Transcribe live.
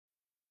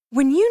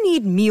When you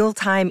need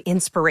mealtime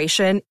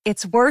inspiration,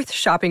 it's worth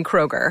shopping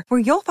Kroger, where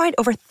you'll find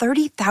over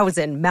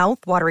 30,000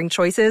 mouth-watering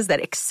choices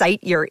that excite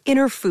your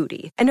inner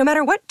foodie. And no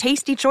matter what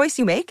tasty choice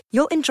you make,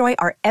 you'll enjoy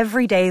our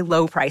everyday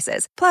low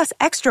prices, plus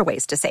extra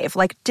ways to save,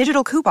 like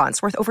digital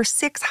coupons worth over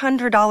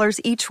 $600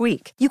 each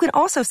week. You can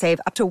also save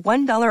up to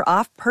 $1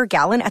 off per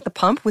gallon at the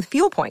pump with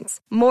fuel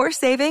points. More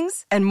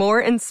savings and more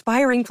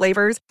inspiring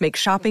flavors make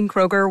shopping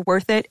Kroger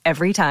worth it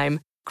every time.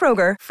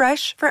 Kroger,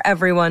 fresh for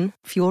everyone.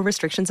 Fuel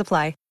restrictions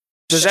apply.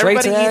 Does Straight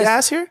everybody to eat ass?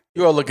 ass here?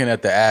 You are looking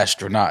at the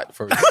astronaut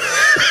first.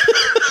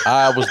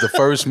 I was the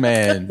first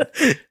man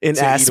In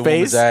to ass eat a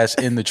woman's space? ass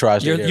in the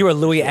tri-state area. You were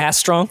Louis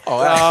Armstrong.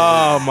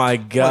 Oh my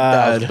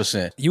God.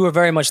 1000%. You were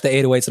very much the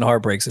 808s and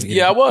heartbreaks. Of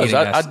Yeah, I was. eating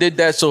I ass. did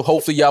that, so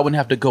hopefully y'all wouldn't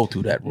have to go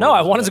through that. No,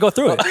 I wanted to go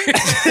through it.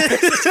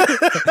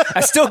 I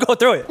still go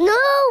through it. No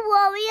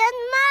worry and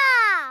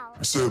mouth.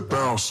 I said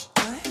bounce.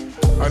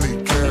 I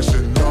need cash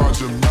in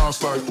large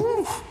amounts like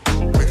woo.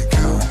 Make it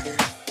count.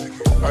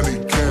 I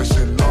need cash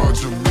in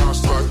large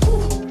amounts like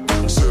woo.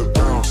 I said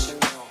bounce.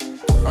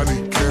 I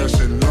need cash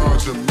in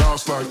large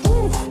amounts like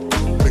woo.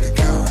 Make it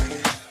count.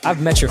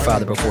 I've met your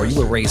father before. You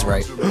were raised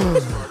right.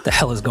 The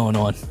hell is going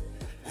on?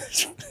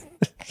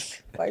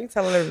 Why are you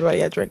telling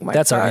everybody I drink my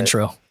That's our Tide?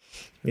 intro.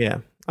 Yeah.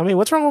 I mean,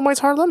 what's wrong with Mike's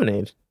Hard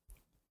Lemonade?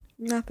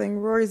 Nothing.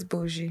 Rory's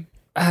bougie.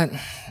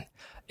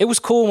 It was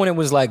cool when it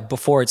was like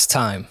before its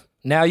time.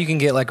 Now you can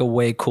get like a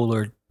way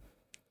cooler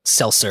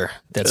seltzer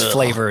that's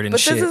flavored and But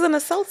shit. this isn't a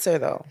seltzer,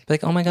 though.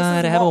 Like, oh my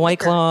God, is I have a malt White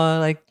liquor. Claw.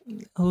 Like,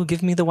 oh,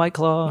 give me the White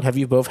Claw. Have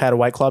you both had a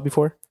White Claw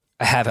before?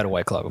 I have had a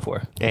White Claw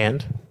before.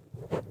 And?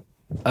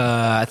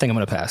 I think I'm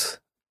going to pass.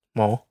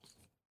 Well,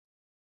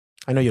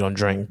 I know you don't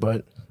drink,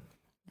 but...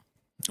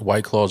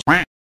 White Claws.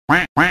 Okay.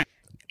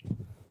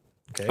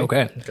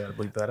 Gotta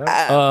bleep that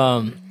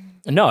out.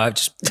 No, I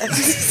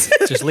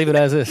just leave it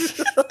as is.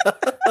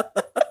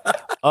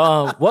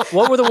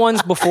 What were the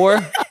ones before?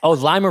 Oh,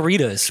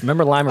 Lime-A-Ritas.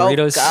 Remember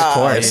Lime-A-Ritas? God. Of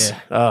course.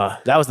 Yeah.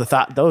 That was the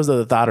thought. Those are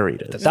the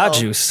Thought-A-Ritas. Thought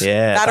juice.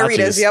 Yeah. Not Thought Doritos.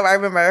 juice. Yeah, I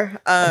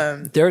remember.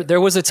 There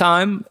was a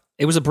time,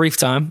 it was a brief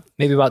time,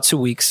 maybe about 2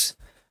 weeks,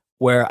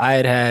 where I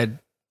had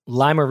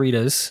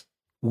Lime-A-Ritas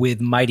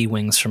with Mighty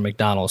Wings from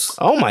McDonald's.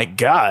 Oh my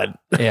God.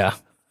 Yeah.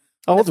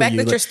 How The old were fact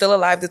you? that you're still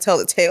alive to tell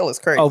the tale is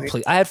crazy. Oh,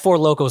 please. I had 4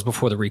 Locos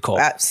before the recall.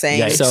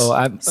 Same. Yikes.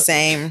 So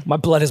Same. my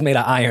blood is made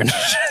of iron.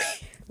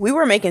 We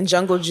were making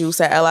jungle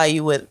juice at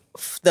LIU with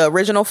the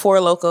original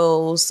Four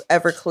Locos,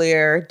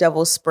 Everclear,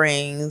 Devil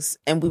Springs,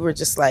 and we were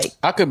just like,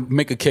 I could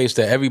make a case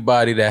that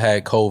everybody that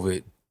had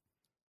COVID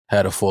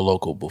had a Four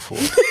Loko before.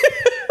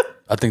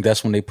 I think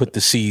that's when they put the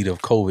seed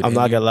of COVID. I'm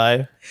not going to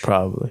lie.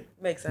 Probably.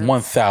 makes sense.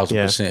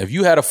 1000%. If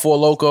you had a Four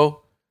Loko,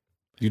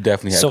 you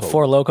definitely had So COVID.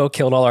 4 Loco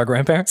killed all our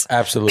grandparents?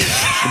 Absolutely.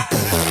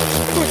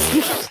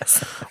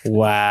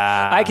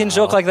 Wow. I can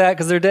joke like that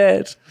because they're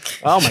dead.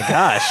 Oh my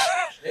gosh.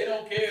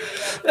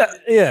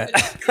 Yeah.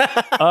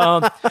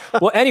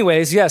 Well,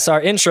 anyways, yes,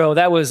 our intro,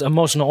 that was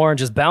Emotional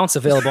Orange's Bounce,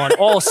 available on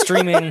all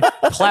streaming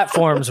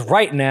platforms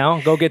right now.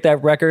 Go get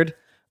that record.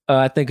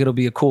 I think it'll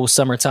be a cool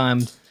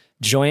summertime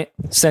joint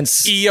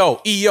since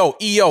EO. they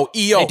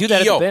do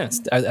that at the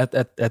bands,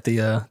 at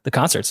the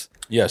concerts.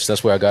 Yes,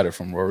 that's where I got it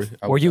from, Rory.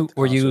 Were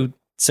you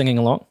singing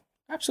along?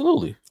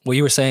 Absolutely. Well,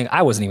 you were saying,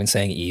 I wasn't even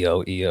saying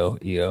EO, EO,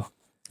 EO.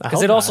 Because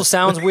hope it also not.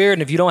 sounds weird,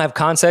 and if you don't have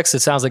context,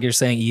 it sounds like you're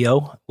saying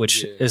EO,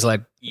 which is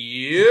like,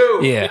 You.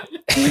 yeah.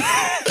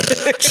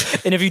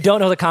 And if you don't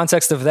know the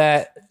context of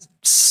that,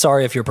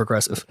 sorry if you're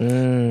progressive.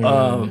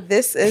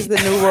 This is the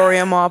new Rory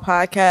and Maul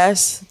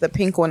podcast. The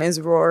pink one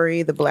is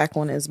Rory. The black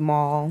one is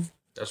Maul.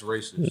 That's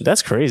racist.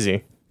 That's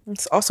crazy.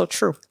 It's also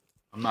true.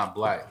 I'm not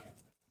black.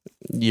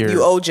 You're, You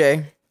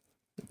OJ.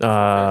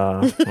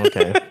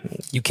 okay.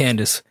 You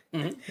Candace.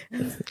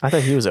 I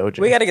thought he was OJ.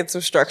 We got to get some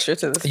structure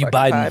to this. You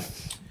fucking Biden. pod.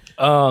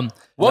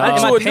 Welcome Am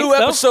I to a pink, new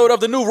though? episode of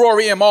the new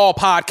Rory and Maul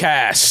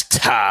podcast.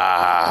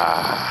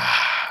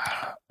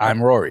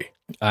 I'm Rory,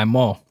 I'm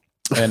Maul.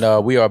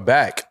 and we are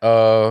back.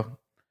 How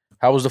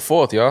was the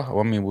 4th, y'all? Well,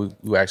 I mean, we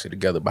were actually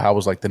together, but how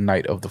was like the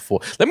night of the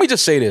 4th? Let me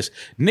just say this: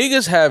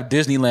 niggas have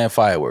Disneyland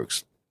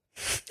fireworks.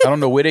 I don't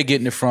know where they're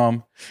getting it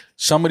from.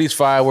 Some of these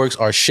fireworks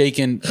are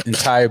shaking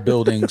entire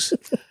buildings.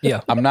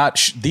 Yeah. I'm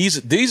not. These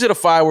are the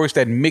fireworks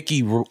that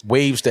Mickey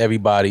waves to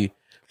everybody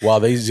while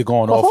these are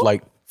going off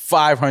like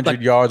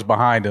 500 yards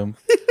behind him.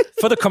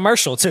 For the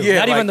commercial, too.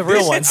 Not like, even the real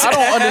this- ones. I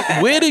don't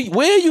understand.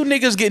 Where are you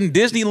niggas getting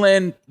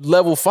Disneyland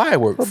level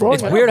fireworks from?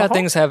 It's weird how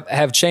things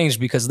have changed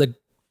because the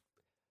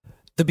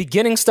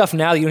beginning stuff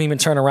now that you don't even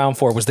turn around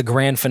for was the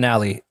grand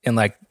finale in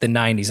like the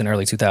 90s and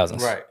early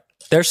 2000s. Right.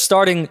 They're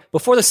starting,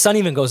 before the sun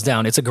even goes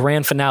down, it's a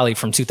grand finale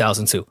from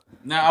 2002.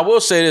 Now, I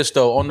will say this,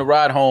 though. On the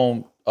ride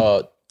home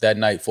that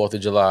night, 4th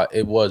of July,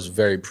 it was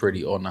very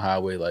pretty on the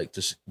highway, like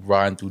just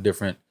riding through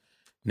different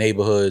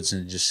neighborhoods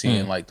and just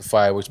seeing like the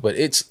fireworks. But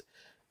it's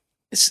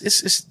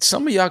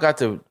some of y'all got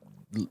to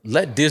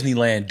let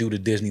Disneyland do the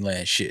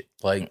Disneyland shit.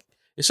 Like,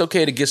 it's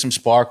okay to get some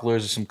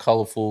sparklers and some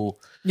colorful,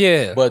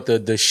 Yeah. but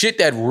the shit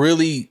that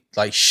really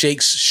like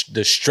shakes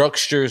the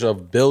structures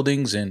of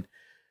buildings and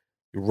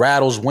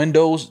rattles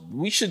windows.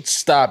 We should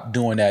stop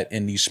doing that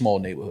in these small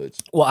neighborhoods.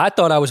 Well, I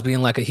thought I was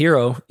being like a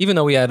hero, even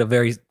though we had a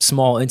very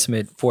small,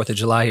 intimate 4th of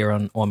July here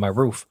on my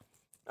roof.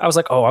 I was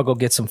like, oh, I'll go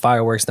get some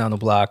fireworks down the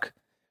block,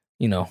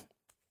 you know,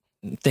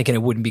 thinking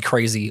it wouldn't be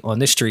crazy on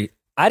this street.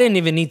 I didn't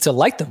even need to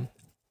light them.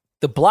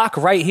 The block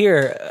right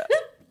here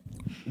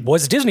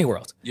was Disney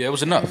World. Yeah, it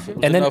was enough. It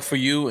was And then- enough for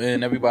you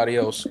and everybody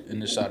else in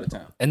this side of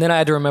town. And then I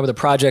had to remember the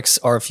projects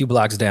are a few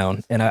blocks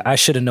down, and I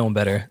should have known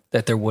better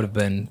that there would have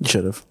been You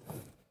should have.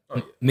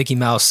 Mickey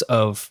Mouse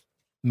of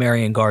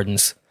Marion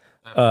Gardens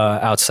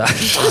outside.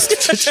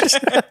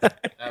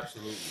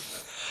 Absolutely.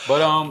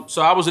 But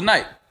so how was the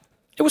night?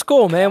 It was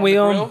cool, man. We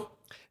grill?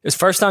 it was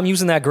first time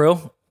using that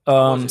grill.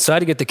 So I had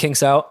to get the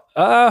kinks out.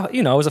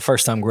 You know, it was a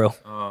first time grill.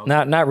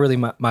 Not really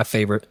my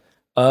favorite.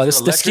 The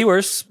electric?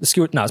 skewers.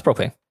 No, it's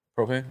propane.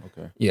 Propane?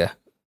 Okay. Yeah.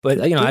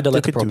 But you know, I had to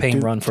let the Do-do-do-do.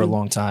 propane run for a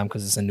long time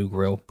because it's a new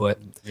grill. But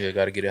Yeah,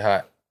 gotta get it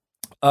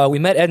hot. we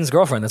met Eden's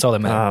girlfriend. That's all that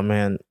mattered. Oh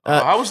man,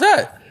 How was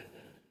that?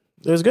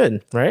 it was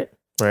good, right?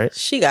 Right.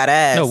 She got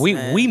ass. No, we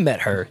man. we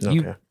met her.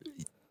 Okay.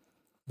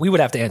 We would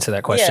have to answer that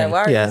Yeah, question. why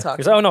are Yeah. you talking?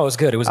 Because, oh no, it was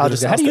good. It was I'll good.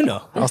 just- How do you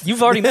know?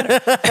 You've already met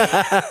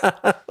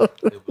her.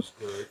 It was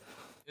good.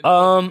 It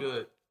was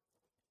good.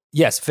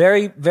 Yes,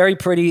 very, very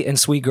pretty and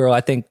sweet girl.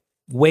 I think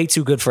way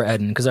too good for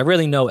Eden because I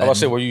really know I was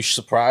Eden. say, were you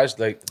surprised?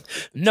 Like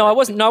No, I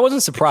wasn't. No, I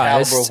wasn't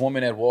surprised. caliber of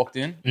woman that walked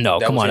in? No,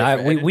 That come was on.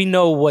 it for Eden?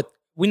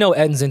 We know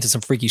Eden's into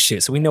some freaky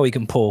shit, so we know he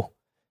can pull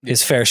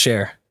his fair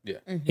share. Yeah.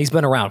 He's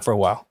been around for a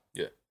while.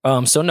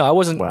 Yeah. So no, I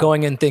wasn't Wow.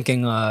 going in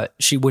thinking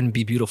she wouldn't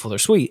be beautiful or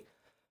sweet.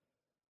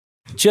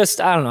 Just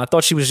I don't know. I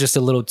thought she was just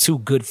a little too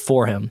good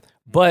for him.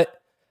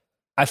 But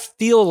I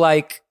feel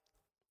like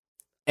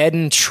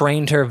Eden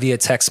trained her via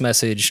text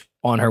message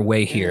on her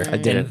way here. I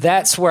didn't. And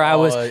that's where I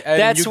was. Eden,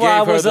 That's you where I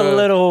gave her was a the-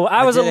 little.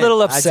 I was a didn't.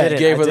 little I upset. didn't.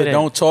 Gave her the didn't.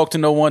 don't talk to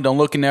no one, don't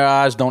look in their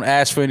eyes, don't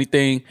ask for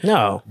anything,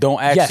 No.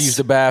 don't ask Yes. to use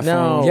the bathroom.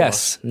 No.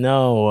 Yes.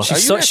 No. She Are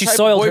you so- that she type of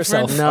soiled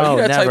boyfriend? herself. Are No, you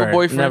that type never. of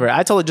boyfriend? Never.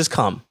 I told her just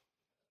come.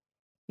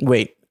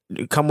 Wait.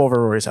 Come over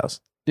to Rory's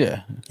house.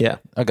 Yeah, Yeah.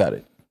 I got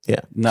it.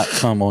 Yeah. Not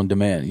come on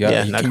demand.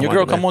 Yeah, Can not your come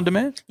girl on come on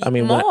demand? I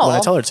mean, when I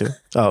tell her to.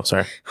 Oh,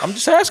 sorry. I'm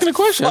just asking a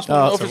question. I just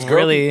wanna know if it's girl-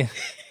 Really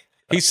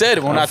He said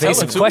it when I tell him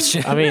evasive to.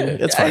 question. I mean,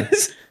 it's fine.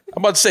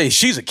 I'm about to say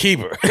she's a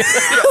keeper.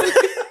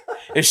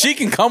 If she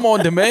can come on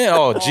demand,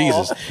 oh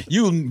Jesus!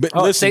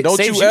 Listen, don't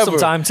saves you ever some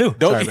time too.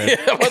 Don't Sorry, babe.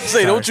 I'm about to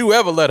say, don't you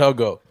ever let her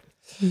go.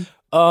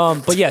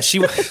 But yeah, she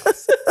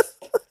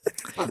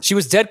she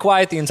was dead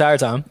quiet the entire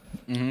time.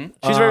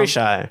 She's very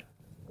shy.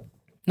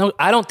 No,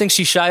 I don't think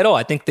she's shy at all.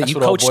 I think that That's you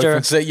what all coached her.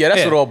 boyfriends say. Yeah,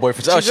 that's what all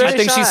boyfriends say. Oh, She's I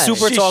think she's shy.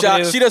 super she's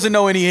talkative. shy. She doesn't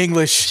know any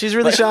English. She's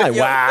really shy.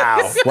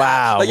 Wow.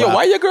 Wow. Like, yo, wow.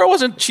 why your girl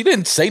wasn't? She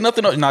didn't say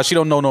nothing. Nah, she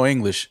don't know no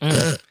English.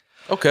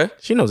 Okay.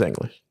 She knows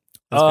English.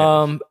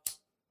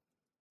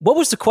 What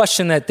was the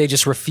question that they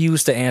just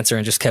refused to answer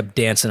and just kept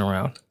dancing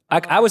around?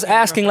 I was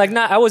asking like,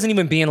 I wasn't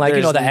even being like,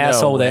 There's the no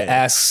asshole that way.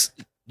 asks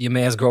your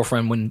man's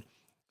girlfriend when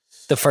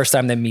the first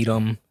time they meet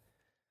him,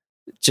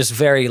 just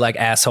very like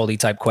asshole-y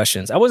type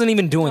questions. I wasn't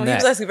even doing He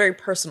was that. asking very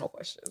personal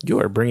questions. You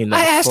are bringing that.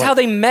 I asked fuck- how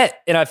they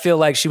met, and I feel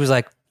like she was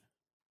like,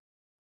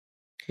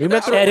 We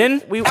met through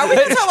Eden? Are we gonna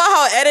talk about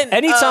how Eden?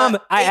 Anytime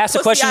I ate asked a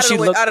pussy question, out of she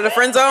the, looked- out of the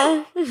friend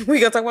zone. We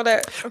gonna talk about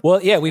that?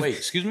 well, yeah, we. Wait,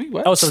 excuse me.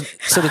 What? Oh, so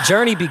the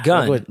journey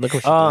begun. Look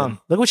what she did.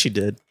 Look what she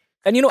did.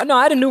 And you know, no,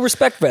 I had a new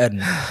respect for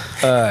Eden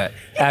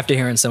after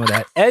hearing some of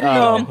that. Eden,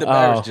 What did the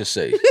marriage just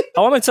say?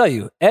 I'm gonna tell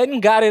you, Eden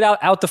got it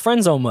out the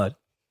friend zone mud.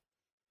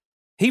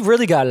 He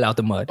really got it out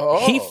the mud.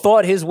 Oh. He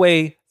fought his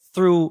way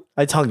through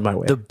I tongued my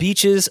way. the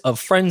beaches of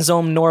friend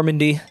zone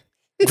Normandy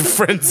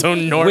friend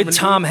zone with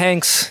Tom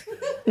Hanks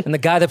and the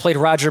guy that played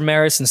Roger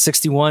Maris in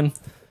 61.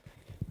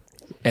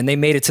 And they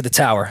made it to the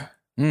tower.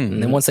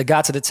 And then once they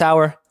got to the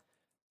tower,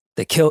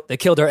 they killed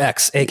their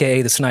ex,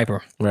 aka the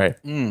sniper. Right.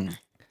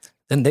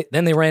 Then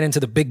they ran into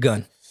the big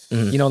gun.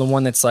 You know, the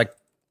one that's like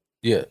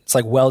Yeah, it's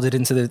like welded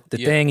into the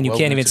Yeah, thing, and you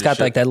welded can't even. into It's the got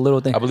ship. like that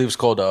little thing. I believe it's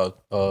called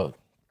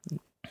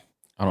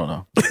I don't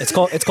know.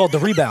 It's called the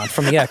rebound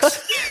from the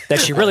ex that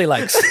she really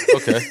likes,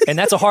 Okay. and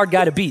that's a hard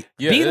guy to beat.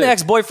 Yeah, Beating it the is.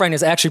 ex-boyfriend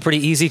is actually pretty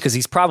easy because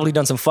he's probably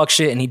done some fuck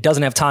shit and he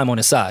doesn't have time on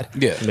his side.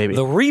 Yeah. Maybe.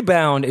 The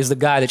rebound is the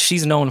guy that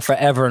she's known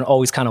forever and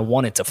always kind of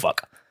wanted to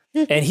fuck.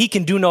 And he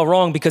can do no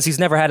wrong because he's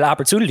never had an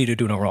opportunity to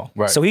do no wrong.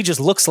 Right. So he just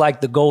looks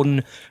like the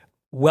golden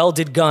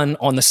welded gun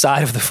on the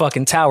side of the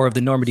fucking tower of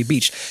the Normandy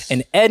beach.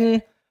 And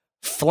Eden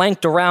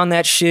flanked around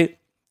that shit,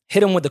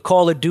 hit him with the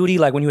Call of Duty,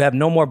 like when you have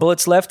no more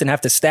bullets left and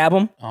have to stab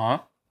him. Uh huh.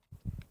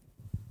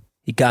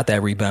 He got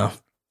that rebound.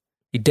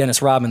 He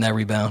Dennis Rodman that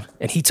rebound,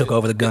 and he took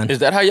over the gun Is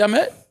that how y'all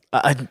met?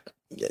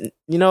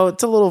 You know,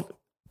 it's a little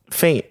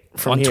faint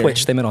from on here.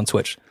 Twitch. They met on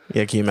Twitch.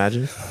 Yeah, can you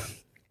imagine?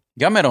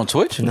 Y'all met on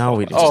Twitch? No,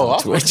 we didn't. Oh, I on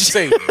was about to Twitch.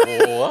 say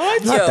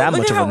what? Not that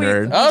look much at of a how we-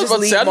 nerd. I was just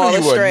about to say I lead knew ball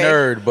you were astray. a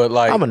nerd, but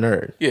like I'm a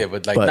nerd. Yeah,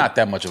 but like But- not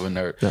that much of a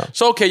nerd. No.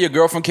 So okay, your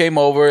girlfriend came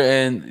over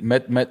and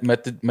met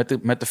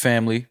the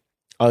family.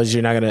 Oh,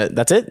 you're not gonna?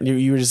 That's it?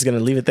 You were just gonna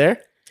leave it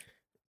there?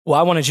 Well,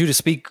 I wanted you to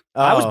speak.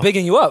 I was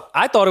bigging you up.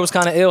 I thought it was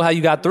kind of ill how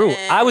you got through.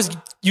 Man. I was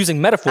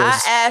using metaphors.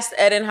 I asked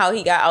Eden how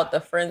he got out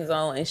the friend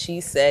zone, and she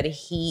said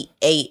he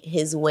ate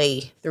his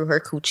way through her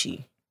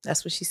coochie.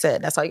 That's what she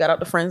said. That's how he got out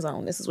the friend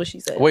zone. This is what she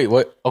said. Wait,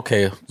 what?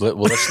 Okay, well,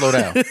 let's slow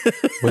down.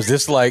 Was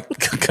this like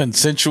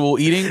consensual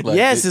eating? Like,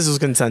 Yes, this was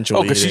consensual.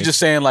 Oh, because she's eating. just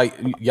saying like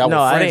y'all No,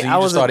 were I friends didn't- and I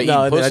you just wasn't- started no,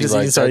 eating I pussy. just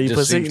Like, started that eating just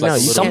pussy. seems No, like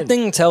a you little- can't-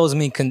 Something tells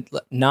me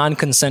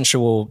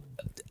non-consensual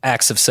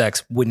acts of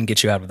sex wouldn't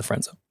get you out of the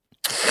friend zone.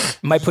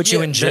 Might put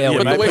you in jail.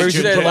 But Might the way put you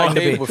you said belong like to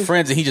they be. were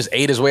friends and he just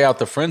ate his way out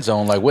the friend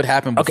zone. Like what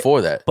happened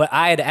before that? But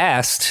I had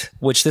asked,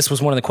 which this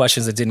was one of the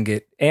questions that didn't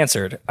get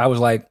answered. I was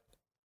like,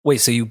 wait,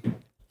 so you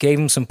gave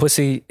him some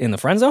pussy in the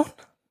friend zone?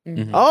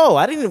 Oh,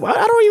 I didn't. I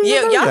don't even. Yeah,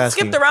 remember y'all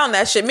asking. skipped around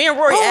that shit. Me and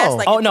Rory asked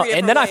like, Oh in no! three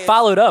And then I different ways.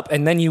 followed up,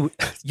 and then you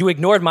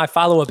ignored my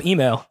follow-up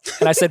email,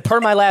 and I said, per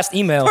my last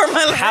email,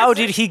 how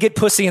did he get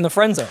pussy in the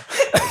friend zone?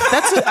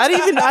 I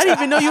didn't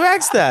even know you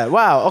asked that.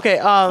 Wow. Okay.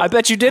 I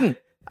bet you didn't.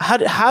 How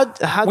We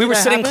did were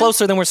that sitting happen?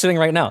 closer than we're sitting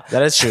right now.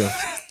 That is true.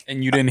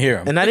 And you didn't hear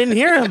him. And I didn't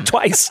hear him.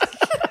 Twice.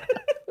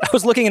 I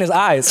was looking in his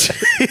eyes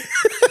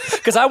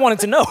because I wanted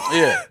to know.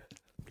 Yeah.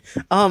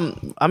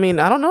 I mean,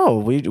 I don't know.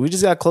 We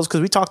just got close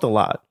because we talked a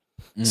lot.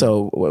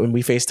 So when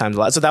we FaceTimed a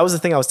lot. So that was the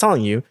thing I was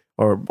telling you,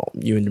 or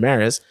you and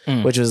Damaris,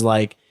 which was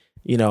like,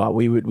 you know,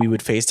 we would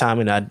FaceTime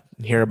and I'd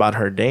hear about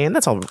her day, and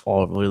that's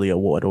all really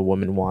what a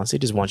woman wants. They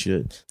just want you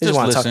to. They just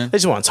want to talk. listen. They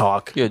just want to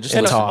talk. Yeah, just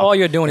and listen. talk. All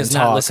you're doing is and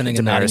not talk, listening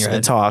and nodding Damaris, your and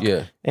head. talk.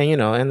 Yeah. And you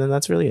know, and then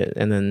that's really it.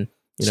 And then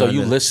So and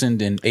you then-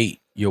 listened and ate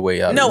your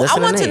way out. No, of it. I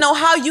Listen want and to eat. know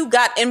how you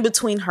got in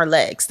between her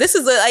legs. This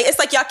is it's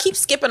like y'all keep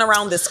skipping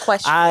around this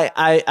question.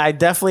 I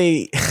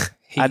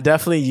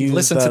definitely used.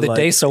 Listened to the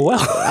day so well.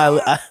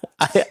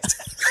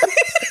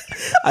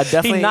 I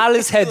definitely He nodded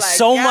his head Like,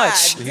 so God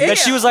much damn. that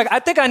she was like, I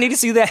think I need to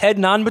see that head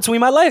nod between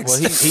my legs. Well,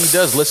 he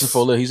does listen for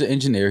a little. He's an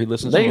engineer. He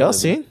listens. There you for a go.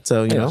 living. See,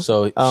 so you know,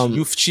 So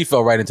she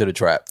fell right into the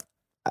trap.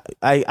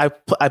 I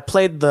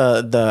played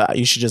the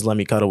you should just let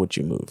me cuddle with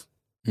you move.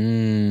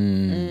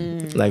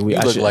 Like we, You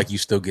I look should, like you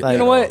still get like, that. You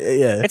know what?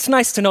 Yeah, It's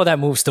nice to know that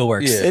move still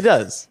works. Yeah. it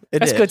does.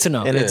 That's good to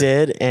know. and Yeah. it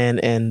did.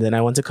 And then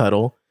I went to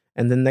cuddle,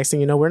 and then next thing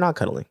you know, we're not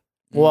cuddling.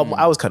 Well,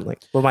 I was cuddling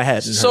with my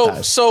head. In her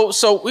thighs.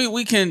 So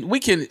we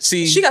can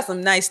see. she got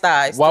some nice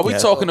thighs. While we Yeah.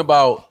 talking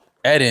about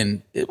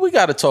Eden, we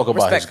got to talk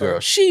about his Respect her. girl.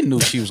 She knew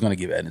she was going to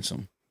give Eden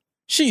some.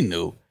 She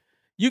knew.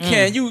 You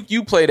can't.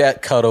 You play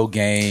that cuddle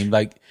game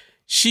like.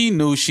 She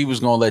knew she was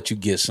going to let you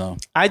get some.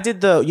 I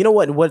did the. You know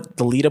what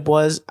the lead up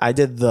was? I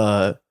did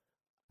the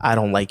I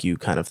don't like you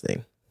kind of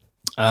thing.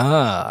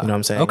 Ah. You know what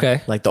I'm saying?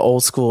 Okay. Like the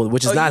old school,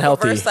 which is Oh, not you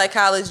healthy. reverse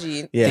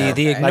psychology. Yeah,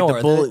 The like ignore,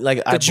 the bully,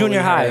 like I the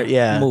junior bully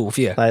her. high move,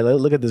 yeah. Like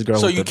look at this girl.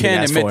 So with you the can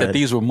big-ass admit that forehead.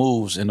 these were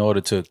moves in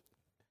order to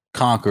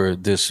conquer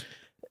this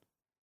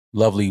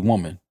lovely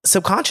woman.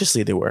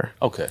 Subconsciously they were.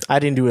 Okay. I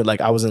didn't do it like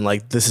I wasn't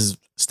like this is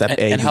step And-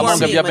 A. and how You long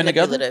weren't have being y'all been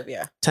together? manipulative,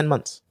 Yeah. 10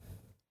 months.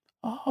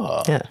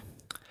 Oh. Yeah.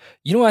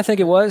 You know what I think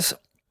it was?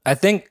 I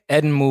think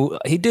Eden move.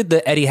 He did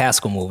the Eddie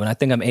Haskell move, and I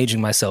think I'm aging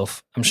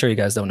myself. I'm sure you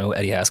guys don't know who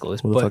Eddie Haskell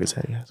is, Who the fuck but is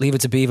Eddie? Leave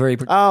It to Be very.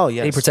 Oh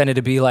yes. He pretended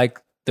to be like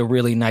the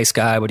really nice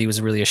guy, but he was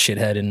really a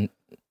shithead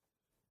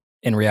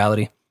in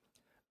reality.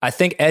 I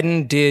think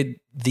Eden did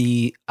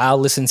the I'll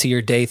listen to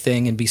your day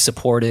thing and be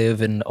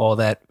supportive and all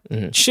that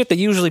shit that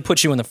usually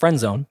puts you in the friend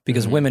zone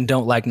because women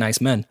don't like nice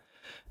men.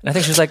 And I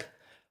think she was like,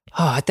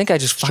 oh, I think I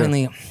just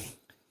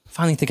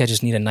finally think I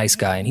just need a nice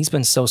guy. And he's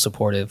been so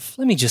supportive.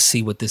 Let me just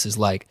see what this is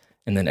like.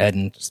 And then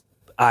Eden's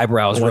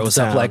eyebrows I went to rose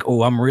up town. like,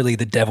 oh, I'm really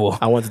the devil.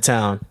 I went to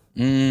town.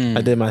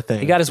 I did my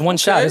thing. He got his one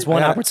shot, his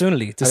one I got-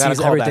 opportunity to I got a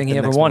see call everything back he the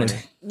ever next wanted.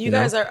 morning. You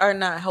guys are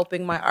not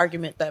helping my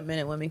argument that men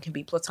and women can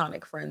be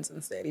platonic friends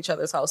and stay at each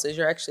other's houses.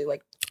 You're actually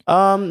like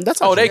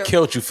That's Oh, not they true.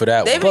 killed you for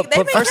that they one. make, they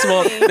but first of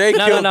all, They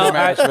No, killed no, the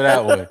match for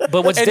that one.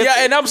 But what's And, different?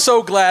 yeah, and I'm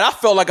so glad. I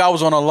felt like I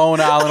was on a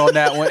lone island on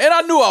that one, and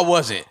I knew I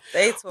wasn't.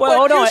 they Well,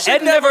 hold you on. should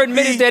Ed never never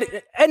admitted be-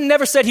 that. Ed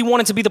never said he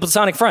wanted to be the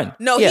platonic friend.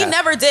 No, Yeah. he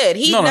never did.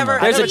 He No, no, never.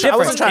 no. There's a I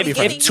wasn't difference. trying to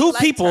be If two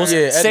people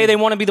Yeah, say Ed- they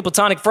want to be the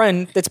platonic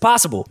friend, it's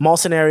possible. Mall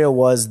scenario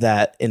was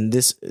that in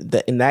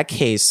that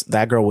case,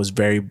 that girl was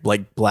very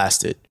like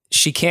blasted.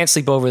 She can't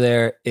sleep over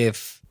there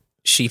if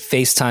she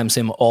FaceTimes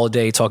him all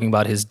day talking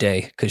about his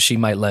day because she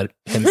might let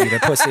him eat her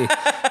pussy,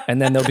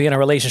 and then they'll be in a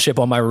relationship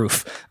on my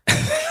roof.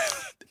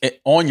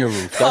 On your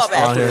roof. That's Callback.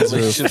 how On the his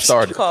relationship roof.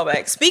 started.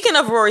 Callback. Speaking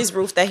of Rory's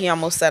roof that he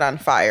almost set on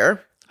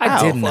fire.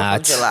 I did 4th of not.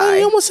 Oh, July.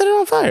 you almost set it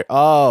on fire.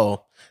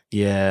 Oh,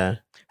 yeah,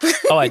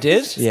 Oh, I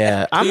did.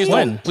 yeah. I Please mean,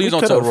 don't, please we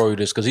don't tell could've. Rory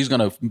this because he's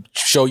gonna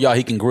show y'all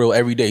he can grill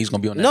every day. He's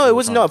gonna be on that. No, it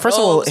was no. First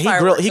of Oh, all, it was he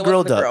fireworks. grilled. He It wasn't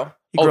grilled the up. grill.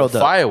 He Oh, grilled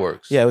up.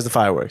 fireworks. Yeah, it was the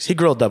fireworks. He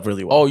grilled up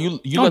really well. Oh, you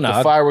Oh, let no.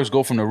 the fireworks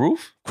go from the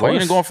roof? Why you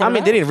didn't go in I front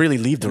mean, of they the didn't really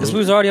leave the Because room. we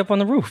was already up on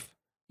the roof.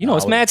 You know, No,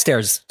 it's I mad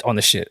stairs on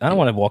the shit. I don't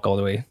want to walk all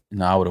the way.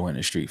 No, I would have went in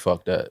the street.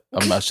 Fuck that.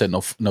 I'm not saying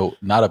no,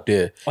 not up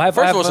there. Well, I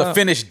First have, of all, it's a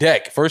finished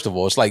deck. First of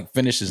all, it's like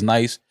finish is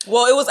nice.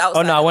 Well, it was outside.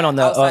 Oh no, I went on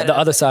the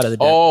other side of the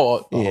deck.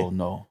 Oh, Yeah.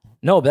 no.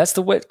 No, but that's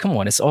the way. Come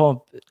on, it's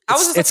all. I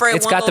was just afraid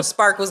it's one got little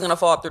spark was gonna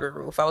fall through the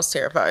roof. I was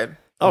terrified.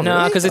 Oh, no,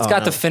 really? because it's Oh, got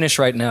no. the finish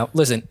right now.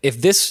 Listen,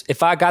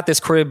 if I got this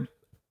crib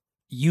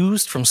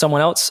used from someone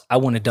else, I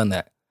wouldn't have done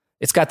that.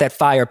 it's got that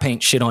fire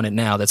paint shit on it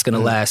now that's gonna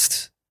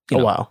last Oh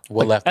wow.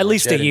 Well, after at we're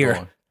least dead a and year.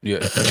 gone.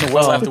 Yeah.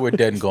 Well, after we're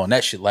dead and gone,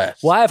 that shit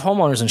lasts. Well, I have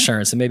homeowners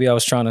insurance, and maybe I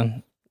was trying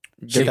to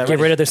get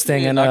rid of this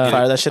thing and I get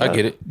fire it. that shit I up.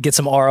 get it. get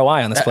some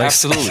ROI on this place.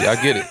 Absolutely,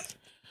 I get it.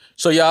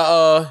 So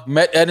y'all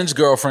met Eden's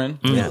girlfriend.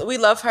 We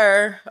love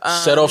her.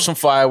 Set off some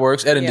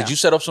fireworks. Eden, yeah. did you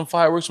set off some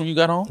fireworks when you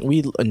got home?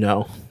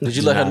 No. Did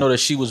you let her know that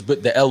she was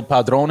the El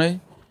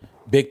Padrone,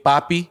 Big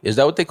Papi? Is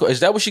that what they call?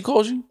 Is that what she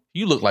calls you?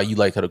 You look like you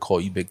like her to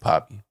call you Big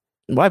Papi.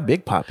 Why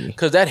Big Poppy?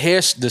 Because that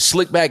hair, the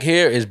slick back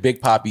hair, is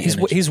Big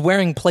Papi. He's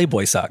wearing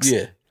Playboy socks.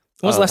 Yeah,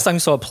 When was the last time you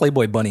saw a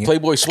Playboy bunny?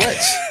 Playboy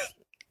sweats.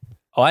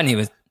 Oh, I didn't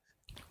even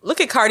Look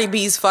at Cardi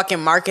B's fucking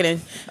marketing.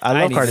 I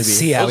love didn't Cardi even B.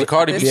 see how Those are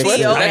Cardi B The sweats.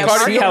 Is CEO that and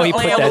Cardi see B how on he the-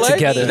 put on that the leg?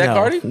 together. Is that no,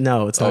 Cardi?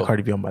 No, it's not Oh.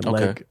 Cardi B on my Okay.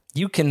 leg.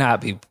 you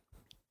cannot be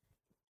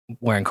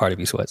wearing Cardi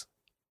B sweats.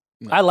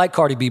 I like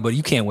Cardi B, but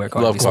you can't wear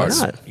Cardi Love B Cardi.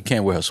 sweats. not? You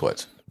can't wear her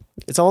sweats.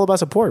 It's all about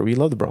support. We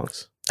love the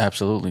Bronx.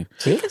 Absolutely.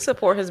 He can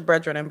support his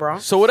brethren in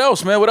Bronx. So what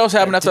else, man? What else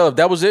happened after that?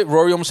 That was it.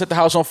 Rory almost set the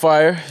house on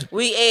fire.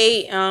 We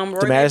ate Rory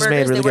Damaris made burgers.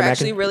 really They were good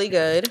actually mac really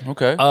good.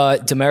 Okay.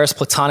 Damaris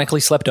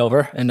platonically slept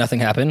over and nothing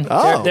happened.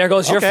 Oh, there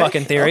goes your okay.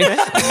 fucking theory.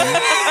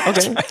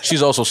 Okay.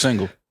 She's also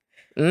single.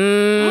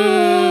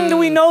 Do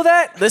we know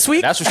that? This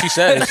week? That's what she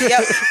says.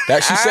 Yep.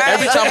 That she said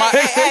every time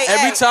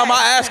every time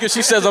I ask her,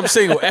 she says I'm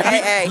single.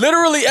 Hey.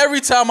 Literally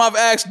every time I've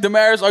asked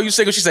Damaris, "Are you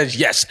single?" She says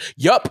yes.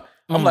 Yup.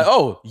 I'm like,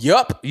 oh,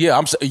 yup. Yeah,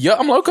 I'm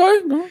like, okay.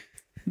 No,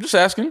 I'm just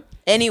asking.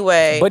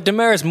 Anyway, But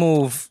Damaris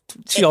move.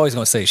 She always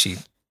gonna say she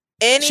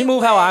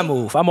move how I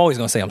move. I'm always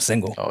gonna say I'm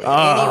single. Anyway,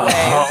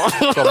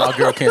 So my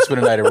girl can't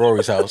spend the night at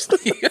Rory's house.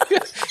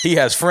 He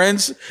has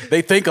friends.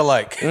 They think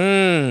alike.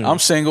 I'm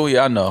single.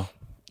 Yeah, I know.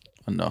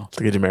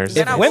 Look at Damaris.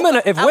 If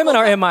women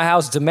are in my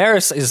house,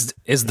 Damaris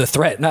is the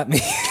threat, not me.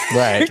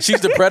 Right.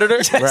 She's the predator.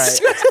 Right.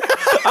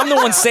 I'm the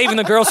one saving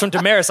the girls from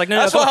Damaris. Like, no,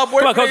 That's go, why her come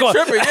on, boyfriend go on.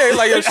 tripping. Yeah, he's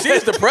like, yo,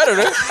 she's the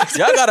predator.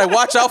 Y'all gotta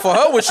watch out for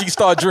her when she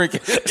start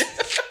drinking.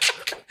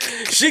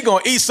 She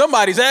gonna eat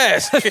somebody's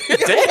ass.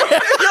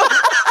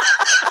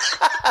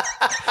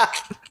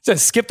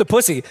 Just skip the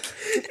pussy.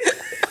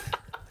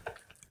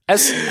 And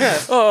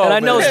I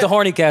know it's the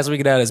horny cast we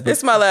get out of this, but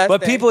It's my last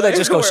But thing, people that but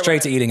just go we're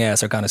straight to eating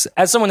ass are kind of.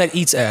 As someone that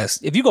eats ass,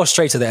 if you go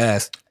straight to the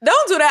ass,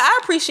 don't do that.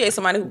 I appreciate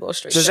somebody who goes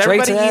straight. Does to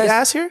everybody to eat ass?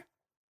 ass here?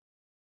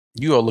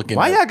 You are looking.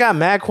 Why y'all got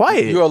mad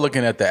quiet? You are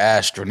looking at the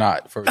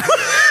astronaut. First.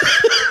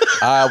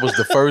 I was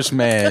the first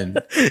man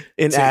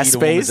in to ass eat a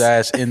woman's space?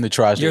 ass in the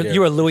tri-state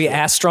you were Louis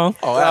Armstrong.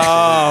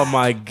 Oh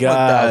my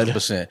God.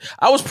 1,000%.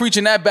 I was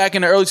preaching that back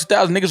in the early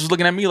 2000s. Niggas was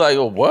looking at me like,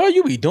 "Oh, what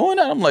you be doing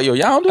that?" I'm like, "Yo,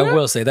 y'all don't do I that."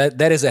 will say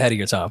that is ahead of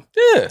your time.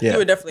 Yeah. Yeah. You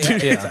were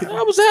definitely.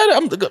 I was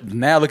at it.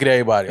 Now look at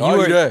everybody.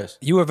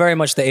 You were very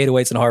much the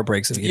 808s and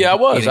heartbreaks. Of eating, Yeah, I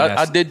was. eating I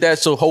ass. did that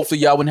so hopefully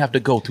y'all wouldn't have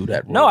to go through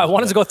that. No, I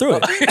wanted to go through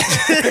it.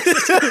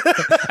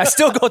 I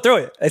still go through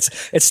it.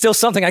 It's still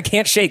something I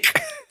can't shake.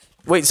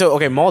 Wait, so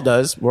okay, Maul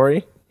does.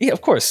 Rory? Yeah,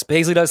 of course.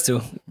 Paisley does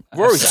too.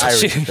 Rory's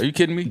Irish. Are you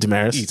kidding me?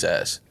 Damaris. He eats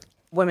ass.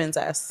 Women's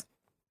ass.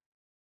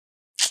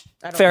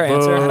 I don't Fair know.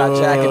 answer. I'm not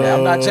jacking that.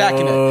 I'm not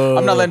jacking that.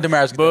 I'm not letting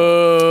Damaris get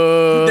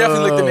that. You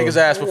definitely licked the nigga's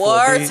ass before.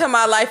 Word B. to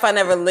my life, I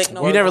never licked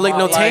no. You never licked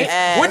no taint?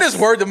 ass. When has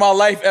word to my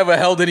life ever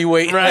held any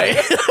weight? Right.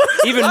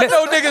 Even I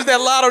know niggas that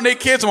lied on their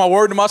kids. My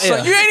word to my son.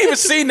 Yeah. You ain't even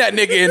seen that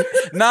nigga in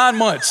 9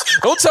 months.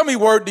 Don't tell me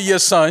word to your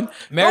son.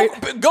 Mary-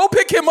 Go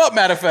pick him up.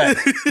 Matter of fact.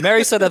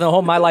 Mary said that in the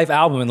whole My Life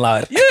album and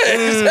lied. Yeah,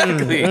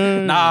 exactly.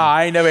 Nah,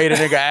 I ain't never ate a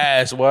nigga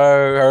ass.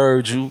 Word,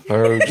 heard you.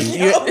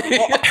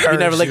 You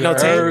never licked no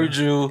taint? Heard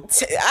you.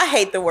 I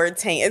hate the word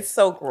taint. It's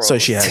so gross. So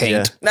she has,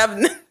 yeah. Taint.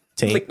 I've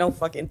Taint. licked no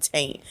fucking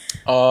taint.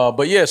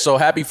 But yeah, so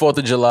happy 4th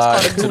of July.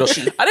 It's called a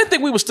Gucci. I didn't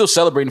think we were still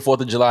celebrating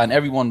 4th of July, and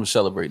everyone was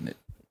celebrating it.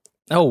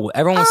 No,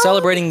 everyone was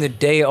celebrating the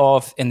day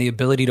off and the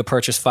ability to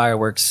purchase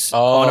fireworks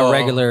on a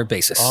regular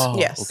basis.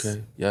 Yes.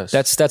 Okay. Yes.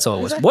 That's all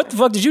it was. What the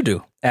fuck did you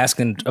do?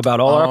 Asking about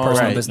all our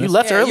personal Right. business. You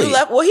left Yeah, early. you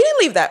left. Well, he didn't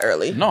leave that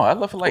early. no. I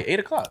left at like 8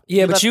 o'clock.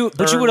 Yeah, but you would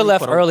have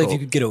left quote, early if unquote. you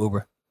could get an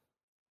Uber.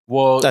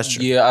 Well, That's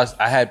true. Yeah,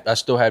 I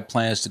still had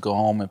plans to go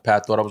home, and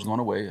Pat thought I was going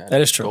away. I had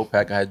That is to true. Go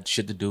pack. I had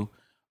shit to do.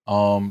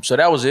 So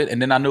that was it,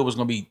 and then I knew it was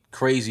going to be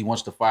crazy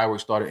once the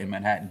fireworks started in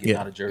Manhattan, getting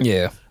out of Jersey.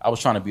 Yeah. I was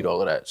trying to beat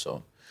all of that,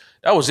 so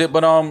that was it.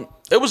 But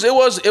it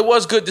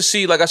was good to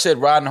see. Like I said,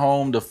 riding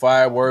home, the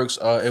fireworks.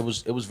 It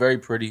was very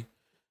pretty.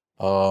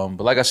 But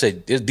like I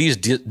said, these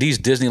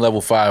Disney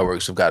level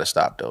fireworks have got to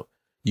stop though.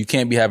 You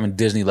can't be having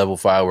Disney level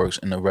fireworks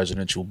in a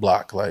residential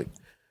block. Like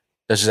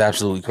that's just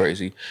absolutely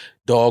crazy.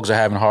 Dogs are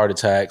having heart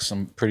attacks.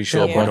 I'm pretty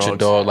sure a bunch of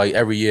dogs. Like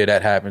every year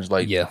that happens.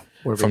 Like Yeah.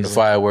 from the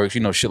fireworks,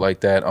 shit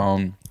like that.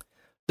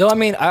 Though, I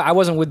mean, I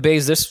wasn't with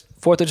Baze this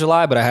 4th of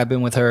July, but I have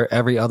been with her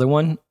every other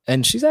one,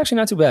 and she's actually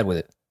not too bad with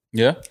it.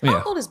 Yeah,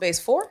 How old is base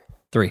 4?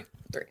 3.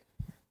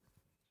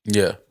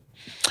 yeah.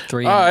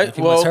 3. All right, If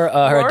you was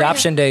well- her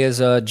adoption day is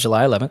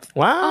July 11th.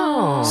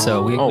 Wow.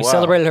 So we wow.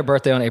 celebrated her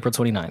birthday on April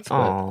 29th. But,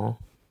 Aw.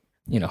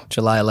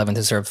 July 11th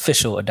is her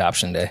official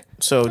adoption day,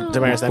 So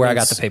Damaris, that where I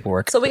means got the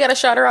paperwork. So we got to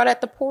shout her out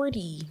at the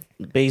party.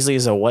 Baisley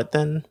is a what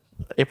then?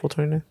 April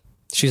 29th?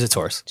 She's a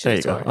Taurus. There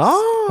you go. Taurus.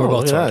 Oh, We're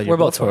both yeah, Taurus. you're We're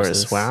both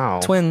Taurus. Tauruses. Wow.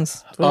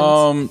 Twins.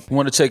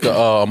 Want to take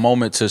a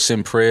moment to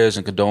send prayers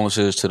and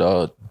condolences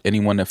to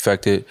anyone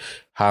affected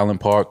Highland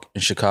Park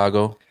in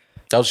Chicago.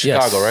 That was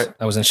Chicago, Yes. right?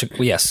 I was in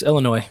yes,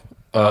 Illinois.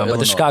 But Illinois.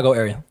 the Chicago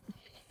area.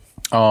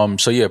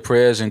 So yeah,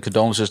 prayers and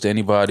condolences to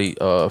anybody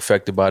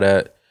affected by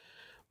that.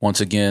 Once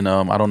again,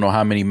 I don't know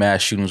how many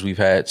mass shootings we've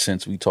had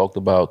since we talked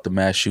about the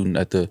mass shooting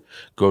at the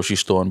grocery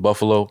store in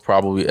Buffalo.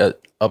 Probably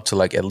up to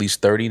like at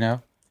least 30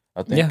 now,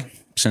 I think. Yeah.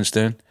 Since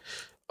then.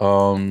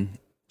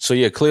 So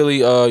yeah, clearly,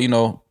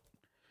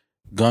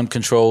 gun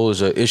control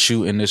is an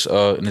issue in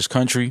this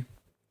country.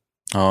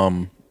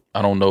 I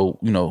don't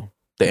know,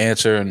 the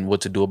answer and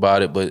what to do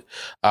about it, but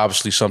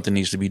obviously something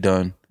needs to be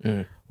done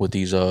with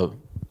these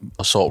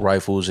assault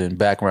rifles and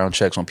background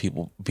checks on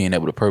people being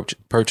able to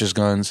purchase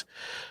guns.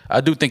 I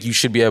do think you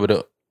should be able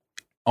to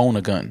own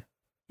a gun.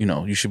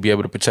 You should be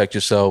able to protect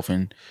yourself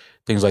and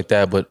things like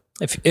that. But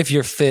If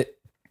you're fit,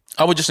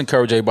 I would just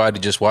encourage everybody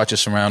to just watch your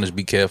surroundings,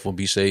 be careful,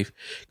 be safe,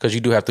 because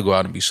you do have to go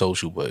out and be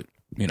social. But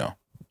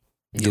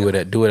do it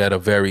at a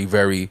very,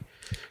 very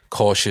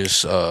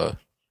cautious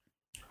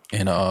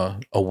and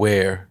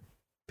aware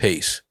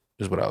pace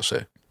is what I'll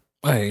say.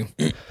 hey,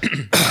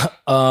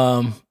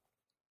 on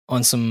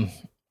some,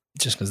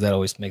 just because that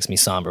always makes me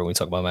somber when we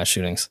talk about mass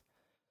shootings.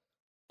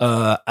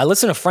 I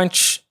listened to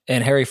French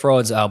and Harry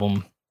Fraud's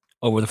album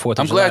over the 4th of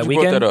I'm July glad you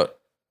weekend. brought that up.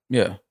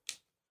 Yeah.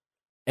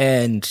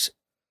 And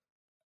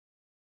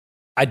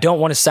I don't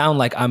want to sound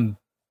like I'm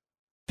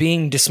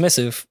being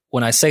dismissive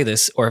when I say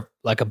this or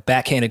like a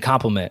backhanded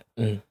compliment.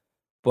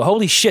 But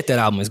holy shit, that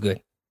album is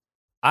good.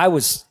 I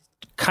was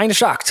kind of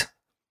shocked.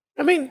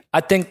 I mean,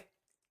 I think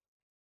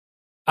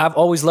I've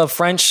always loved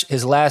French.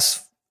 His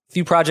last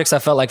few projects, I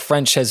felt like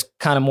French has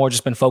kind of more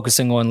just been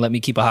focusing on let me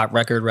keep a hot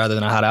record rather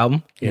than a hot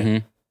album. Yeah.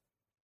 Mm-hmm.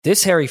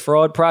 This Harry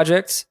Fraud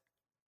project,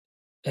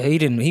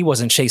 he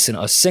wasn't chasing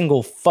a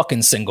single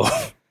fucking single.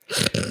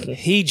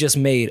 He just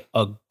made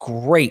a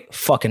great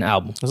fucking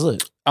album. that's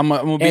it. I'm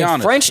gonna be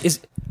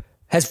honest.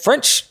 Has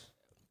French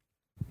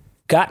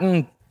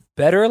gotten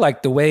better?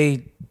 Like the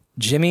way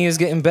Jimmy is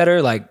getting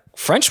better? Like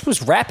French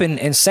was rapping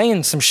and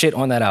saying some shit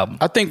on that album,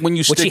 I think when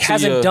you stick which he to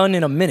hasn't done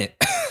in a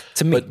minute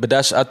to me. but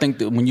that's I think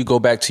that when you go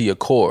back to your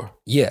core,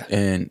 Yeah.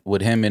 and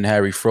with him and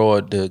Harry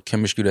Fraud, the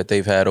chemistry that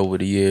they've had over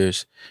the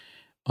years,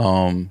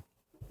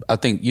 I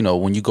think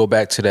when you go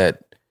back to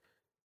that,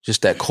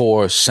 just that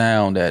core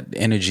sound, that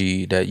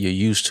energy that you're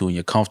used to and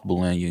you're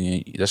comfortable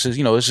in, this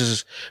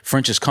is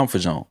French's comfort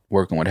zone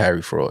working with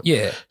Harry Fraud.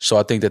 Yeah. So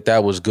I think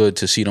that was good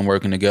to see them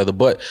working together.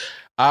 But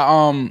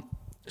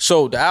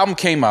so the album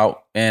came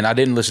out and I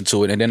didn't listen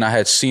to it, and then I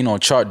had seen on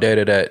chart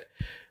data that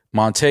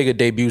Montega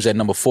debuts at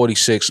number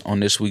 46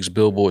 on this week's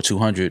Billboard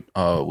 200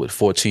 with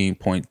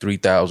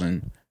 14.3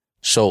 thousand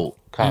sold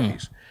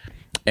copies,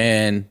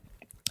 and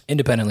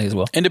Independently as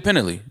well.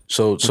 independently.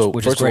 So which is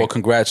first of all, great.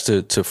 congrats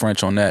to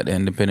French on that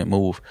independent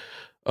move.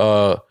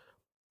 But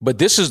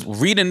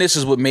reading this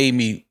is what made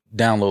me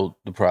download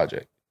the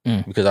project,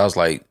 because I was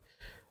like,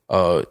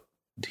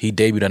 he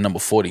debuted at number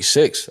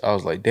 46. I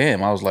was like,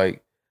 damn. I was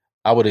like,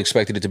 I would have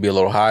expected it to be a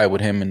little higher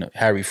with him and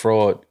Harry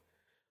Fraud.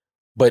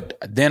 But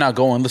then I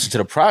go and listen to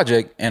the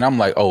project and I'm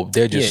like, oh,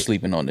 they're just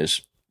sleeping on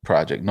this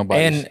project.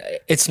 Nobody's And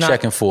it's not,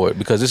 checking for it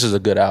because this is a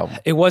good album.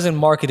 it wasn't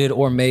marketed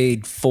or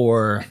made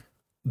for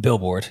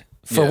Billboard.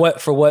 For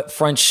what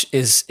French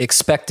is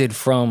expected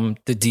from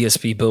the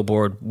DSP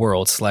Billboard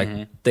world. It's like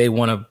they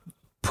want to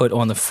put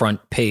on the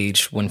front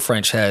page when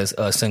French has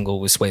a single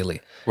with Sway Lee.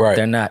 Right.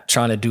 They're not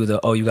trying to do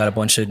you got a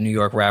bunch of New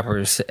York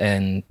rappers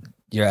and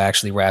you're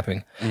actually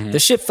rapping.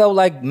 This shit felt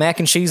like mac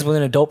and cheese with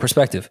an adult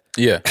perspective.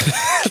 Yeah.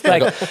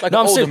 Like, like no,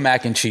 I'm older serious.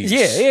 mac and cheese.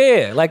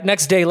 Yeah. Like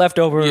Next Day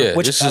Leftover, Yeah,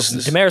 which this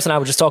is- Damaris and I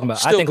were just talking about.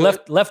 I Still think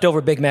good. leftover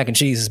Big Mac and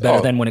Cheese is better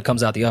Oh. than when it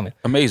comes out the oven.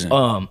 Amazing.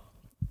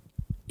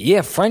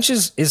 Yeah, French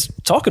is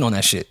talking on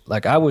that shit.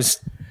 Like I was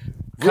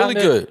Really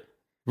kinda good.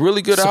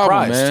 Really good album,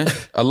 surprised.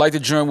 man. I like the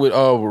joint with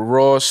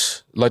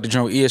Ross. I like the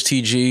joint with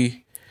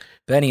ESTG.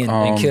 Benny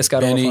and Kiss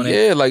got Benny. off on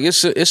it. Yeah, like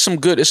it's some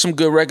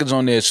good records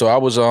on there. So I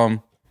was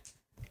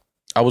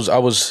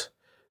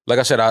like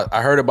I said,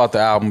 I heard about the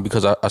album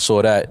because I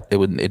saw that it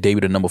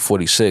debuted at number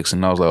 46,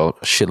 and I was like, oh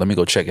shit, let me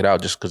go check it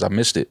out just because I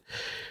missed it.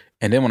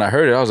 And then when I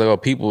heard it, I was like, oh,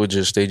 people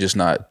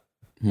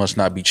must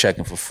not be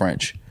checking for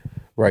French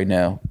right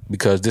now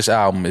because this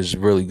album is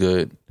really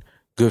good.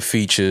 Good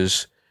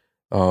features.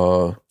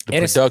 The And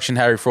it's- production,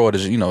 Harry Fraud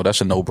is,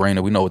 that's a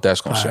no-brainer. We know what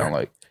that's gonna sound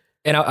like.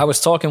 And I was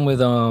talking with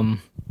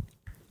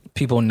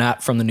people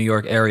not from the New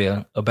York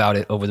area about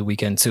it over the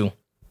weekend too.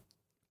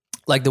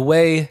 Like the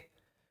way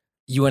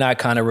you and I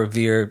kind of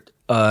revered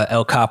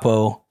El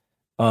Capo,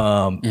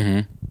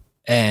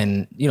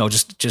 and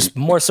just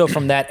more so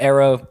from that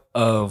era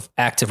of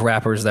active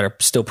rappers that are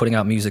still putting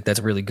out music that's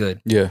really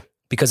good. Yeah.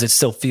 Because it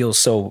still feels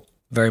so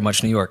very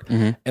much New York.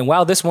 And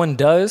while this one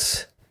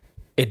does,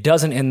 it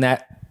doesn't in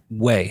that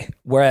way.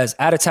 Whereas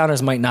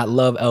out-of-towners might not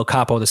love El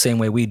Capo the same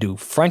way we do.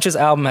 French's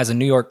album has a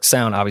New York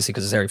sound, obviously,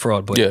 because it's Harry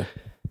Fraud, but Yeah.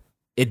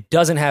 it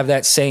doesn't have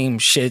that same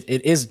shit.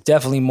 It is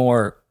definitely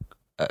more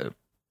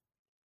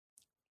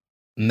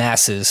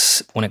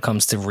masses when it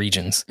comes to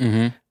regions.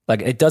 Mm-hmm.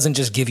 Like it doesn't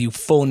just give you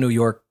full New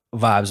York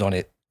vibes on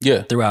it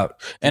Yeah.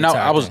 throughout. And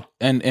I was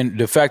and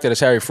the fact that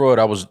it's Harry Fraud,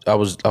 I was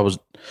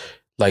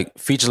like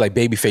features like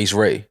Babyface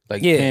Ray,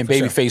 like Yeah, for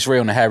Babyface Ray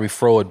on the Harry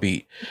Fraud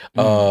beat,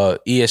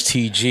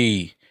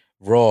 ESTG,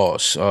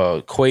 Ross,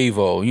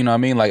 Quavo. You know what I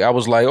mean? Like I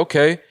was like,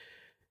 okay,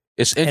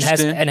 it's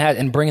interesting.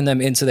 And bringing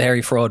them into the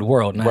Harry Fraud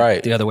world, not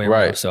Right, the other way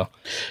right. around. So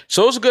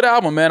it's a good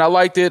album, man. I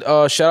liked it.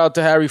 Shout out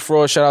to Harry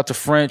Fraud. Shout out to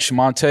French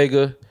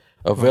Montega.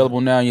 Available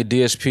now in your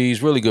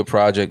DSPs. Really good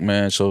project,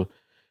 man. So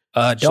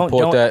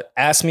don't that.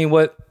 ask me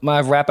what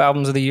my rap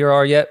albums of the year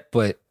are yet,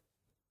 but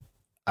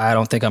I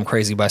don't think I'm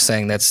crazy by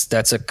saying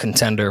that's a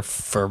contender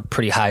for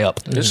pretty high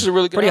up. This is a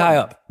really good Pretty album.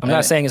 high up. I'm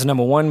not saying it's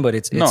number one, but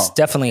it's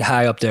definitely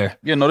high up there.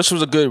 Yeah, no, this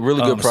was a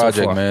really good So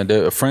project, far. man.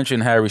 The French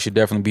and Harry should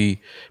definitely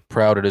be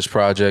proud of this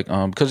project.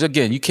 Because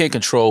again, you can't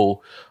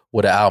control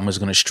what an album is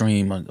going to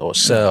stream or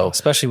sell.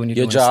 Especially when you're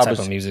Your doing this job type is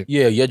of music.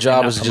 Yeah, your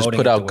job not is to just promoting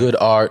put it out the way- good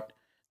art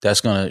that's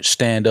going to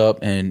stand up,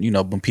 and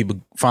when people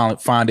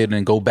find it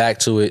and go back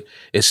to it,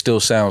 it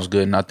still sounds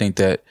good. And I think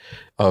that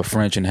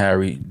French and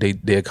Harry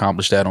they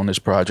accomplished that on this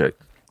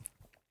project.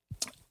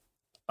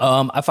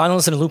 I finally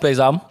listened to Lupe's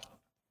album.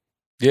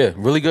 Yeah,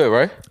 really good,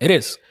 right? It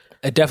is.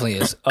 It definitely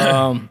is.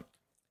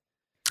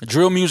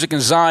 Drill Music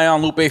and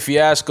Zion, Lupe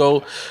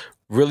Fiasco,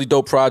 really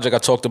dope project. I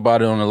talked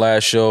about it on the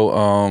last show.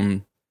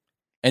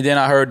 And then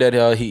I heard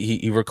that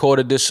he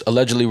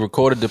allegedly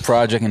recorded the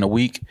project in a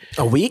week.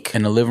 A week?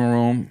 In the living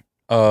room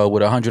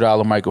with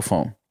 $100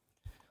 microphone.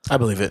 I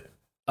believe it.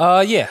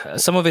 Yeah.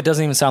 Some of it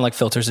doesn't even sound like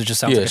filters. It just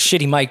sounds like a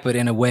shitty mic, but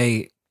in a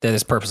way that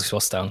is purposely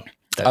supposed to sound.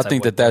 I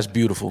think that's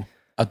beautiful.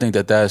 I think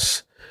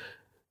that's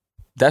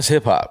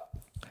hip hop.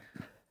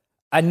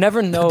 I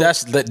never know.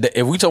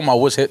 If we talking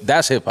about what's hip,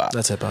 that's hip hop.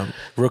 That's hip hop.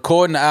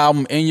 Recording the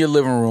album in your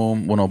living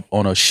room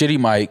on a shitty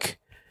mic,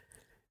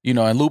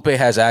 and Lupe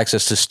has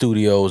access to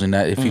studios and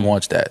that if he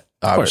wants that,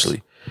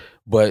 obviously.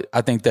 But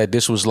I think that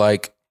this was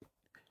like,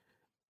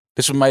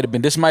 this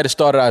might have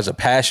started as a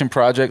passion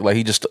project. Like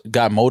he just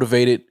got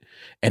motivated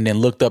and then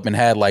looked up and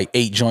had like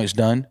 8 joints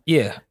done.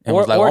 Yeah. And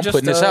was like, I'm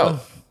putting this out.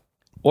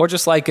 Or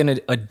just like an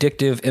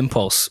addictive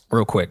impulse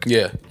real quick.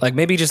 Yeah. Like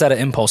maybe he just had an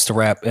impulse to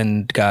rap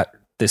and got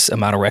this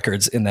amount of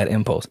records in that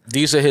impulse.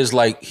 These are his,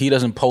 he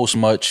doesn't post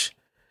much.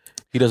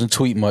 He doesn't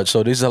tweet much.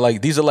 So these are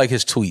like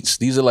his tweets.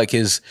 These are like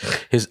his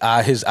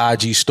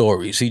IG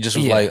stories. He just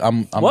was like,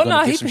 I'm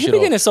gonna get some shit he be off.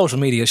 getting his social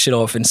media shit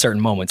off in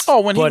certain moments. Oh,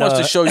 when he wants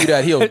to show you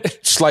that, he'll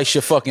slice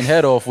your fucking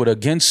head off with a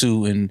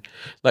Ginsu, and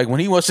like when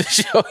he wants to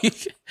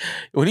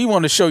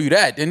show you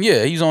that, then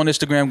yeah, he's on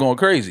Instagram going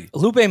crazy.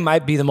 Lupe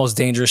might be the most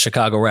dangerous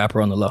Chicago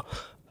rapper on the low.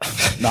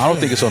 No, I don't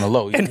think it's on the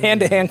low. In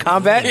hand-to-hand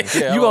combat,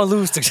 Yeah, you gonna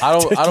lose to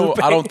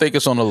I don't think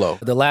it's on the low.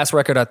 The last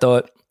record I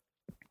thought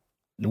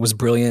was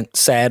brilliant,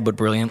 sad but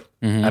brilliant.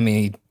 Mm-hmm. I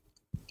mean,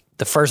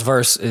 the first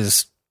verse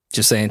is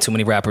just saying too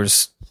many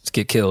rappers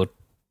get killed.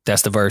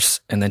 That's the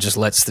verse, and then just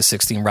lets the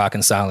 16 rock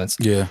in silence.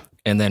 Yeah,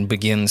 and then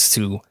begins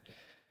to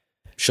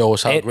show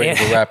us how great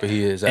of a rapper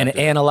he is, and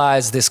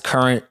analyze this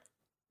current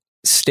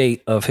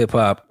state of hip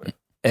hop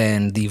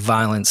and the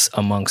violence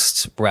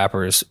amongst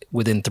rappers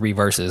within 3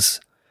 verses.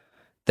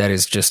 That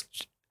is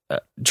just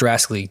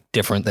drastically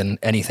different than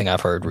anything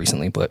I've heard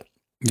recently, but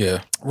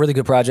yeah, really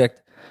good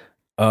project.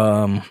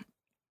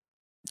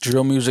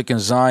 Drill Music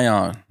and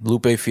Zion,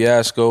 Lupe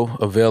Fiasco,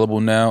 available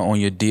now on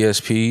your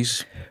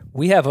DSPs.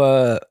 We have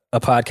a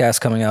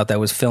podcast coming out that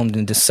was filmed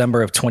in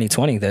December of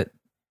 2020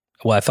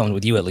 I filmed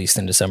with you at least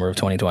in December of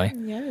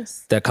 2020.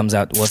 Yes. That comes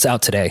out, it's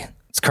out today.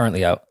 It's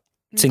currently out.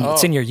 It's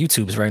in your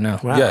YouTubes right now.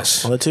 Wow.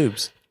 Yes. On the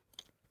tubes.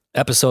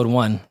 Episode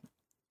 1.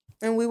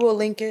 And we will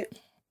link it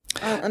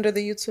under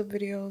the YouTube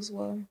video as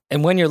well.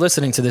 And when you're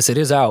listening to this, it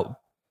is out,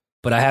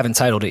 but I haven't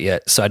titled it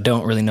yet, so I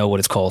don't really know what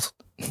it's called.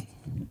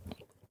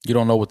 You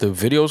don't know what the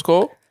video's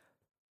called?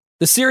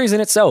 The series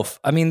in itself.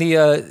 I mean,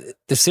 the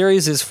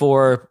series is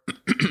for,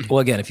 well,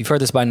 again, if you've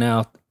heard this by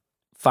now,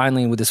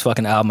 finally with this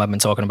fucking album I've been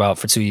talking about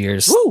for 2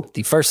 years. Woo!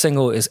 The first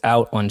single is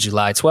out on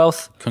July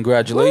 12th.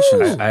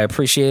 Congratulations. I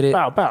appreciate it.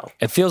 Bow, bow.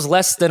 It feels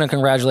less than a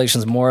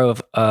congratulations, more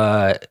of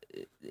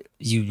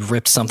you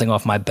ripped something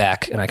off my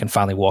back and I can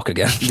finally walk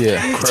again.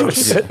 Yeah.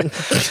 Gross.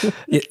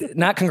 Yeah,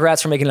 not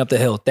congrats for making it up the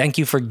hill. Thank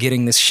you for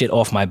getting this shit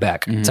off my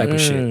back type of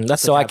shit.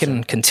 that's the so I caption.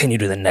 can continue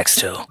to the next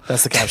hill.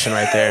 That's the caption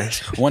right there.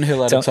 One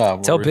hill at a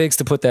time. Tell Rory. Biggs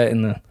to put that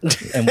on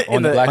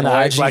the black and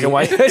white. IG. Black and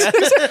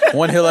white.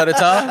 One hill at a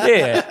time?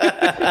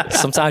 Yeah.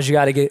 Sometimes you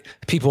got to get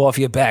people off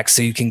your back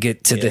so you can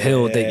get to the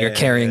hill that you're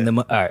carrying them.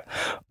 All right.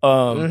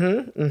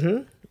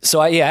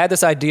 So I had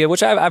this idea,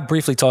 which I've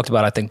briefly talked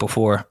about, I think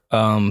before,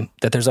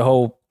 that there's a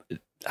whole,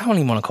 I don't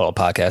even want to call it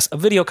a podcast, a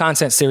video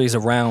content series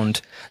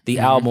around the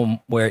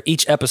album where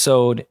each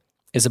episode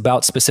is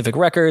about specific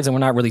records and we're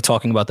not really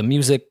talking about the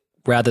music,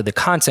 rather the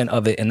content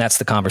of it, and that's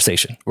the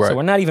conversation. Right. So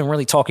we're not even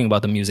really talking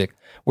about the music.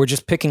 We're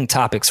just picking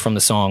topics from the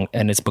song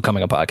and it's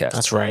becoming a podcast.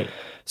 That's right.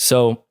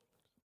 So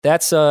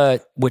that's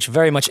which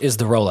very much is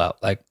the rollout.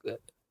 Like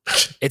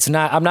it's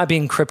not, I'm not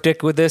being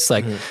cryptic with this.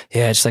 Like,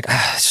 yeah, it's like,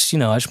 I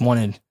just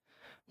wanted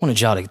wanted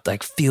y'all to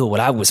like feel what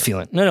I was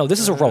feeling. No, this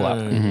is a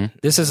rollout.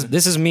 This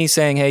is me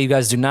saying, hey, you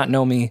guys do not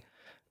know me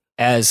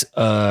as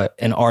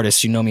an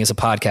artist. You know me as a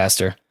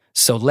podcaster.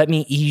 So let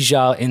me ease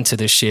y'all into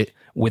this shit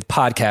with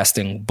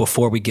podcasting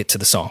before we get to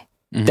the song.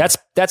 That's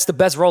the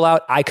best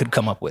rollout I could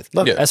come up with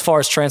as far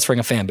as transferring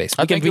a fan base.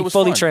 We can be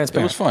fully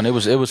transparent. It was fun. It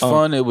was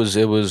fun. It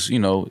was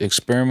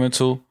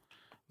experimental.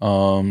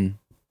 And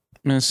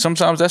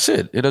sometimes that's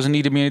it. It doesn't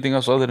need to be anything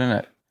else other than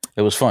that.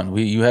 It was fun.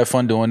 You had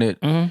fun doing it.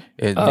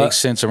 It makes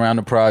sense around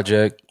the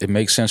project. It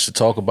makes sense to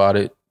talk about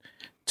it,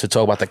 to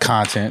talk about the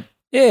content.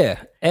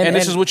 Yeah, and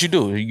this is what you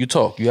do. You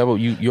talk. You're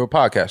a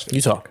podcaster.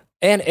 You talk.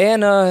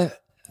 And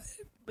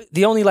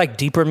the only like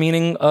deeper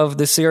meaning of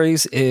the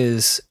series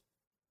is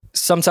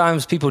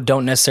sometimes people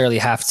don't necessarily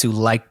have to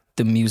like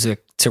the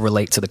music to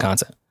relate to the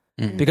content.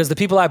 Because the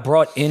people I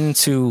brought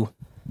into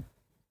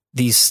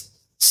these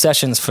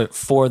sessions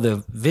for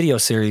the video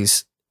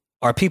series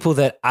are people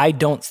that I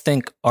don't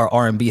think are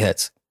R&B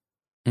heads.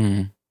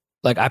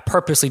 Like I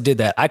purposely did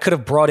that. I could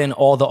have brought in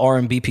all the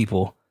R&B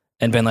people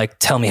and been like,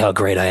 tell me how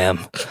great I am.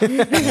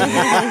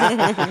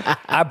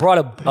 I brought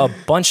a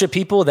bunch of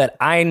people that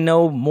I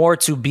know more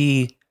to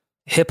be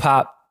hip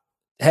hop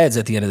heads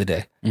at the end of the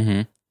day.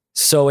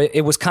 So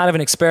it was kind of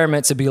an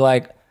experiment to be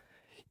like,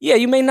 yeah,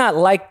 you may not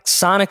like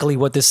sonically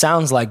what this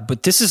sounds like,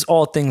 but this is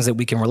all things that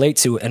we can relate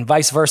to, and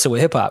vice versa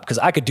with hip hop, because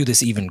I could do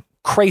this even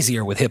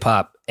crazier with hip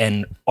hop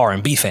and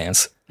R&B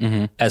fans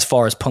as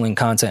far as pulling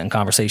content and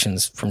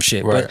conversations from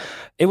shit. Right. But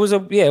it was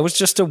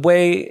just a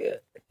way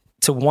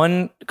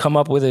to come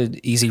up with an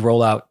easy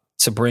rollout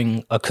to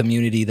bring a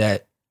community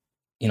that,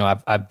 you know,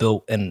 I've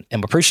built and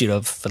am appreciative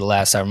of for the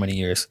last however many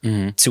years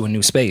to a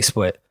new space.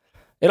 But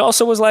it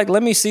also was like,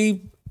 let me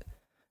see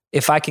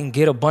if I can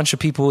get a bunch of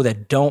people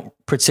that don't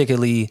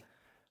particularly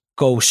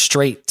go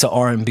straight to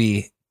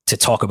R&B to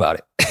talk about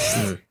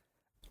it.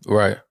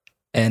 Right.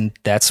 And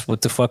that's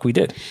what the fuck we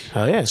did.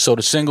 Oh yeah. So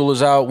the single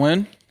is out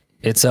when?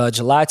 It's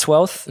July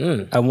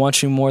 12th. I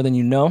Want You More Than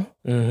You Know.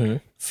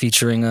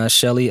 Featuring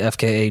Shelly,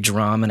 FKA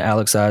Drum, and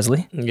Alex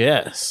Isley.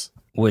 Yes.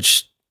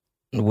 Which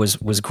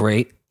was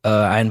great.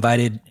 I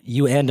invited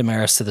you and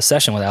Damaris to the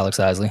session with Alex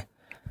Isley.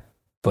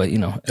 But, you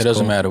know. It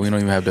doesn't matter. We don't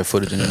even have that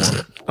footage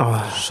anymore.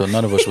 So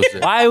none of us was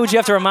there. Why would you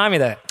have to remind me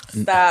that?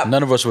 Stop.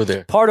 None of us were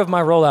there. Part of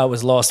my rollout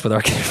was lost with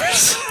our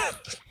cameras.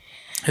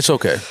 It's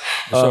okay.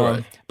 It's all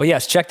right. But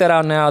yes, check that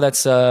out now.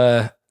 That's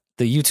the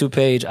YouTube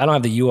page. I don't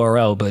have the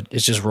URL, but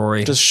it's just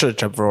Rory. Just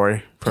search up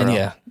Rory. And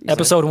yeah,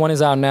 episode 1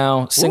 is out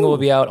now. Single will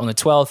be out on the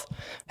 12th.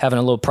 Having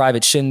a little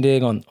private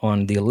shindig on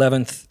the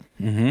 11th.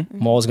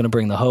 Maul's going to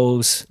bring the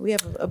hose. We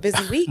have a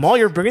busy week. Maul,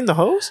 you're bringing the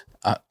hose?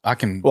 I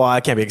can Well, I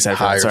can't be excited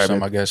for hire that. Sorry, some,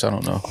 man. I guess. I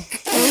don't know.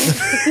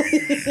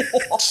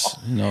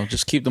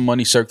 Just keep the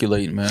money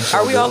circulating, man.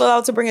 Are we all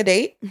allowed to bring a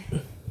date?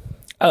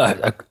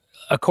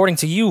 According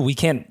to you, we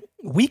can't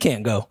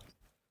go.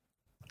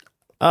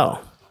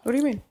 Oh. What do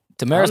you mean?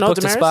 Damaris I don't know, booked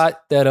a Damaris?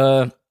 spot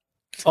that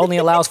only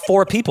allows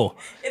 4 people.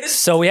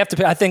 So we have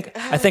to. I think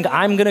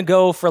I'm gonna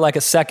go for like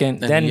a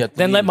second, Then you have to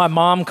then let leave. my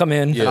mom come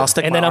in, Yeah. I'll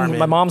stick and my then arm in.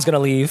 my mom's gonna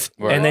leave,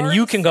 and then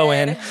you can go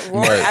in.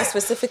 Rory, Right. I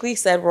specifically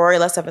said, Rory,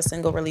 let's have a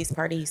single release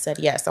party. He said,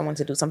 yes, I want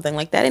to do something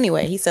like that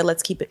anyway. He said,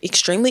 let's keep it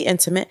extremely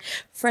intimate.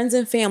 Friends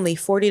and family,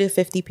 40 to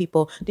 50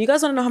 people. Do you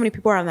guys want to know how many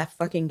people are on that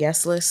fucking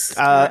guest list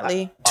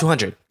currently?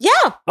 200. Yeah.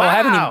 Oh, I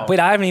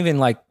haven't even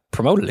like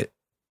promoted it.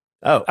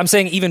 Oh. I'm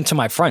saying even to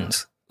my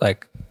friends,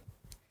 like.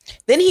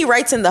 Then he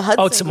writes in the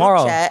Hudson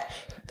tomorrow. group chat,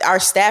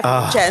 our staff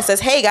group chat, and says,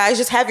 hey guys,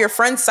 just have your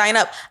friends sign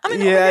up. I mean,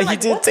 Yeah, he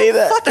did say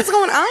that. What the fuck is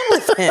going on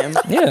with him?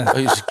 Yeah,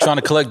 He's trying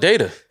to collect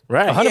data.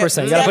 Right.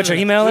 100%. You gotta put your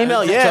email in.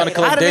 Email, yeah. Trying to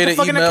collect I had to make data, a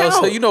fucking emails. account.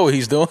 So you know what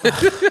he's doing.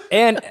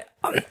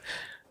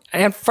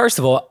 And first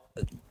of all,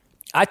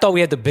 I thought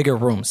we had the bigger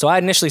room. So I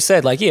initially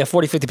said like, yeah,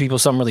 40, 50 people,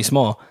 something really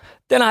small.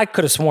 Then I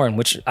could have sworn,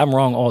 which I'm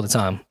wrong all the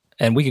time.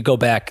 And we could go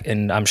back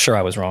and I'm sure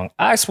I was wrong.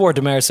 I swore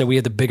Damaris said we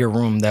had the bigger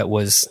room that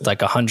was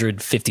like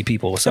 150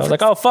 people. So I was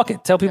like, oh, fuck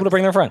it. Tell people to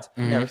bring their friends.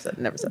 Never said.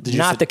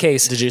 Not the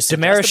case. Did you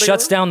suggest Damaris the bigger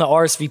shuts down the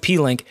RSVP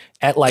link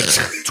at like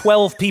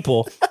 12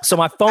 people. So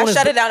my phone I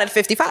shut it down at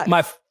 55.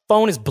 my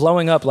phone is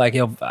blowing up like,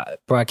 yo,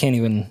 bro, I can't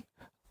even,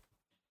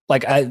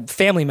 like,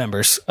 family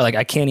members are like,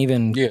 I can't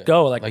even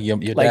go. Like your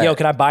like, yo, dad.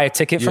 can I buy a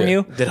ticket from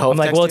you? Did Hove I'm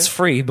like, text well, you? it's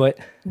free, but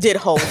Did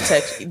Hove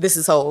text you? This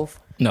is Hove.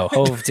 no,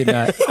 Hove did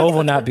not. Hove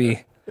will not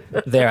be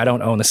there. I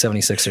don't own the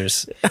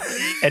 76ers.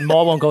 And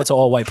Maul won't go to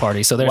all white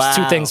parties. So there's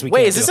two things we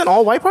Wait, can't is this do. an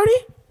all white party?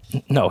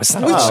 No, it's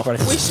not. an all-white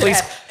party. We should Please.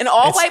 have. An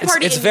all-white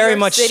party it's in very New York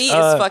much, City is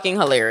fucking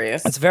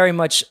hilarious. It's very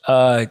much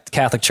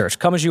Catholic Church.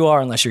 Come as you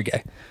are, unless you're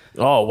gay.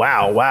 Oh,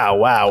 wow.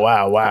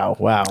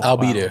 I'll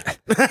be there.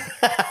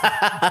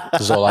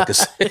 That's all I can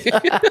say.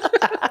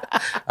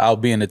 I'll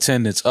be in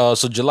attendance.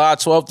 So July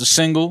 12th, the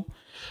single.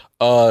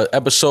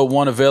 Episode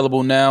 1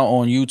 available now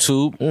on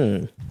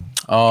YouTube.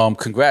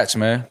 Congrats,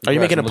 man. Are you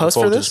Congrats. making a I'm looking post for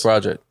forward to this?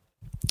 project?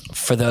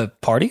 For the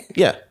party?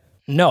 Yeah.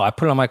 No, I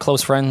put it on my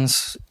close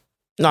friends.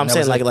 No, I'm That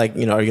saying was like,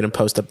 you know, are you going to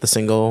post up the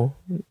single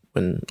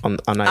when on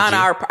IG?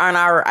 On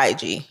our IG,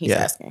 he's Yeah.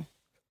 asking.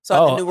 So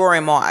at the New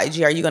Roaring Mall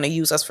IG, are you going to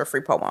use us for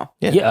free promo?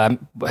 Yeah.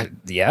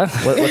 Yeah.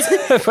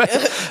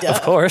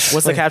 Of course.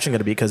 What's the caption going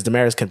to be? Because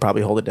Damaris can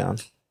probably hold it down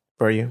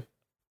for you.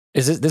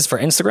 Is this for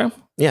Instagram?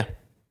 Yeah.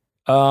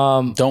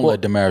 Don't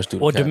let Damaris do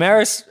that. Well,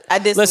 Damaris, I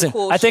did listen, some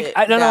cool I think,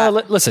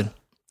 shit. listen,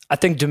 I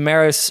think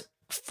Damaris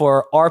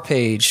for our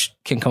page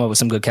can come up with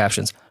some good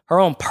captions. Her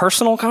own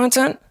personal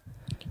content.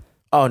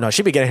 Oh no,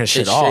 she'd be getting her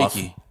shit It's off.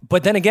 shaky.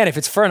 But then again, if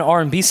it's for an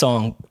R&B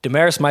song,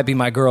 Damaris might be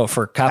my girl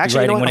for copywriting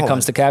Actually, you know what? when it Hold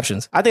comes on. to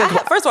captions. I think.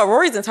 First of all,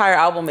 Rory's entire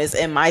album is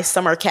in my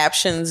summer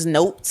captions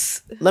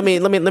notes. let me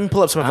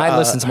pull up some of I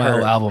listened to my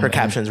whole album Her and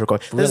captions real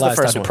quick. This is the Realized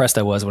how first one. depressed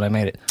I was when I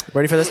made it.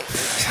 Ready for this?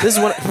 This is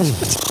what.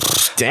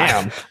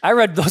 Damn. I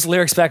read those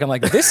lyrics back. I'm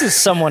like, this is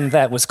someone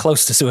that was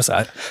close to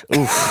suicide.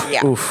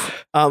 Yeah.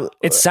 Oof.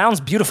 It sounds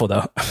beautiful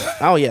though.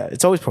 Oh yeah,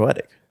 it's always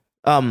poetic.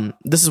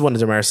 This is one of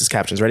Damaris's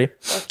captions. Ready?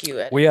 Fuck you,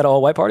 Ed. We had an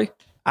all white party.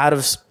 Out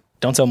of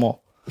Don't tell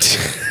Mole.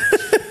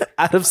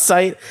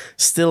 sight,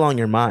 still on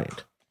your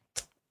mind.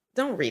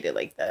 Don't read it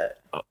like that.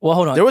 Well,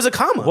 hold on. There was a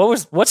comma.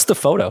 What's the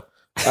photo?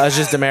 It's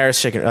just Damaris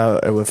shaking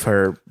with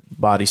her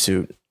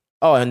bodysuit.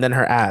 Oh, and then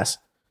her ass,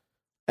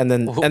 and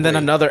then Wait.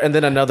 another. No,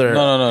 caption.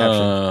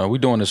 no. We're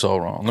doing this all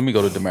wrong. Let me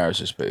go to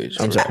Damaris's page.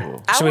 I'm sorry.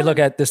 Should we look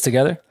at this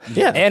together?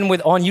 Yeah. And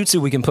on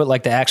YouTube, we can put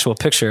like the actual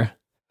picture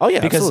Oh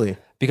yeah, absolutely.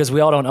 because we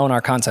all don't own our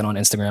content on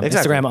Instagram.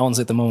 Exactly. Instagram owns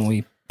it the moment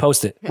we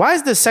post it. Why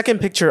is the second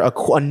picture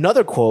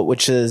another quote,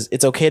 which is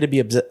 "It's okay to be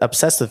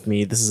obsessed with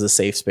me. This is a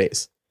safe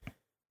space."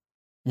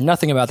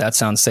 Nothing about that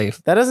sounds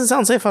safe. That doesn't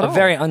sound safe at A all.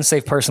 very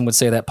unsafe person would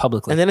say that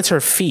publicly. And then it's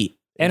her feet.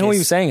 And who are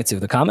you saying it to?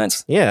 The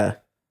comments? Yeah.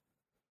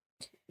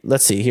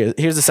 Let's see.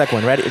 Here's the second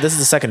one. Ready? This is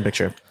the second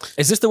picture.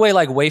 Is this the way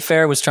like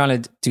Wayfair was trying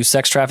to do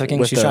sex trafficking?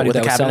 With She's the- trying to with do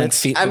the that with selling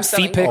cabinets? feet, I'm with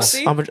selling feet pics.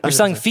 pussy? You're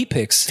selling feet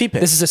pics. Feet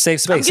pics. This is a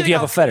safe space if giving you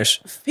have a out-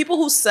 fetish. People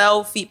who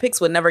sell feet pics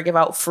would never give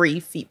out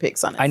free feet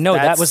pics on it. I know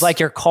that That's- was like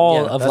your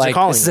call yeah, of that's your like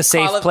calling. this is a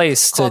safe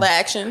place call to to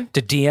action.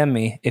 DM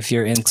me if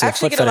you're into I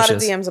actually foot get a lot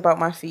of fetishes. DMs about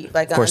my feet,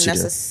 like course you do.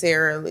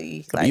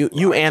 unnecessarily. Like,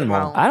 You and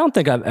Mom. I don't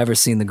think I've ever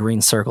seen the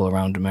green circle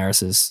around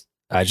Damaris's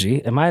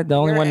IG. Am I the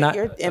only one not?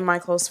 You're in my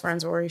close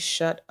friends, Rory.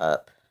 Shut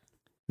up.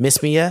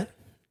 Miss me yet?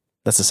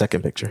 That's the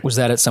second picture. Was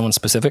that at someone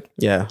specific?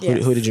 Yeah.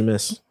 Yes. Who did you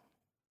miss?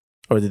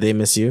 Or did they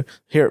miss you?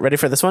 Here, ready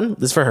for this one?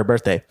 This is for her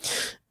birthday.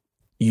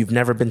 You've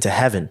never been to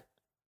heaven,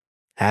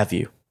 have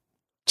you?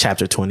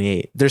 Chapter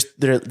 28.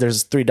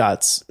 There's 3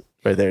 dots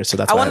right there. So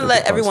that's I why want to had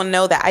let pause. everyone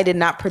know that I did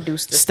not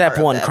produce this. Step part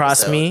of 1, the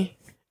cross episode. me,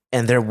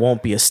 and there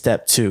won't be a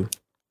step 2.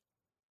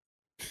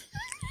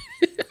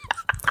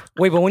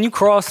 Wait, but when you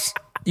cross,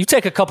 you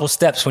take a couple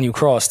steps when you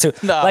cross too.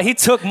 Nah. Like he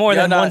took more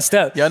Y'all than not- one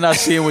step. Y'all not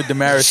seeing what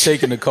Damaris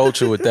taking the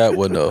culture with that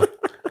one though.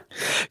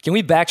 Can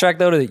we backtrack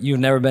though to that you've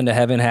never been to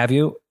heaven, have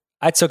you?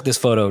 I took this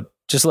photo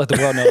just to let the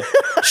world know.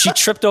 She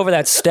tripped over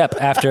that step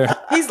after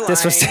He's lying.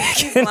 this was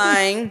He's taken.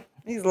 lying.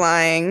 He's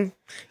lying.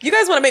 You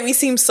guys want to make me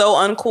seem so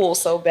uncool,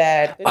 so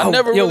bad. Oh, I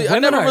never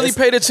women are- really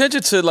paid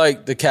attention to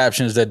like the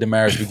captions that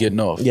Damaris be getting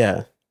off.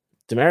 Yeah.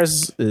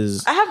 Damaris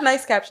is... I have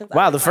nice captions. I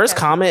Wow, like the my first captions.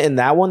 comment in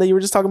that one that you were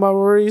just talking about,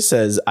 Rory,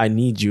 says, I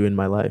need you in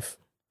my life.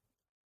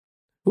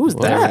 Who's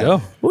Well, there we that? go.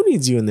 Who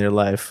needs you in their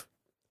life?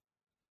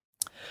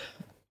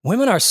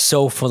 Women are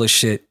so full of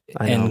shit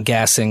I know. and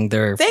gassing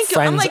their Thank you.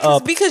 friends I'm like,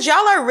 up. because y'all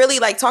are really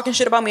like talking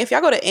shit about me. If y'all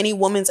go to any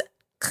woman's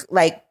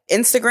like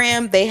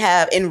Instagram, they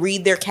have and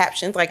read their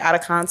captions like out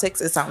of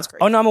context. It sounds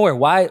crazy. Oh no, I'm aware.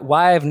 Why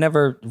I've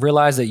never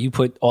realized that you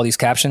put all these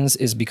captions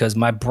is because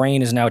my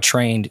brain is now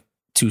trained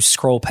to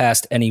scroll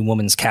past any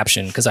woman's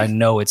caption because I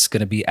know it's going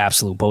to be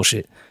absolute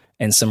bullshit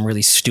and some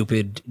really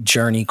stupid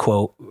journey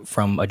quote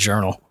from a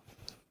journal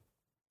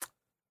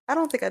I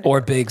don't think I do.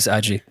 or Big's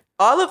IG.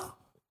 All of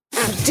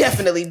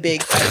definitely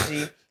Big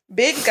IG.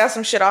 Big's got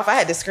some shit off. I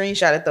had to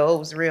screenshot it though. It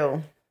was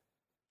real.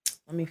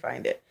 Let me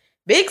find it.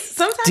 Big's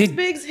sometimes Did-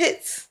 Big's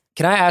hits.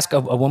 Can I ask a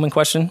woman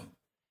question?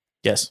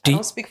 Yes. I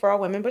don't speak for all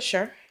women, but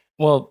sure.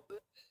 Well,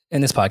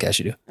 in this podcast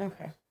you do.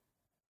 Okay.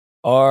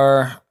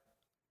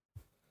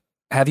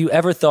 Have you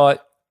ever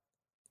thought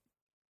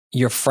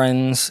your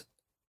friends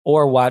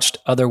or watched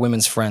other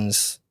women's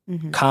friends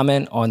Mhm.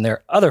 comment on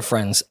their other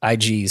friends'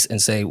 IGs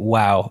and say,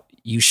 wow,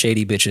 you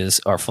shady bitches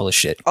are full of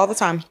shit? All the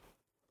time.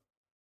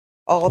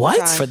 All What?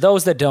 the time. For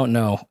those that don't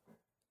know,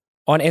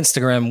 on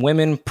Instagram,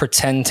 women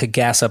pretend to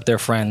gas up their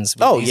friends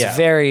with Oh, these yeah.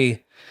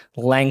 very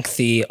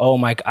lengthy, oh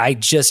my, I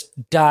just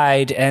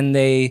died and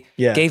they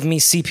Yeah. gave me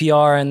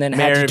CPR and then had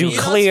Marry to do me. You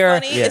know what's clear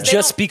funny is they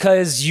just don't-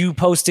 because you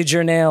posted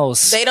your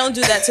nails. They don't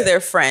do that to their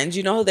friends.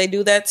 You know who they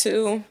do that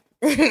to?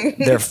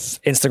 Their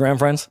Instagram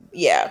friends?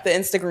 Yeah, the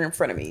Instagram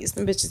frenemies.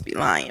 Them bitches be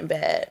lying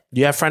bad. Do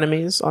you have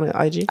frenemies on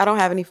IG? I don't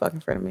have any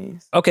fucking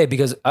frenemies. Okay,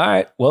 because all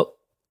right, well,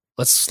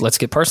 let's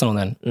get personal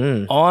then.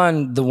 Mm.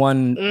 On the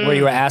one where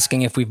you were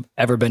asking if we've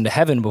ever been to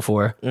heaven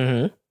before,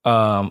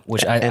 Mm-hmm.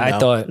 which I no,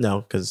 thought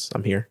no, because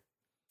I'm here.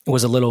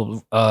 was a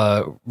little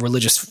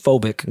religious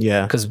phobic.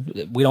 Yeah. Because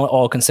we don't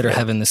all consider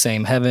heaven the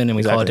same heaven, and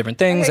we call it different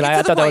things. Okay, And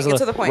I thought that was a get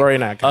to little. the point. Rory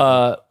and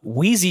I.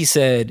 Wheezy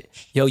said,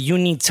 "Yo, you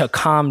need to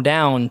calm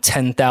down."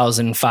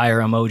 10,000 fire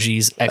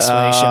emojis!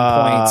 Exclamation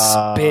points!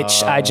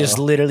 Bitch, I just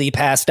literally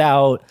passed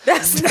out.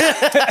 Don't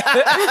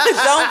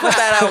put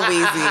that on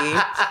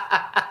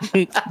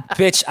Weezy.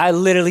 Bitch, I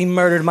literally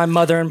murdered my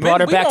mother and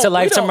brought her we back to don't-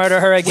 life we to don't- murder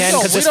her we again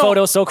don't- because we this don't-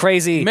 photo's so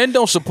crazy. Men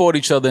don't support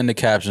each other in the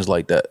captions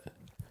like that.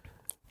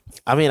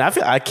 I mean, I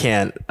feel I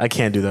can't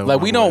do that.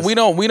 Like we don't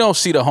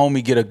see the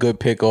homie get a good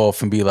pick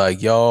off and be like,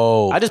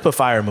 "Yo, I just put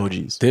fire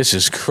emojis. this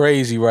is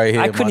crazy right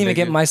here." I couldn't my even nigga."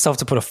 get myself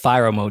to put a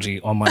fire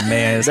emoji on my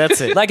man's. That's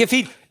it. Like if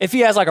he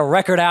has like a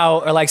record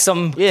out or like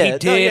some he Yeah,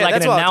 did no, yeah, like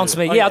that's an what I'll do.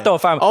 announcement. Oh, yeah, I'll yeah. throw a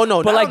fire. Oh,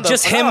 no, but not like on the-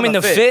 just not him on in the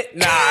the fit. fit.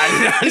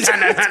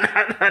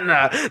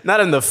 Not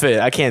in the fit.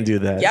 I can't do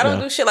that. Y'all don't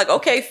no. do shit like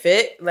okay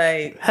fit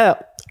like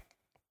Hell.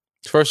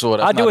 First of all,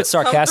 that's I'll do not it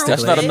sarcastically.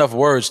 That's not enough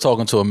words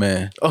talking to a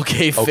man.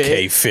 Okay, fit.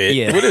 Okay, fit.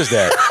 Yeah. What is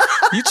that?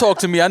 You talk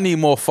to me, I need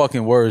more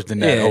fucking words than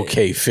that. Yeah.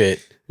 Okay,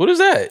 fit. What is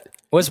that?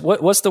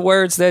 What's the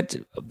words that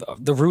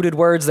the rooted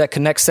words that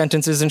connect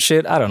sentences and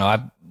shit? I don't know.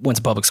 I went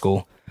to public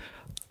school.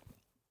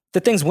 The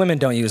things women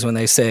don't use when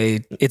they say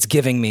it's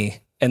giving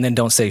me and then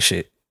don't say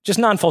shit. Just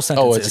non-full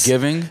sentences. Oh, it's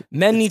giving?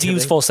 Men need to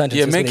use full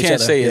sentences. Yeah, men with each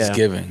can't other. say it's Yeah.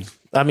 giving.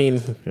 I mean,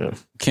 yeah.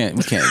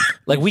 We can't.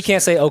 Like we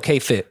can't say okay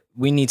fit.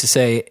 We need to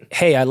say,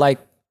 hey, I like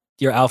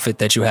your outfit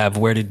that you have.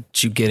 Where did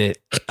you get it?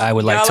 I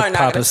would like y'all to are not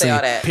gonna purposely. say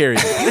all that.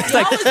 Period. It's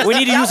like we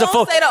need to Y'all use a won't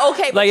full. say the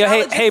okay, but like y'all hey,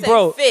 would just hey, say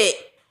bro. fit.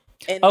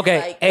 And Okay,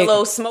 like hey, a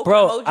little smoke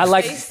bro. emoji I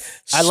like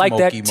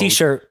that Smoky emoji.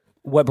 T-shirt.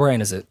 What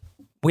brand is it?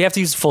 We have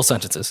to use full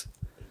sentences.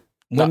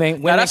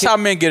 Women Now that's can- how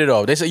men get it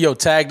off. They say, "Yo,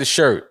 tag the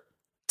shirt,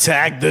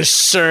 Tag the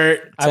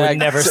shirt. I would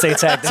never say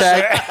tag.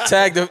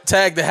 tag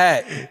the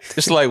hat."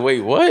 It's like,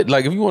 wait, what?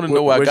 Like, if you want to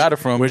know where I got it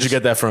from, Where'd you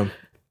get that from?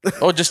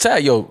 Oh, just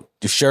tag, yo,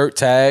 the shirt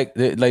tag.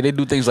 Like they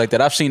do things like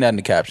that. I've seen that in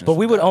the captions. But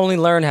we would only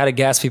learn how to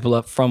gas people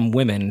up from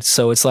women.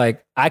 So it's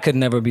like I could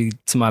never be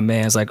to my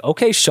man's like,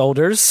 okay,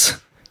 shoulders.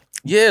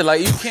 Yeah, like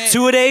you can't.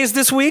 2-a-days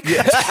this week.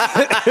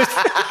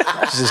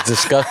 That's just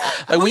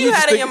disgusting. Like when you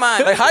just had in your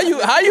mind? Like how you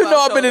About know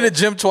I've been in the shoulders.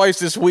 gym twice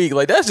this week?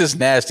 Like that's just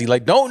nasty.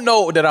 Like don't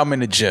know that I'm in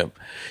the gym.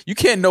 You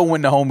can't know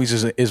when the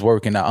homies is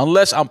working out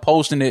unless I'm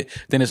posting it.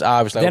 Then it's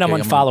obvious. Like, Then okay,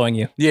 I'm unfollowing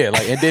you. Yeah,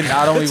 like and then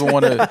I don't even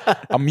want to.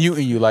 I'm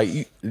muting you, like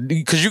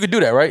because you could do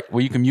that, right?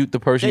 Where you can mute the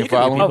person Yeah, you're you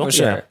can mute following. Oh, for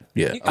sure.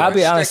 Yeah. I'll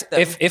be honest.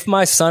 restrict them. If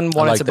my son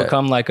wanted like to that.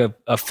 become like a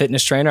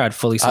fitness trainer, I'd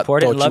fully I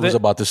support it thought and you love was it.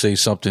 about to say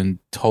something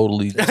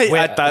totally.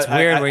 It's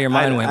weird where your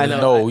mind went. I know.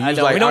 No, you was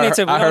like, We don't need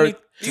to- we I don't heard. need-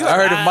 I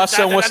heard if my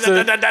son wants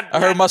to. I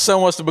heard my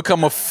son wants to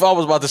become a. I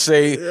was about to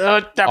say,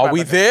 are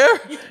we there?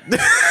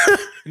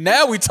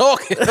 Now we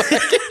talking.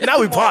 Now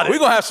we potted. We're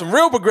gonna have some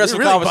real progressive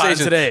We really potted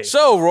conversations today.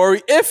 So,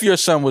 Rory, if your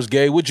son was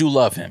gay, would you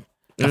love him?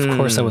 Of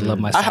course, I would love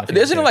my son. if he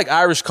was Isn't it gay. like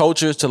Irish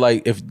culture to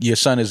like if your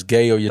son is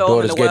gay or your Throw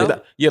him in daughter's the gay?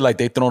 well? Yeah, like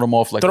they throw them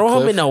off like a Throw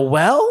him cliff. in a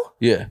well?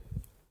 Yeah,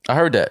 I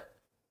heard that.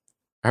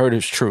 I heard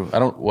it's true. I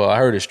don't. Well, I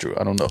heard it's true.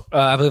 I don't know.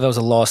 I believe that was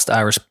a lost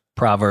Irish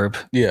proverb.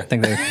 Yeah. I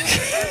think they.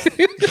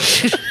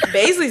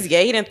 Baisley's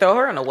gay. He didn't throw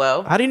her in a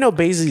well. How do you know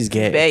Baisley's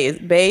gay?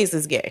 Baze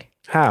is gay.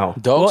 How?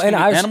 Dogs, Well, can and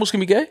be, Irish- animals can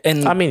be gay.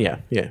 And I mean,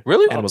 yeah.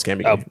 Really? Animals can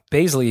be gay.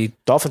 Baisley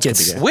Dolphins gets-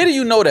 can be gay. Where do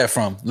you know that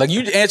from? Like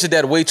you answered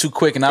that way too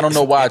quick, and I don't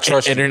know why I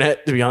trust you.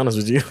 Internet, to be honest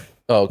with you.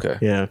 Oh, okay.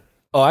 Yeah.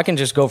 Oh, I can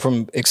just go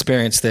from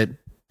experience that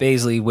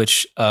Baisley,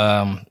 which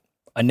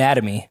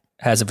anatomy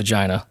has a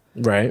vagina,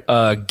 Right.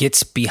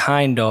 gets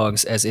behind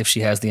dogs as if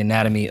she has the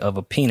anatomy of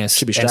a penis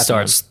Should be and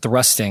strapping starts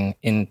thrusting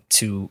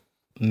into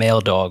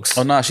male dogs.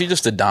 Oh nah, she's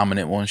just the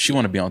dominant one. She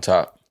want to be on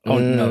top. Oh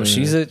no,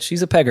 she's a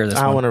pegger. This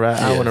I one. want to write.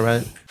 I want to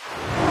write.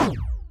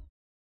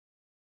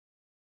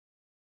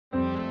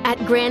 At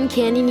Grand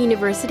Canyon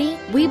University,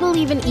 we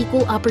believe in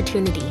equal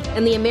opportunity,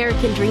 and the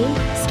American dream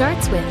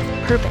starts with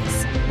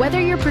purpose. Whether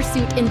your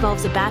pursuit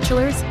involves a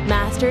bachelor's,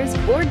 master's,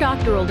 or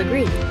doctoral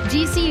degree,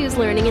 GCU's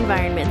learning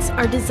environments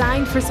are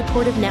designed for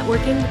supportive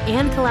networking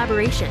and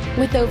collaboration.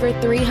 With over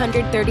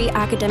 330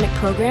 academic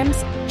programs,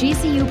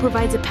 GCU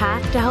provides a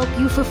path to help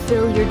you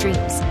fulfill your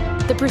dreams.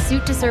 The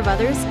pursuit to serve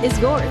others is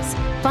yours.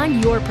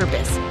 Find your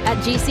purpose at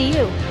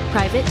GCU.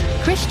 Private,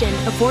 Christian,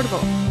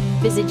 affordable.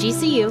 Visit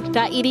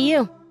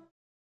gcu.edu.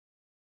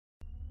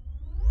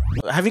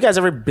 Have you guys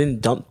ever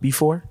been dumped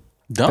before?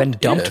 Been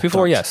dumped Yeah,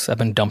 before? dumped. Yes, I've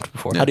been dumped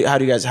before. How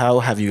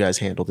have you guys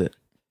handled it?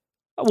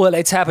 Well,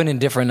 it's happened in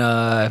different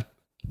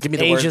Give me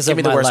the Ages worst. Give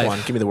me of the my worst life. one.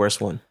 Give me the worst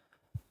one.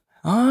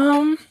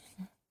 when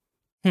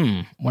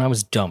I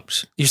was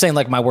dumped. You're saying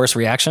like my worst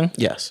reaction?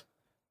 Yes.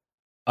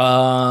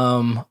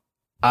 I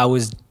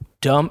was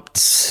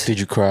dumped. Did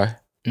you cry?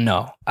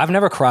 No, I've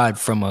never cried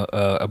from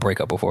a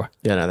breakup before.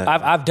 Yeah. No. That.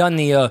 I've done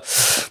the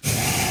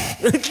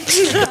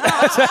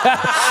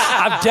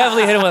I've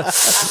definitely hit him with.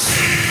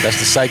 That's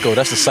the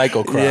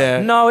psycho cry.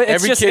 Yeah. No, it's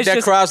Every just, kid it's that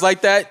just, cries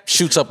like that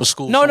shoots up a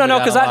school. No, somewhere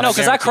because down the line,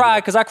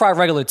 guarantee I cry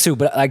regular too.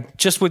 But like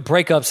just with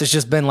breakups, it's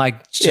just been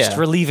like just Yeah.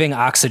 relieving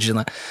oxygen.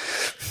 Like,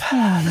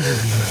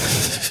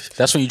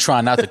 That's when you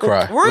try not to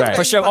cry. Right.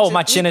 for sure. Oh,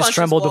 my chin has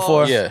trembled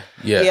before. Yeah.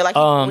 Yeah, like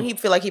when he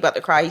feel like he about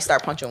to cry, he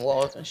start punching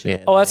walls and shit.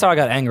 Yeah. Oh, that's how I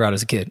got anger out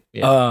as a kid.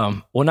 Yeah.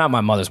 Well, not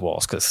my mother's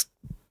walls, because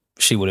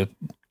she would have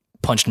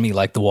punched me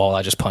like the wall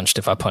I just punched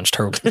if I punched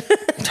her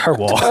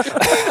wall. But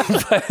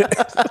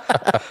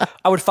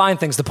I would find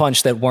things to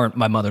punch that weren't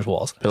my mother's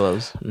walls.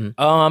 Pillows.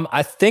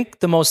 I think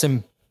the most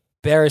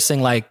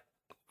embarrassing, like,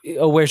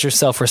 oh, where's your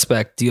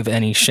self-respect? Do you have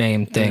any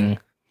shame thing?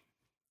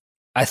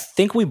 I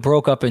think we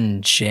broke up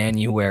in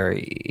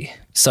January.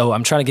 So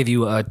I'm trying to give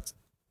you a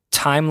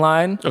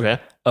timeline Okay.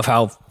 of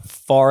how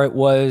far it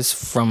was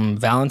from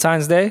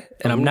Valentine's Day.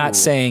 And I'm not Ooh.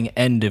 saying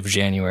end of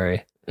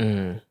January.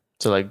 So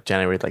like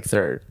January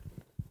 3rd.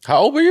 How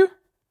old were you?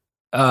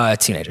 A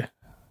teenager.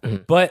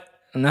 But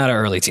not an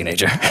early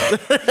teenager.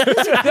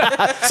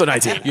 So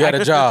 19. You had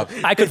a job.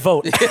 I could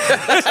vote. You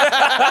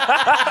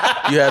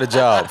had a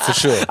job for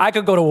sure. I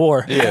could go to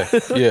war. Yeah.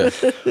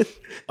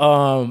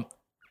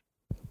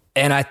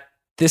 And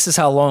this is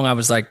how long I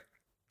was like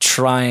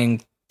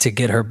trying to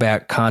get her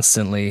back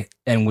constantly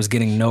and was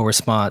getting no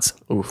response.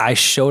 Oof. I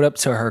showed up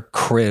to her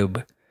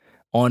crib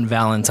on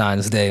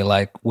Valentine's Day,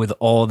 like with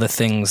all the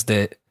things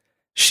that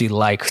she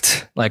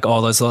liked, like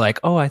all those, like,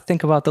 oh, I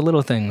think about the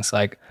little things,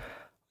 like,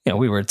 you know,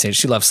 we were,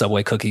 she loved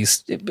Subway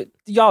cookies. But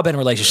y'all been in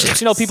relationships.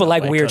 You know, people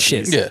like weird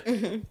shit. Yeah.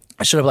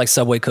 I should have like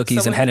Subway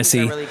cookies and Subway cookies Hennessy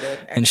are really good,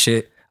 and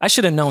shit. I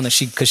should have known that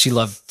because she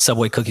loved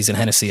Subway cookies and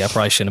Hennessy, I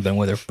probably shouldn't have been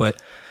with her.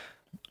 But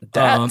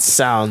That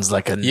sounds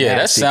like a Yeah, that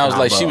nasty sounds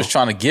like she combo. was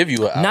trying to give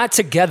you a not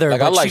together,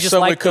 like but I like she just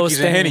Subway liked those cookies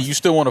and Henny. things. You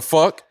still want to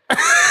fuck?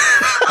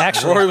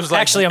 Actually, Rory was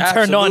like, actually, I'm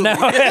turned on now.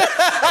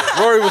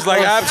 Rory was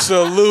like,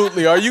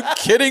 absolutely. Are you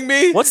kidding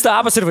me? What's the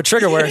opposite of a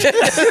trigger word? You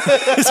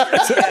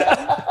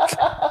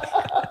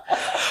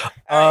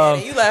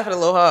laughing a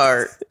little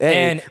hard.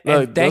 Hey, and look,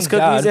 thank those cookies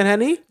God- and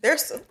Henny? They're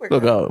super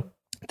Look, good. go.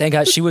 Thank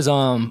God she was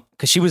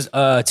because she was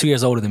 2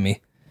 years older than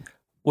me,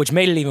 which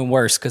made it even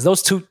worse. Because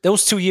those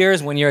 2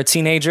 years when you're a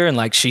teenager and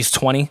like she's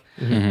 20,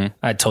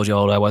 I told you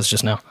how old I was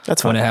just now.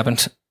 That's when fine. it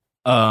happened.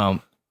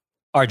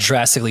 Are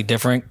drastically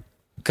different.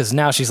 Because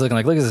now she's looking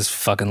like, look at this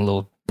fucking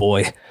little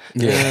boy.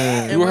 Yeah.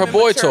 And You were her women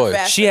boy mature toy.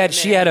 faster She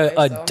had than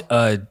men,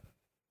 so.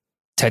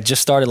 had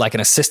just started like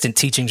an assistant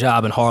teaching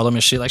job in Harlem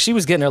and shit. Like she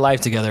was getting her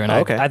life together, and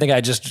Okay. I think I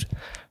just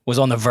was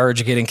on the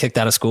verge of getting kicked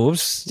out of school. It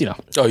was, you know,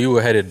 Oh, you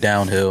were headed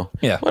downhill.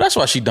 Yeah. Well, that's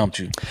why she dumped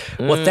you.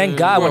 well, thank You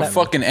God were when a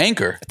fucking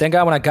anchor. thank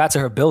God when I got to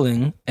her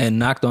building and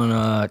knocked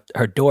on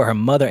her door, her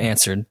mother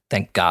answered.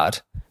 Thank God,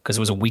 because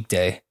it was a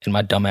weekday, and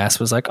my dumb ass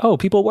was like, "Oh,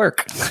 people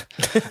work."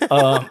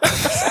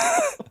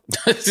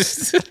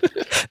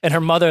 And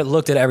her mother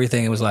looked at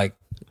everything and was like,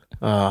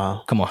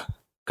 come on,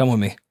 come with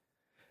me.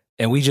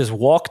 And we just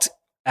walked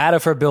out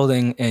of her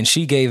building, and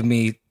she gave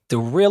me the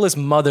realest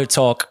mother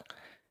talk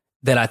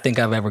that I think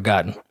I've ever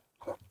gotten.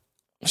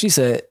 She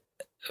said,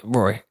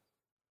 Rory,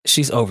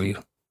 she's over you.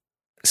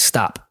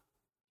 Stop.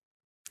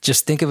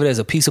 Just think of it as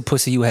a piece of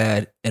pussy you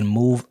had and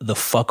move the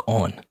fuck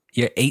on.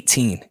 You're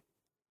 18.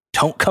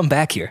 Don't come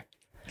back here.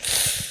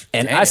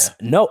 And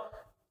no,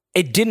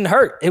 it didn't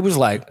hurt. It was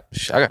like,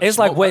 it's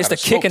like, wait, it's the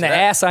kick in the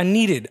ass I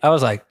needed. I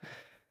was like,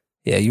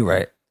 yeah, you're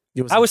right.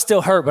 I was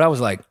still hurt, but I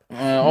was like,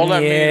 All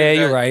that yeah, mean is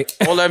you're that- right.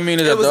 All that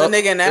means is that was a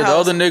nigga in that the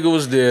house. other nigga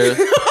was there.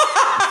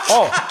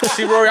 Oh,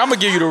 see, Rory, I'm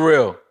gonna give you the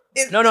real.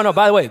 No.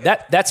 By the way,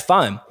 that's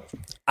fine.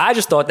 I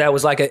just thought that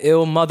was like an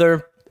ill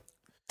mother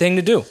thing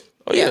to do.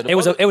 Oh yeah, It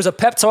was a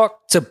pep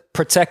talk to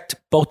protect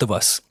both of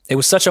us. It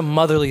was such a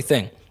motherly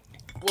thing.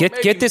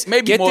 Get this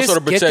maybe get more this so to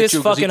get protect this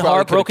you, 'cause he fucking probably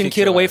heartbroken could've kicked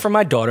kid your away ass. from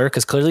my daughter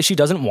because clearly she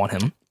doesn't want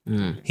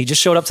him. He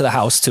just showed up to the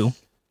house too.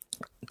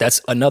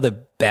 That's another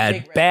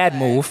bad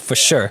move for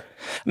sure.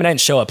 I mean, I didn't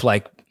show up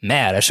like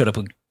mad. I showed up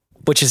with,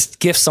 which is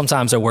gifts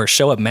sometimes are worse.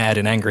 Show up mad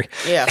and angry.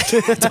 Yeah.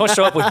 Don't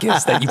show up with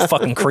gifts that you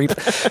fucking creep.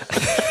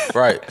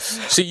 Right.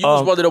 See, you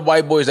was one of the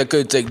white boys that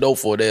couldn't take no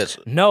for this.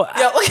 No, Yo,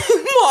 Ma,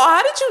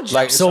 how did you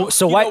Like So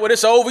you white- know, when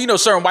it's over, you know,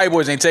 certain white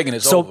boys ain't taking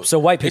it. Over. so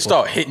white They people.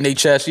 start hitting their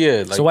chest.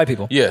 Yeah. Like, So white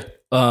people. Yeah.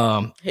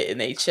 hitting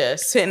their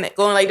chest, hitting it,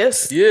 going like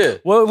this? Yeah.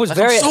 Well, it was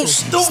very so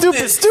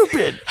stupid.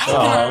 Stupid. How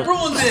can I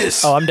ruin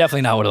this? Oh, I'm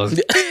definitely not one of those.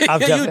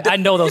 I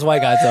know those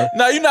white guys though.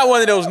 No, you're not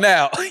one of those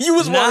now. You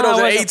was one of Nah, those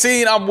I at wasn't.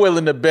 18. I'm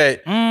willing to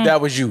bet that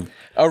was you.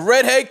 A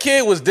redhead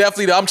kid was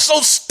definitely the I'm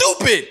so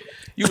stupid.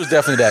 You was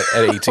definitely that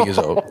at 18 years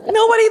old.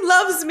 Nobody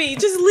loves me.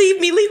 Just leave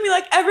me. Leave me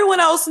like everyone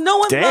else. No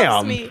one Damn.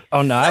 loves me.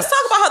 Oh no, Let's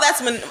talk about how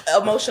that's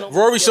been emotional.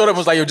 Rory showed up and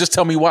was like, yo, just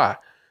tell me why.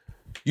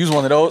 You was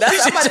one of those.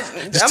 That's- I'm about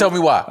to- Just tell me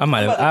why. I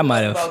might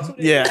have.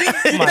 Yeah.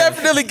 You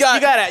definitely got.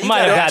 You gotta Might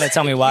have got to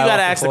tell me why. You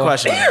gotta off ask the before.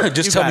 question.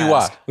 Just You tell me gotta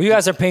why. ask. Well, you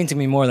guys are painting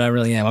me more than I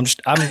really am.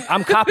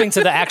 I'm copying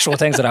to the actual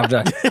things that I've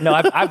done. No,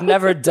 I've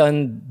never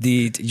done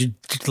the you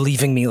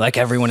leaving me like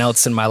everyone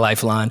else in my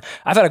lifeline.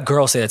 I've had a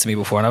girl say that to me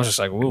before, and I was just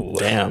like, ooh,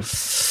 Damn.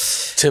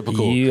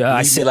 Typical. Yeah, I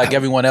Leave see- me like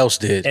everyone else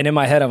did. And in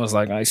my head, I was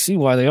like, I see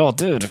why they all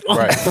did.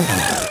 Right.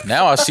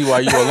 Now I see why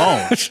you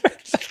alone.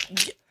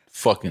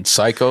 Fucking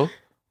psycho.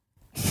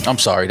 I'm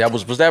sorry.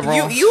 Was that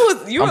wrong? You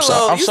I'm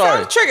sorry. I'm sorry.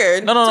 sound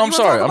triggered. No, So you I'm wanna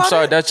sorry. talk I'm about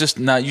sorry. it? That's just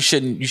not. You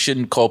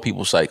shouldn't call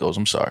people psychos.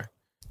 I'm sorry.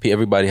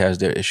 Everybody has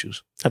their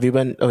issues. Have you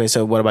been okay?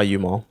 So what about you,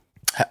 Mal?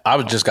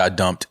 Just got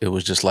dumped. It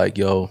was just like,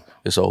 yo,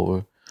 it's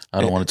over.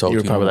 I don't want to talk You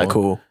to were you. probably no like,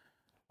 more. cool.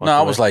 No,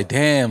 I was like,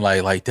 damn,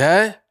 like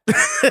that.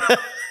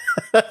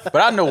 But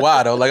I know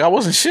why though. Like I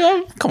wasn't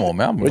sure. Come on,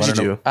 man. What'd you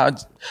do? I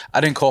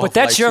didn't call. But her for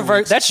that's like your 2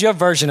 weeks. that's your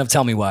version of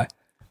tell me why.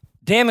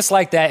 Damn, it's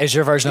like that is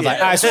your version of like,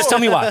 all right, so just tell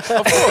me why.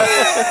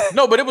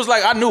 No, but it was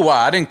like I knew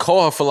why. I didn't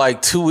call her for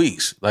like 2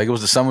 weeks. Like it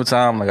was the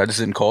summertime. Like I just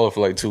didn't call her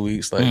for like 2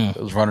 weeks. Like I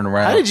was running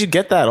around. How did you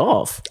get that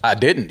off? I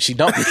didn't. She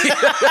dumped me.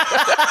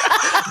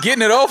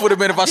 Getting it off would have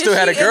been if I still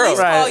had a Did she girl. at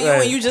least call you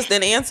Right. and you just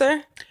didn't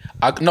answer?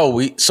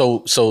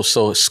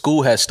 So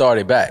school had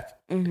started back.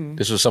 Mm-hmm.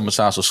 This was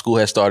summertime, so school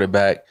had started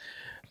back.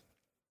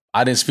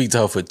 I didn't speak to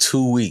her for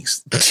 2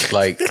 weeks,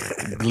 like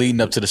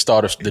leading up to the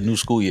start of the new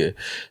school year.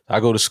 I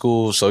go to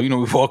school, so we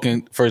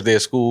walking first day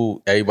of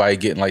school, everybody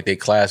getting like their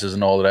classes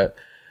and all of that.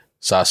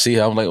 So I see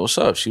her, I'm like, "What's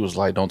up?" She was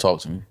like, "Don't talk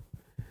to me."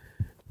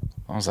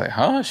 I was like,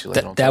 "Huh?" She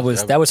like, "Don't That talk was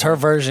to me." that was her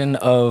version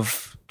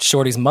of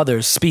Shorty's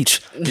mother's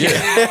speech.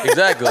 Yeah,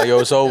 exactly. Like, yo,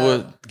 it's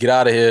over. Get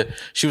out of here.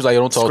 She was like,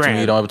 "Don't talk to me.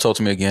 Scram. Don't ever talk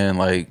to me again.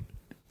 Like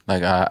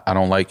I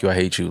don't like you. I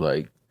hate you."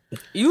 Like.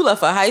 You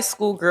left a high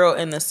school girl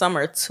in the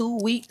summer 2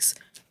 weeks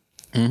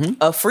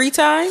of free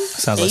time.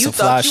 Sounds and like you some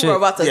fly thought you shit. were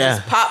about to Yeah.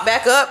 just pop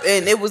back up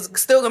and it was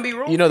still gonna be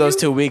room. You know for those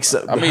 2 weeks.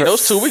 I mean,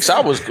 those 2 weeks, I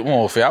was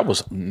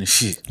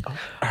shit.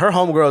 Her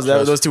homegirls.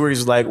 Those 2 weeks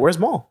was like, "Where's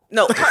Mal?"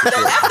 No, after the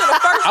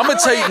first I'm gonna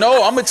tell you.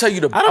 No, I'm gonna tell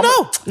you the. I don't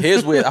know.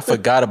 Here's where I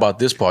forgot about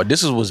this part.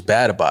 This is what's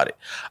bad about it.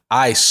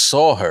 I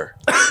saw her.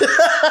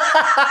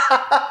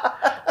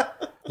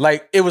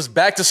 Like it was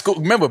back to school.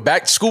 Remember,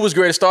 back school was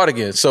great to start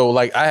again. So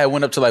like I had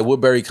went up to like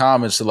Woodbury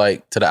Commons to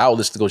the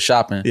outlets to go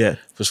shopping. Yeah.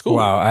 For school.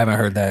 Wow, I haven't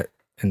heard that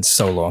in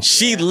so long.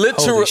 She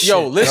literally, Holy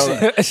shit.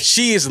 listen.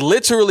 She is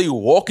literally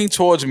walking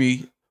towards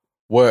me,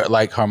 where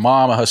like her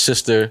mom and her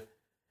sister,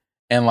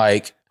 and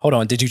like Hold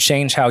on, did you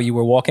change how you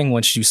were walking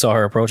once you saw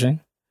her approaching?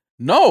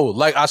 no,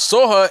 like I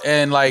saw her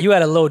and like You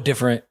had a little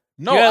different.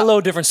 No, you had I- a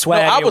little different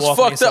swag. No, I in was your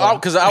walking, fucked up so-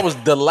 because I was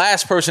the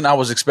last person I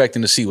was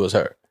expecting to see was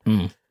her.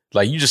 Mm.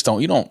 Like you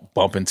don't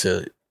bump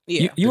into.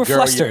 You, you were girl,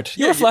 flustered. yeah.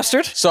 You Yeah, were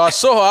flustered. So I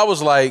saw her. I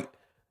was like,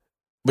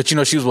 but she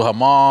was with her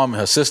mom,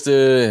 and her sister,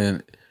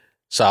 and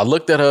so I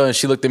looked at her, and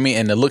she looked at me,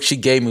 and the look she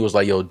gave me was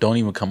like, "Yo, don't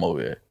even come over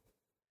here."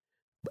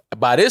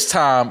 By this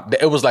time,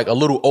 it was like a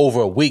little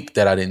over a week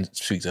that I didn't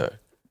speak to her.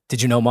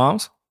 Did you know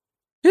moms?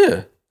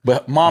 Yeah,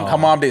 but her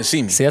mom didn't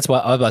see me. See, that's why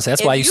I was about to say.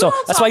 That's If why you you so.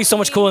 don't That's talk why you so to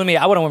much me- cooler than me.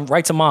 I would have went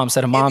right to mom's,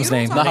 said her mom's don't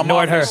name, talk and to me-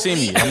 ignored her. didn't see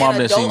me. Her mom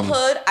in didn't see me.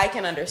 adulthood, I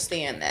can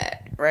understand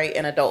that, right?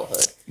 In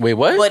adulthood. Wait,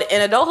 what? But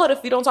in adulthood,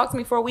 if you don't talk to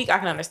me for a week, I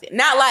can understand.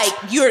 Not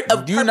like you're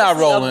You not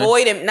purposely rolling.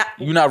 avoiding.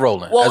 You're not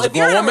rolling. Well, As a if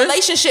you're in grown a woman?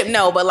 relationship,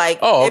 no. But like,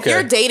 Oh, if okay.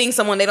 you're dating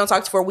someone, they don't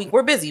talk to you for a week.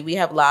 We're busy. We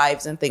have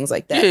lives and things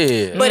like that.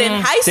 Yeah. But in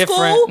high different.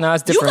 school, No,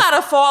 it's you different.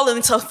 gotta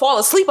fall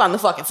asleep on the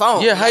fucking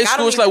phone. Yeah, high Like, I school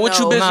don't is like, even what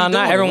you know- busy Nah, not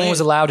doing, everyone man? was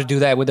allowed to do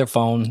that with their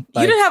phone. You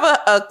Like, didn't have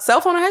a cell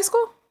phone in high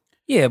school?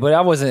 yeah, but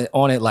I wasn't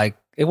on it. Like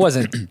it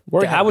wasn't.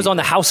 I was on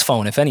the house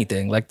phone, if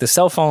anything. Like the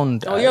cell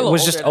phone Oh, you're a little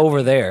was just older than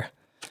over there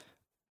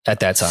at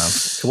that time.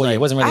 It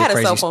wasn't really I had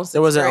crazy. a cell phone.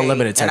 There wasn't sixth grade,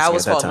 unlimited and texting I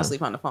was at that falling time.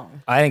 asleep on the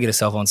phone. I didn't get a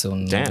cell phone until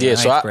Yeah,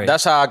 so ninth grade.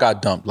 that's how I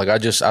got dumped. Like I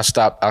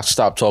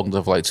stopped talking to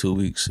her for like 2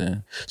 weeks,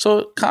 and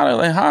so kind of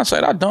like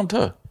hindsight, I dumped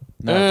her.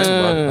 Now I think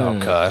about it.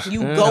 Oh god.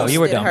 You No, ghosted you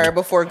were dumb. her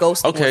before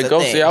ghosting Okay, was a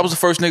ghost. thing. Yeah, I was the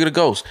first nigga to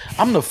ghost.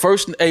 I'm the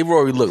first. Hey,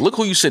 Rory, look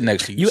who you sitting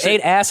next to. You sit-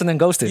 ate ass and then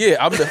ghosted. Yeah,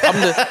 I'm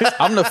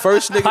the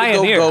first nigga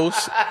Pioneer. to go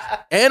ghost,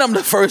 and I'm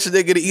the first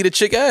nigga to eat a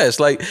chick ass.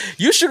 Like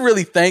you should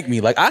really thank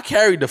me. Like I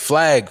carried the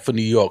flag for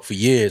New York for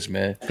years,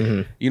 man.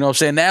 You know what I'm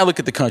saying? Now look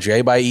at the country.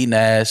 Everybody eating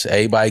ass.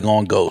 Everybody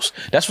going ghost.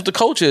 That's what the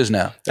culture is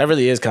now. That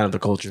really is kind of the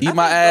culture. Eat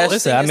my ass.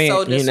 Listen, I mean,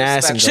 eating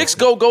ass and Chicks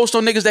go ghost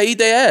on niggas that eat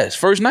their ass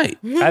first night.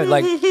 I,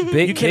 like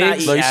big. You cannot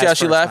big- eat Like, you see ass how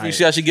she first laughing? night. You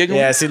see how she giggling?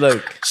 Yeah, see,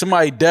 look.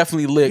 Somebody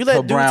definitely licked You her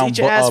let dudes brown eat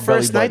your ass belly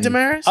first night, button.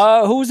 Damaris?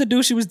 Who was the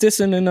dude she was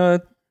dissing in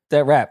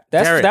that rap?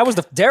 Derek.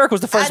 Derek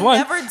was the first I one.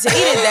 never dated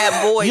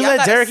that boy. You Y'all let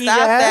gotta Derek eat your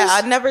stop that.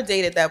 ass? I never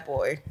dated that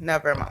boy.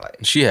 Never in my life.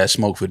 She had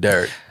smoke for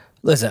Derek.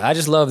 Listen, I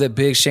just love that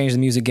Biggs changed the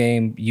music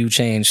game. You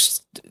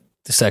changed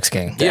the sex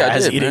game. Yeah, I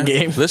ass did, eating man.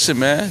 game. Listen,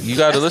 man, you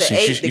got to That's listen.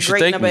 the You eight, should, the you should great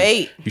thank number me.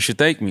 8. You should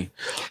thank me.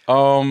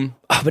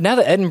 But now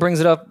that Eden brings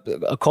it up,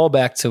 a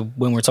callback to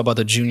when we're talking about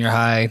the junior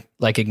high,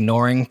 like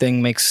ignoring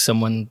thing makes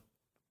someone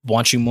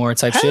want you more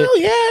type shit. Hell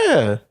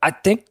yeah. I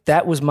think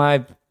that was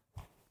my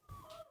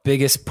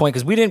biggest point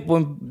because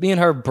when me and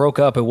her broke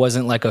up, it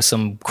wasn't like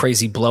some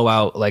crazy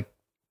blowout, like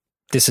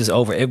this is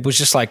over. It was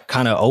just like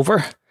kind of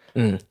over.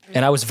 And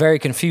I was very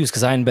confused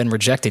because I hadn't been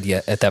rejected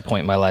yet at that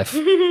point in my life.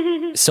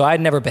 So I'd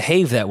never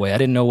behaved that way. I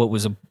didn't know what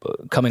was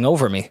coming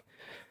over me.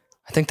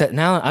 I think that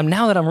now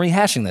that I'm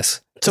rehashing this,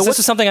 So this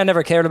is something I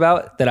never cared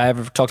about that I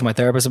ever talked to my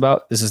therapist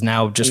about. This is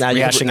now just Now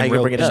you rehashing can in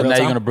real, bring it in up. real Now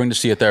you're time. gonna bring this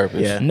to your therapist.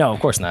 Yeah. No, of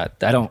course not.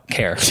 I don't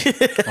care.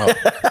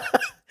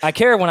 I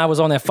care when I was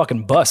on that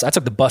fucking bus. I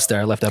took the bus there.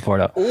 I left that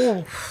part out.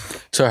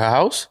 To her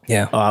house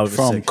Yeah. Oh, I was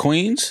from sick.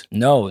 Queens,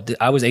 No,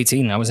 I was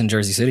 18. I was in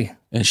Jersey City.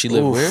 and she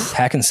lived where?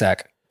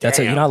 Hackensack. That's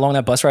it. You know how long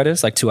that bus ride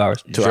is? Like 2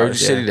 hours.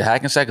 Jersey City to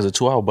Hackensack is a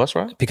 2-hour bus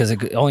ride. Because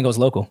it only goes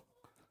local.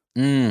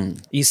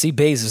 EC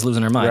Bays is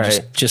losing her mind.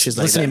 Right. Just She's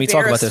like listening to that. me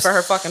talk about Embarrassed this. for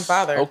her fucking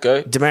father.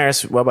 Okay.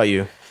 Damaris, what about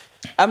you?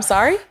 I'm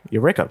sorry.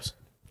 Your breakups?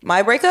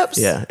 My breakups.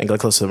 Yeah, and go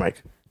close to the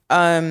mic.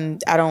 I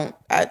don't.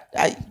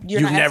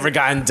 You've never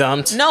gotten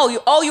dumped? No.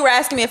 You were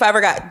asking me if I ever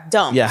got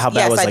dumped. Yeah, how bad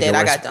yes, was I like did. your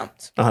I worst- got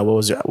dumped.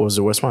 What was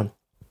the worst one?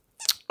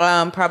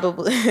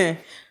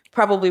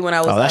 Probably when I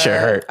was. Oh, that shit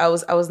hurt. I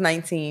was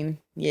 19.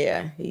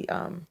 Yeah, he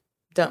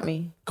dumped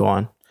me. Go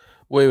on.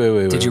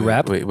 Wait. Did you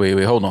rap?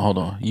 Wait. Hold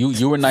on.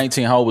 You were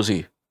 19. How old was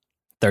he?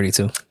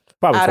 32.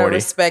 Probably Out of 40.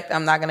 respect,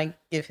 I'm not gonna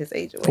give his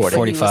age away. 40. He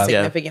was 45,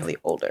 yeah. significantly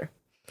older.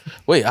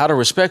 Wait, out of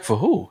respect for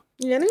who?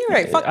 Yeah, you're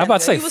right. Fuck I'm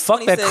about to say, He was fuck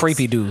that 26.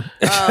 creepy dude.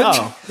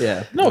 Oh,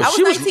 yeah. No, I was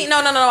she 19. No.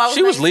 I was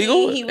she was 19.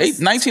 legal? He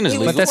was, 19 is he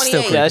was legal. But that's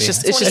still 28. creepy. Yeah, it's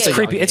just It's 28.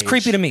 creepy. It's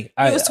creepy to me.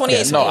 He was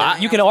 28. no,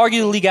 You can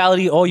argue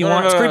legality all you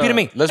want. It's creepy to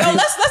me. Let's No, be,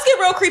 let's get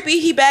real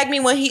creepy. He bagged me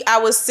when I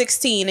was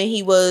 16 and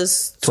he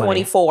was 20.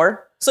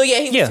 24. So yeah,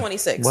 he was Yeah.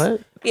 26. What?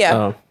 Yeah.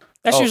 Oh.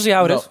 That's usually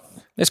how it no. is.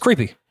 It's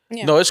creepy.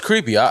 No, it's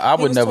creepy. I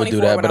would was never do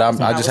 24 that, when but I was-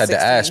 when I I just was had to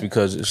ask 16.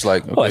 because it's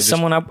like okay, Well, as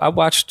someone I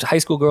watched high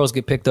school girls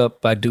get picked up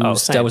by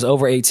dudes same. that was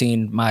over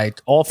 18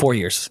 all 4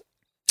 years.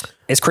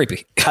 It's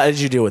creepy. How did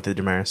you deal with it,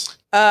 Damaris?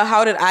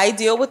 How did I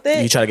deal with You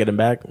it? try to get him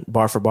back,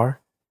 bar for bar?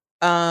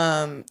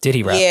 Did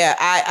he rap?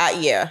 Yeah,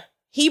 yeah.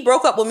 He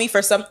broke up with me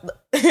for some.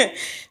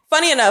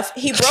 Funny enough,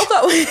 he broke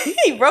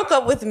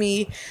up with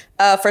me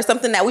for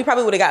something that we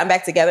probably would have gotten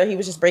back together. He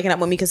was just breaking up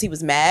with me because he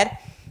was mad.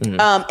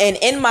 And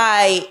in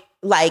my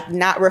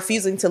not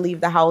refusing to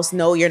leave the house,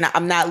 no, you're not.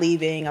 I'm not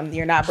leaving.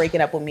 You're not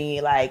breaking up with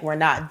me. Like we're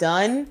not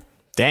done.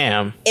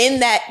 Damn. In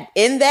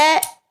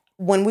that.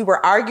 When we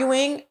were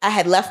arguing, I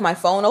had left my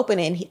phone open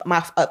and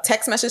my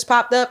text message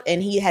popped up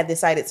and he had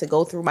decided to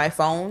go through my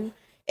phone.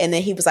 And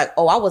then he was like,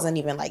 oh, I wasn't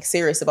even like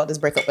serious about this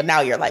breakup, but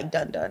now you're like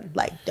done.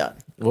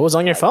 What was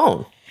on your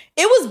phone?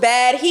 It was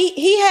bad.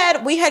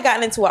 We had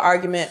gotten into an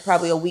argument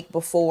probably a week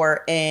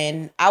before.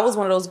 And I was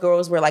one of those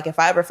girls where like, if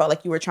I ever felt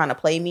like you were trying to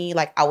play me,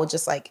 like I would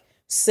just like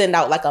send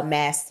out like a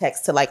mass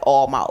text to like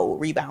all my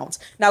old rebounds.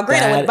 Now,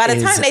 granted, by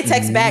the time they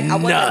text back, I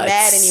wasn't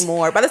mad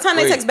anymore. By the time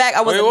they text back,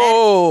 I wasn't mad.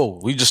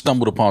 Whoa, we just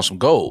stumbled upon some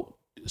gold.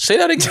 Say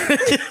that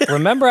again.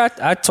 Remember,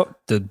 I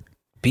talked the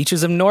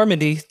beaches of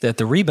Normandy that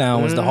the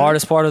rebound was the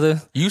hardest part of the.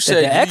 You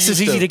said the X you is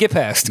used easy to to get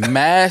past.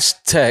 Mass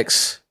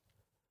text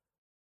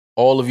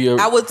all of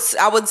your. I would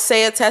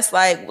say a text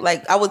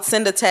like I would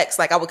send a text,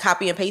 like I would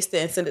copy and paste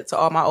it and send it to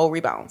all my old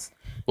rebounds.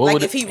 What Like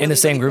would if it- he in the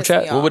same group pissed me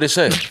chat? off. What would it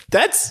say?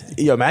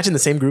 Imagine the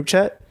same group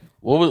chat.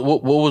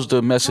 What was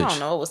the message? I don't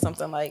know. It was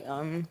something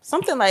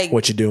like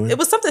What you doing? It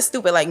was something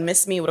stupid like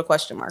miss me with a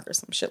question mark or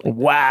some shit like that.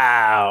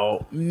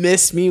 Wow.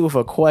 Miss me with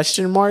a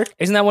question mark?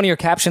 Isn't that one of your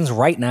captions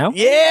right now?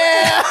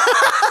 Yeah.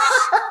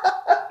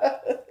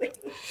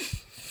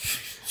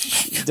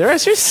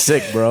 Damaris, you're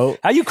sick, bro.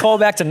 How you call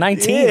back to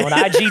 19 on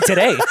IG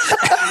today?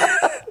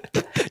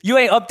 You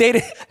ain't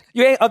updated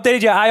your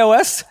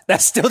iOS?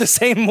 That's still the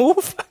same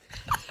move?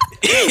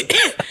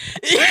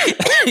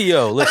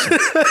 Yo, listen.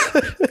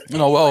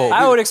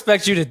 I would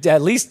expect you to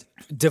at least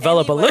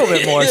develop a little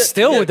bit more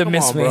still with the come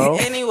miss on, me. bro.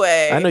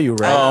 Anyway, I know you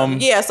right.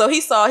 yeah, so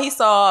he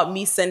saw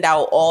me send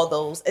out all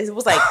those. It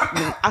was like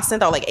I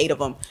sent out like 8 of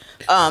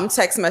them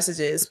text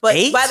messages. But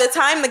 8? by the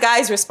time the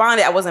guys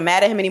responded, I wasn't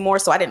mad at him anymore,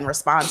 so I didn't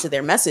respond to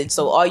their message.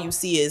 So all you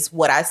see is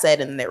what I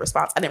said in their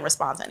response. I didn't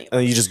respond to any of them.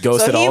 And you just So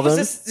ghosted he all of them?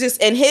 was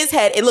just in his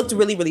head. It looked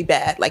really, really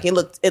bad. Like it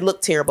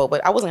looked terrible.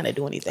 But I wasn't gonna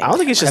do anything. I don't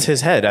think it's just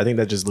his head. I think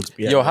that just looks.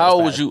 Yeah, Yo, how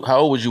old that's was you? How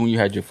old was you when you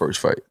had your first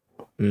fight?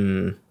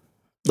 bad.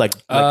 Like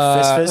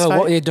fist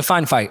fight?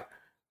 Define fight.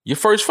 Your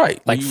first fight,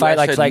 Like You fight,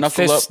 guys like had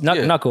fist,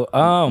 Yeah. knuckle.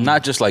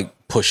 Not just like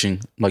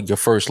pushing, like your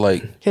first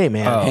like Hey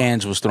man,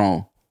 hands was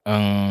thrown.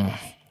 I'm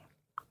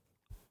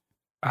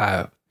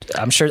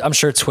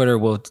sure Twitter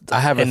will.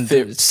 I have a and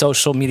theory.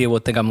 social media will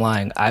think I'm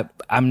lying.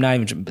 I'm not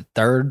even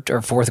 3rd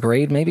or 4th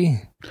grade,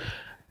 maybe.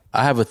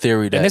 I have a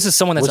theory that And this is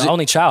someone that's was the it-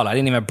 only child. I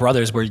didn't even have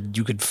brothers where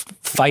you could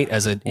fight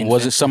as an infant.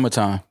 Was it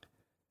summertime?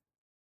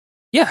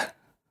 Yeah,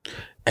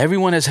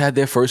 Everyone has had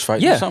their first fight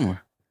in Yeah. the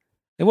summer.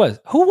 it was.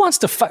 Who wants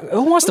to fight?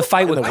 Who wants to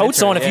fight with the coats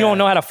winter, on if you yeah. don't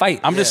know how to fight?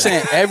 I'm just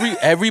saying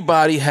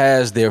everybody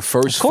has their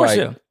first Of course, fight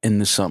yeah. in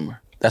the summer.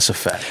 That's a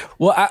fact.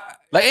 Well,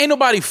 Like ain't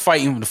nobody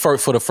fighting for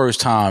the first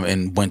time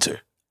in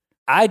winter.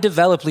 I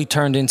developedly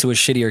turned into a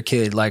shittier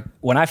kid. Like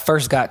when I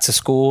first got to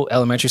school,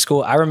 elementary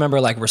school, I remember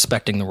like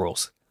respecting the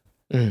rules.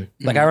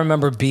 Like I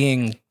remember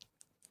being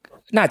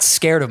not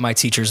scared of my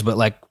teachers, but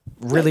like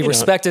really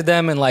respected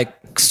them. And like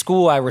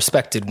school, I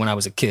respected when I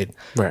was a kid.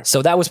 Right.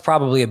 So that was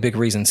probably a big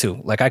reason too.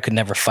 Like I could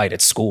never fight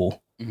at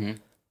school.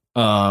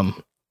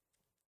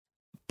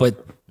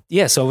 But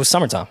Yeah, so it was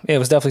summertime. Yeah, it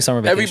was definitely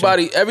summer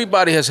vacation.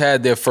 Everybody has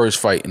had their first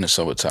fight in the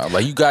summertime.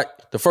 Like you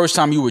got the first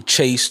time you were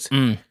chased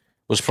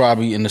was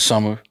probably in the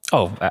summer.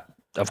 Oh,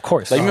 of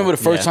course. Like you remember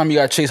the first time you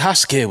got chased? How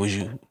scared was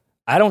you?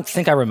 I don't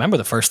think I remember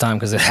the first time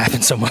because it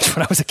happened so much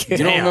when I was a kid.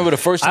 You don't remember the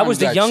first time I was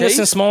the youngest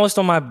and smallest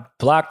on my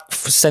block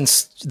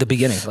since the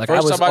beginning. Like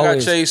first time I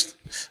got chased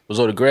was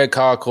on the Greg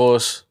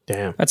Concourse.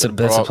 Damn. That's a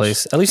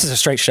place. At least it's a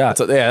straight shot.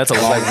 That's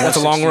a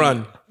long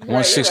run.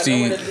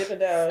 160,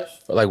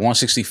 like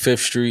 165th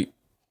Street.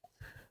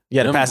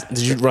 Yeah, did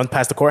you run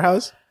past the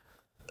courthouse?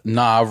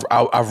 Nah,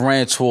 I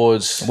ran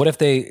towards. What if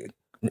they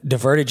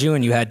diverted you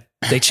and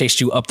they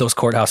chased you up those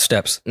courthouse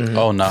steps? Mm-hmm.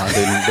 Oh no,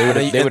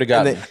 they would have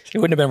got me. It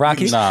wouldn't have been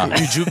Rocky. Nah,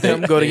 you juked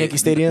them, go to Yankee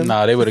Stadium.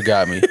 Nah, they would have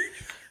got me.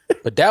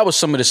 But that was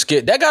some of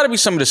the that got to be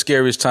some of the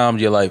scariest times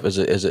of your life as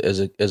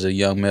a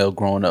young male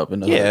growing up.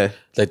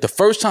 Like the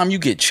first time you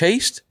get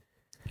chased.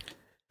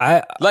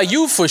 Like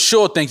you for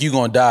sure think you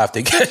gonna die if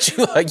they catch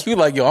you. Like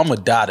yo, I'm gonna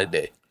die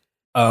today.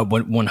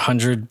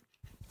 100%.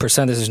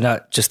 This is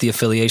not just the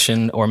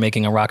affiliation or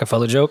making a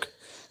Rockefeller joke.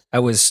 I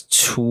was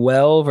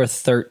 12 or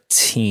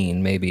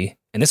 13 maybe,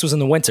 and this was in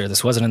the winter.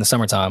 This wasn't in the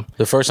summertime.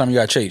 The first time you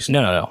got chased?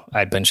 No.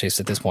 I'd been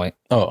chased at this point.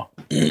 Oh,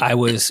 I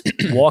was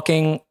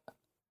walking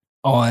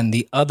on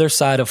the other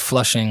side of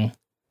Flushing,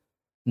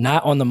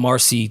 not on the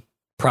Marcy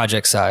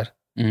Project side,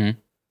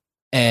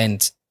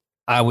 and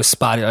I was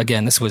spotted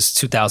again. This was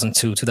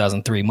 2002,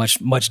 2003,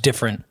 much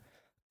different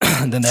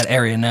than that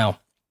area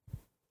now.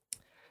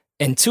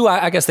 And two,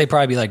 I guess they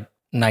probably be like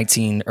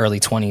 19, early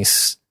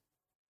 20s.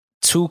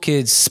 Two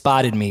kids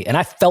spotted me, and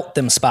I felt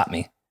them spot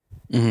me.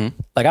 Mm-hmm.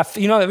 Like have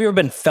you ever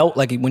been felt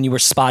like when you were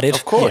spotted?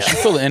 Of course, you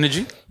feel the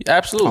energy.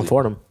 Absolutely, I'm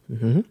for them.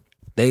 Mm-hmm.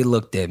 They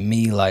looked at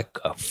me like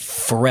a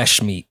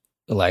fresh meat.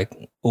 Like,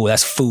 oh,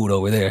 that's food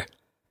over there.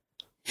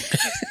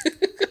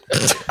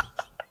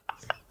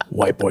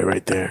 White boy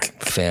right there.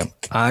 Fam,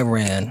 I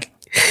ran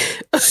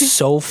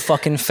so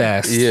fucking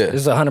fast. Yeah.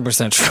 This is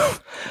 100% true.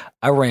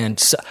 I ran.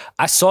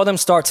 I saw them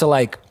start to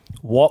like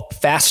walk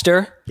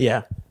faster.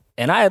 Yeah.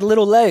 And I had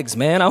little legs,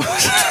 man.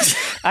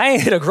 I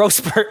ain't hit a growth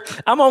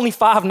spurt. I'm only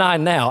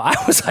 5'9" now. I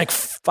was like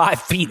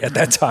 5 feet at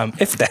that time,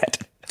 if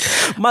that.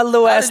 My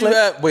little ass.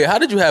 How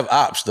did you have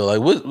ops though? Like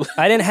what?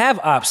 I didn't have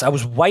ops. I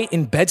was white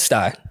in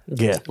Bed-Stuy.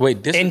 Yeah.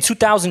 Wait, in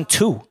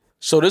 2002.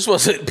 So this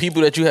wasn't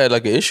people that you had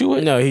like an issue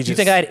with? No, Do you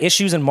think I had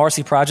issues in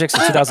Marcy Projects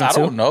in 2002?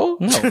 I don't know.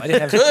 No, I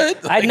didn't have.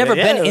 Good. I'd never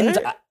been in.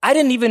 I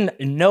didn't even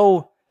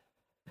know.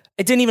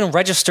 It didn't even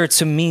register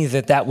to me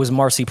that was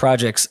Marcy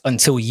Projects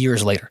until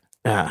years later.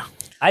 Ah.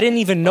 I didn't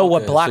even know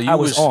what block so I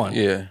was on.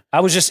 Yeah.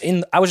 I was just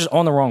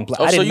on the wrong block.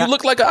 Oh, so you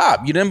look like an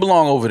op. You didn't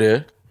belong over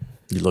there.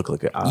 You look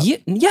like an op.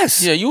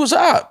 Yes. Yeah, you was an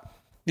op.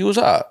 You was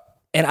an op.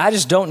 And I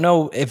just don't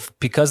know if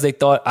because they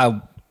thought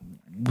I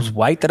was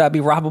white that I'd be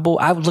robbable.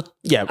 I look.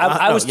 Yeah.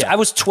 I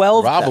was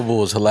 12.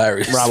 Robbable is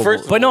hilarious.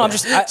 Robbable. But no, I'm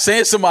just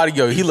saying somebody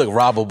he look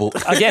robbable.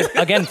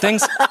 Again,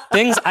 things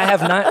I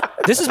have not.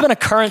 This has been a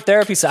current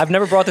therapy. So I've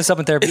never brought this up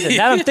in therapy.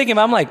 Now I'm thinking,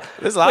 I'm like,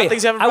 there's a lot of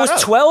things you haven't brought I was up.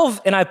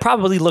 12 and I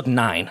probably looked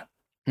 9.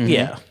 Mm-hmm.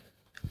 Yeah.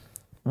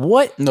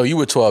 What? No, you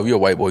were 12. You're a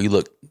white boy. You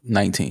look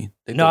 19.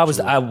 No, I was.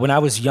 When I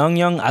was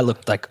young. I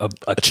looked like a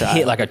child.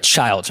 Kid, like a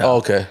child. Oh,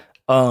 okay.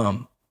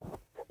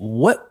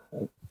 What?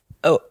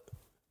 Oh,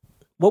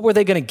 what were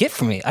they gonna get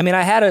from me? I mean,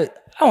 I don't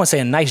want to say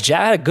a nice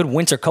jacket. I had a good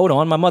winter coat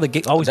on. My mother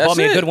always bought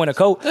me a good winter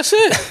coat. That's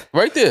it,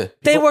 right there.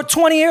 They were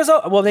 20 years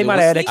old. Well, they might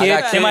have had a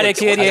kid. They might have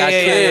had a kid.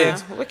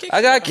 Yeah.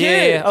 I got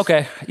kids. Yeah.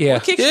 Okay. Yeah.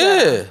 What kicks you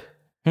had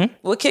on?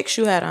 What kicks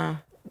you had on?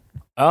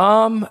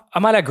 I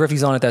might have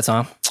Griffies on at that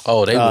time.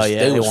 Oh, they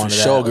was for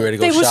sure ready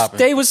to go shopping.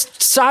 They was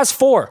size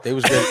 4. They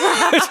was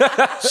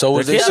good. So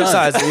was their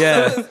son.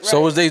 Yeah.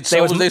 So was their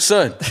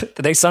son.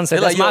 Their son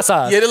said, that's my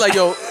size. Yeah, they're like,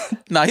 yo,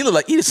 he look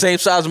like he the same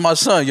size as my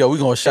son. Yo, we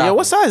going shopping. Yo,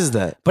 what size is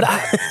that? But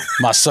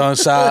my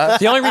son's size.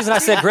 The only reason I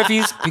said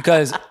Griffies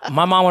because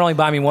my mom would only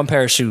buy me one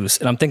pair of shoes,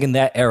 and I'm thinking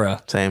that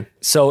era. Same.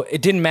 So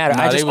it didn't matter.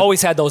 I just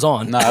always had those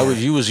on. Nah,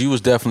 you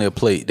was definitely a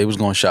plate. They was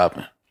going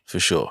shopping for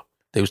sure.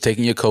 They was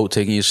taking your coat,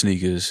 taking your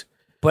sneakers.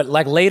 But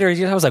like later,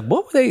 I was like,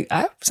 what were they?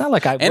 It's not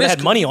like I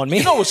had money on me.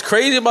 You know what's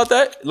crazy about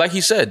that? Like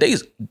he said,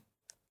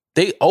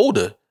 they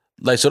older.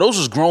 Like, so those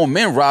was grown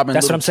men robbing.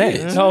 That's what I'm saying.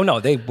 Kids. No,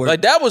 they were.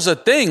 Like that was a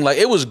thing. Like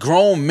it was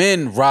grown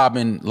men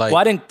robbing. Like, well,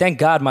 I didn't. Thank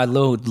God my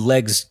little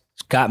legs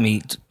got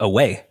me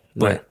away.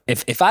 But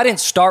if I didn't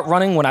start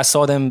running when I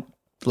saw them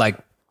like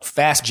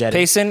fast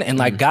pacing and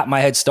like got my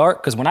head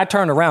start, because when I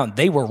turned around,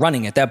 they were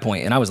running at that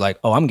point, and I was like,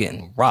 oh, I'm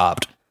getting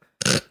robbed.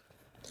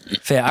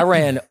 I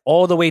ran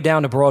all the way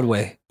down to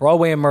Broadway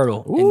and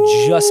Myrtle,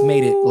 and just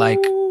made it like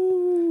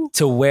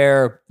to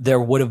where there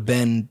would have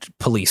been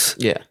police.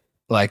 Yeah.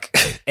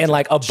 Like, and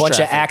like a bunch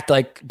of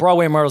like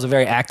Broadway and Myrtle's a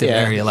very active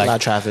area. Like a lot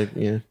of traffic.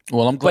 Yeah.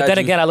 Well, I'm glad. But then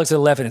again, I looked to the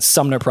left and it's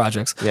Sumner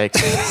Projects. Yeah.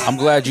 I'm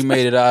glad you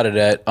made it out of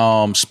that.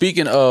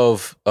 Speaking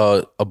of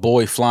a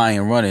boy flying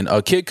and running,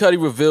 Kid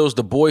Cudi reveals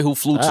The Boy Who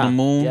Flew to the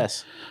Moon.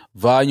 Yes.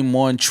 Volume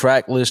 1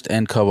 track list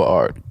and cover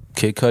art.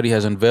 Kid Cudi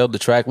has unveiled the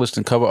track list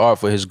and cover art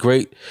for his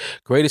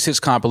greatest hits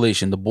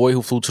compilation, The Boy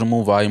Who Flew to the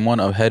Moon Volume 1,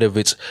 ahead of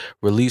its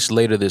release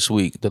later this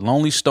week. The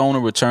Lonely Stoner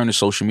returned to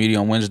social media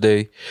on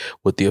Wednesday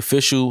with the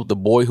official The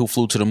Boy Who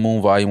Flew to the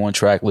Moon Volume 1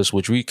 track list,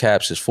 which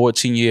recaps his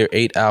 14-year,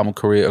 8-album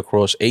career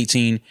across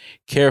 18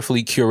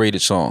 carefully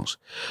curated songs.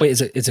 Wait,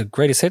 is it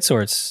greatest hits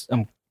or it's...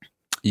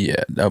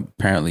 Yeah,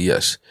 apparently,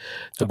 yes.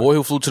 The Boy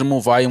Who Flew to the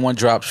Moon Volume 1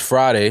 drops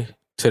Friday,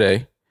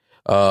 today.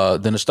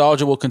 The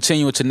nostalgia will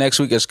continue into next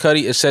week as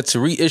Cudi is set to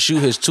reissue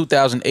his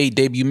 2008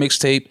 debut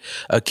mixtape,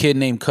 A Kid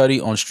Named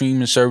Cudi, on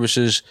streaming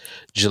services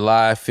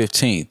July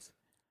 15th.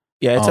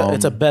 Yeah,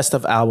 it's a best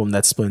of album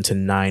that's split into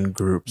 9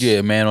 groups.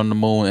 Yeah, Man on the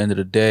Moon, End of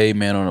the Day,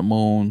 Man on the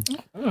Moon.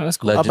 Oh, that's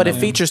cool. But it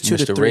features 2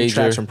 to Mr. 3 Rager.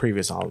 tracks from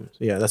previous albums.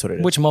 Yeah, that's what it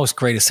is. Which most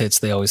greatest hits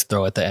they always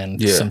throw at the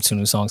end. Yeah. Some 2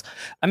 new songs.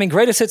 I mean,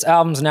 greatest hits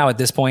albums now at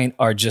this point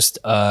are just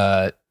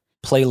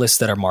playlists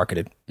that are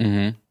marketed.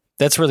 Mm-hmm.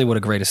 That's really what a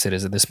greatest hit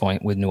is at this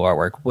point with new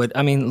artwork. But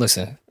I mean,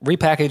 listen,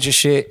 repackage your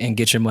shit and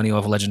get your money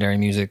off legendary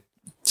music.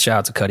 Shout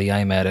out to Cudi. I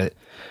ain't mad at it.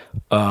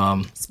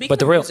 But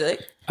the real,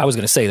 I was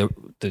gonna say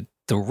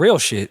the real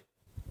shit.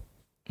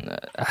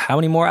 How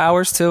many more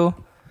hours till?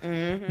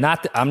 Mm-hmm.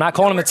 I'm not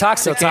calling him the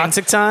toxic king.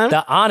 Toxic time.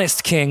 The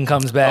honest king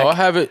comes back. Oh, I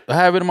have it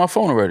on my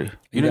phone already.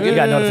 You didn't You get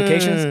got it?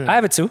 notifications? I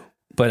have it too,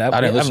 but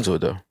I didn't listen to it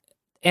though.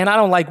 And I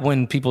don't like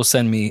when people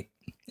send me,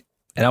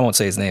 and I won't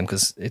say his name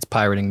because it's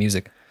pirating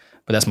music,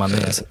 but that's my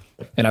man's.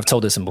 And I've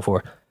told this him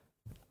before.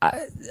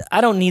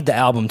 I don't need the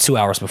album 2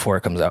 hours before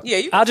it comes out.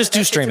 Yeah, I'll just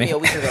do streaming. A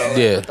week ago.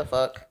 Yeah. What the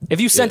fuck?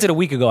 If you sent it a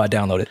week ago, I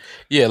download it.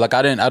 Yeah, like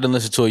I didn't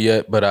listen to it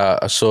yet, but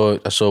I saw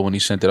it. I saw it when he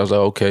sent it. I was like,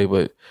 okay,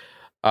 but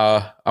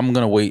I'm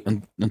gonna wait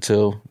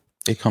until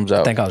it comes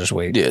out. I think I'll just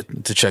wait. Yeah,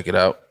 to check it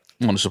out.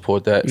 I want to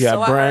support that. Yeah,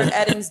 So I Brent.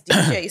 heard Eden's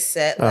DJ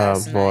set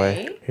last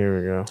night. Here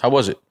we go. How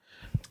was it?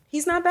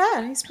 He's not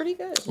bad. He's pretty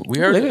good. We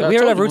heard We heard told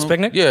at you, Roots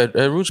Picnic. Yeah,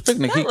 at Roots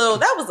Picnic. That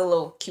was a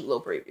little cute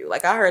little preview.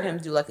 Like I heard him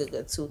do like a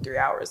good 2-3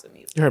 hours of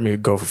music. You heard me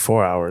go for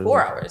 4 hours.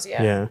 4 hours,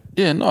 yeah.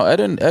 Yeah. No,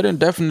 Eden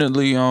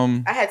definitely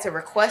I had to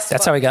request.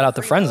 That's how he got out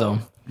the friend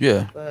zone.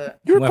 yeah. But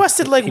You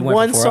requested like he went for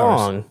one 4 hours.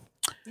 song.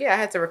 yeah, I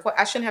had to request.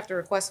 I shouldn't have to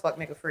request "Fuck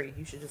Nigga Free."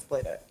 You should just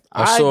play that.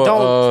 I saw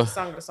don't-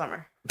 Song of the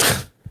summer.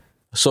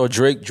 So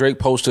Drake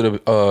posted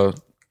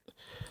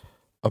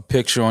a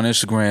picture on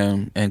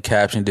Instagram and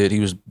captioned it.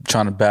 He was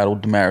trying to battle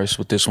Damaris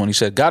with this one. He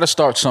said, "Gotta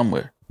start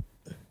somewhere."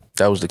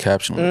 That was the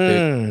caption on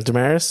the pic.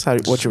 Damaris,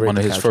 what's your One of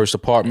rating his caption? first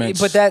apartments.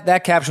 But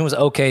that caption was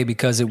okay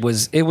because it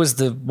was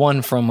the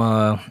one from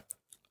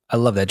I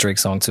love that Drake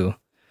song too.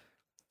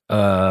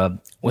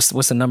 What's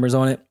the numbers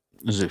on it?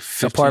 Is it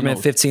 15? Apartment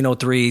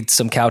 1503,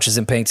 some couches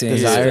and paintings.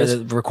 Desires?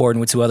 Recording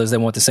with 2 others that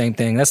want the same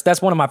thing.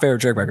 That's one of my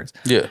favorite Drake records.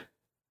 Yeah,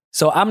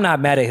 So I'm not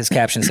mad at his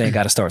caption saying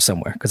got to start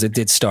somewhere because it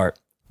did start.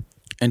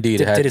 indeed.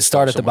 Did had it to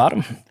start at the somewhere.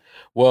 bottom?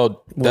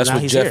 Well, that's now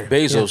what he's Jeff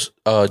here. Bezos.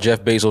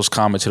 Jeff Bezos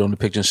commented on the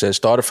picture and said,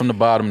 "Started from the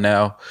bottom.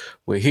 Now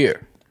we're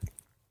here."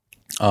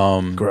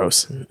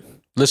 Gross.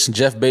 Listen,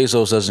 Jeff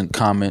Bezos doesn't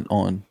comment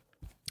on.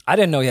 I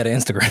didn't know he had an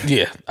Instagram.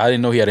 Yeah, I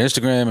didn't know he had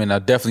Instagram, and I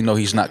definitely know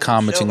he's not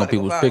commenting on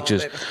people's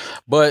pictures.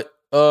 But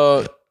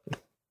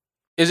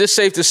is it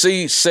safe to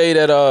say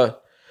that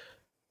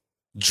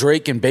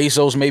Drake and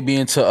Bezos may be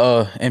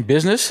into in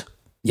business?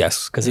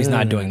 Yes, because he's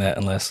not doing that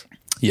unless.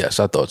 Yes,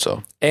 I thought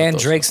so. And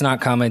Drake's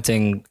not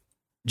commenting.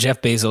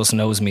 Jeff Bezos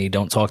knows me.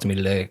 Don't talk to me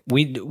today.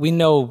 We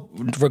know,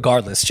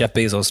 regardless. Jeff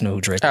Bezos knew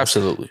who Drake was.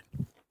 Absolutely.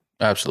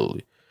 I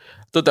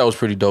thought that was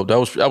pretty dope.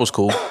 That was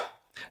cool.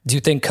 Do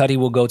you think Cudi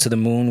will go to the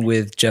moon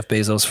with Jeff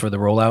Bezos for the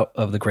rollout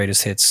of the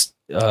greatest hits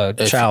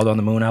Child on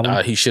the Moon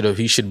album? He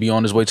should be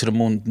on his way to the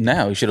moon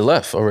now. He should have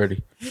left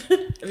already.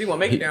 If you want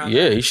to make it down.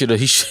 Yeah, he should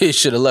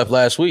have left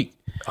last week.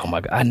 Oh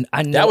my God.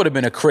 I know. That would have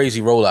been a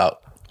crazy rollout.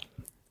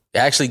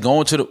 Actually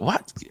going to the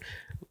what?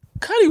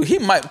 Cudi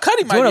might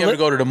be able to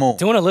go to the moon.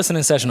 Doing a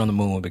listening session on the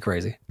moon would be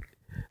crazy.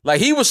 Like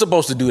he was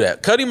supposed to do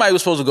that. Cudi might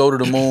was supposed to go to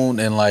the moon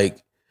and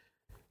like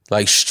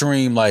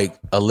stream like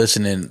a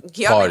listening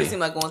Y'all party. make it seem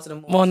like going to the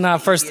moon. Well, nah,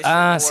 first, see,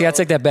 I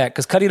take that back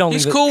because Cudi don't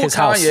He's leave cool his with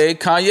house. Kanye.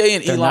 Kanye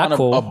and They're Elon not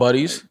cool. are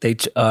buddies.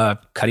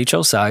 Cudi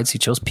chose sides. He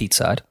chose Pete's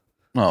side.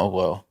 Oh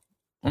well,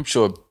 I'm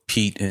sure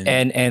Pete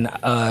and And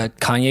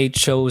Kanye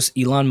chose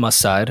Elon Musk's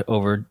side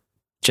over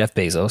Jeff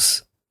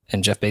Bezos.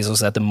 And Jeff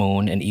Bezos at the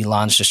moon, and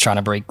Elon's just trying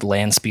to break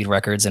land speed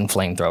records and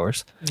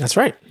flamethrowers. That's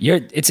right.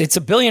 It's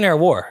a billionaire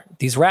war.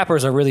 These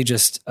rappers are really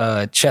just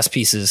chess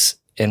pieces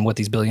in what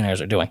these billionaires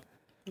are doing.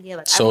 Yeah,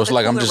 like, So it's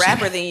like I'm a just-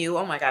 rapper than you.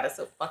 Oh my God, it's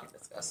so fucking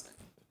disgusting.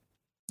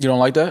 you don't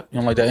like that? You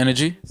don't like that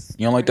energy?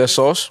 You don't like that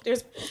sauce?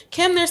 There's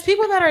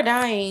people that are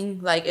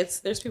dying. Like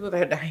there's people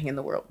that are dying in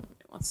the world.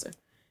 I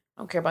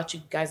don't care about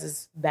you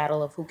guys'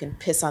 battle of who can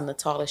piss on the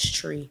tallest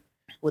tree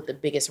with the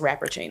biggest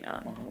rapper chain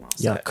on.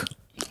 Yuck.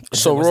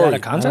 So Was Rory, that a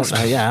contest?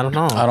 I don't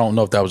know. I don't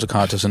know if that was a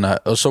contest or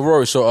not. So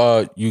Rory,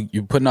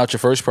 you putting out your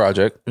first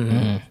project.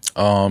 Mm-hmm.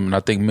 And I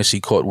think Missy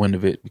caught wind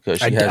of it because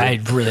she I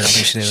really don't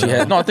think she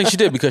did. I think she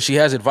did because she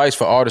has advice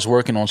for artists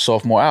working on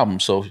sophomore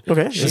albums. So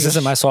Okay. This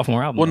isn't my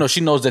sophomore album. well, no,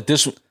 she knows that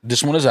this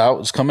one is out.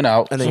 It's coming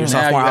out. And then your So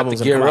now sophomore you have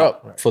album's to gonna gear come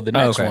up out. for the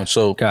next okay. one.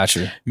 So Got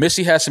you.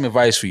 Missy has some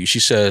advice for you. She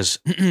says,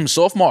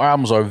 sophomore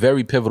albums are a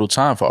very pivotal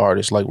time for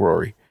artists like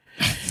Rory.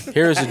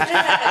 Here's a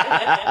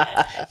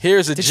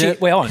Did she,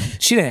 wait, hold on.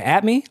 She didn't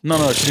at me?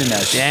 No, she didn't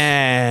ask you.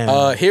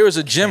 Damn. Here's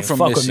a gem from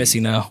fuck Missy. with Missy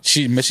now.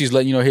 Missy's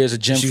letting you know, here's a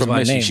gem She used from my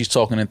Missy. name. She's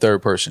talking in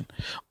third person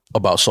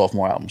about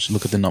sophomore albums.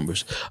 Look at the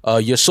numbers.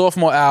 Your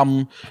sophomore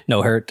album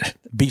No, her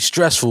be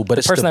stressful, but the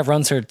it's person that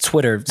runs her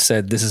Twitter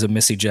said this is a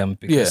Missy gem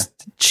because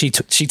she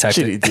typed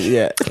it.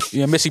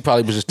 Yeah. Missy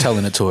probably was just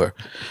telling it to her.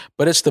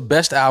 But it's the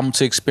best album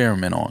to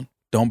experiment on.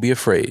 Don't be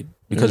afraid.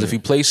 Because if you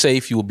play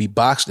safe, you will be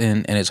boxed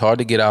in and it's hard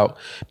to get out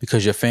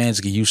because your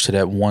fans get used to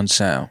that one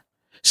sound.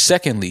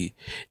 Secondly,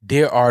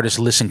 dear artists,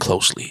 listen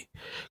closely.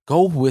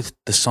 Go with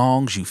the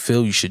songs you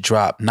feel you should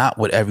drop, not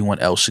what everyone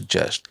else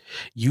suggests.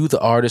 You, the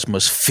artist,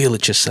 must feel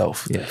it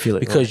yourself. Yeah, feel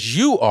it. Because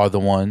you are the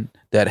one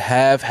that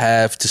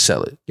have to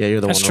sell it. Yeah, you're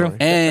the That's one. true. Rory.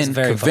 And That's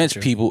very convince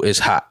fucking true. people it's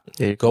hot.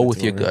 Yeah, you Go convince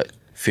with your people, gut.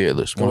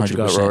 Fearless. Go with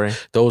your gut, Rory.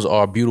 100%. Those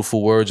are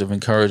beautiful words of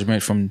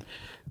encouragement from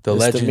the Mr.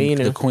 legend,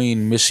 Meaner. the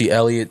queen, Missy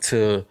Elliott,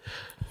 to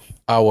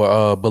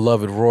our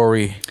beloved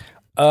Rory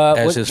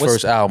as his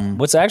first album.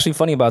 What's actually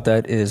funny about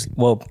that is,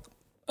 well,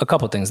 a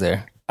couple things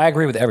there. I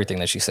agree with everything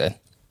that she said.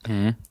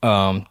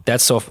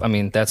 That's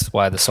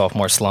why the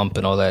sophomore slump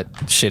and all that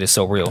shit is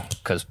so real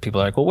because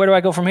people are like, well, where do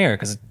I go from here?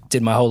 Because I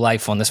did my whole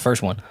life on this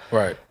first one.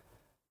 Right.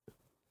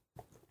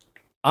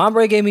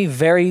 Ombre gave me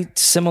very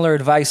similar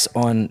advice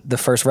on the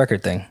first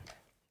record thing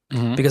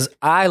because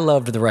I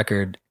loved the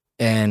record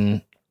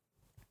and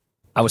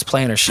I was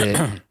playing her shit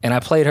and I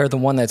played her the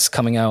one that's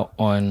coming out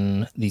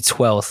on the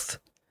 12th,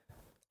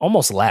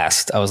 almost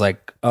last. I was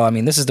like, oh, I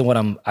mean, this is the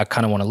one I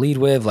kind of want to lead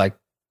with. Like,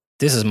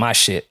 this is my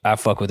shit. I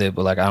fuck with it,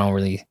 but like, I don't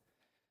really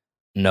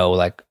know.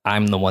 Like,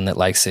 I'm the one that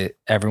likes it.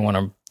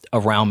 Everyone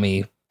around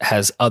me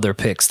has other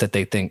picks that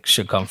they think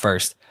should come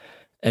first.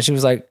 And she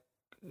was like,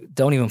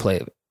 don't even play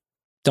it.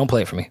 Don't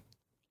play it for me.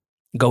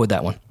 Go with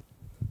that one.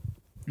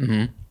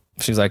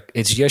 She was like,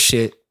 it's your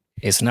shit.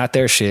 It's not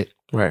their shit.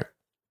 Right.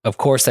 Of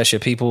course, that's your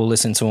people.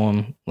 Listen to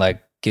them.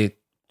 Like, get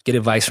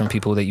advice from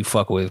people that you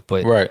fuck with.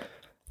 But Right.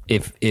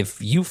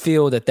 if you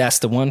feel that that's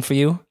the one for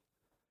you,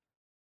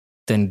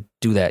 then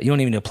do that. You don't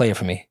even need to play it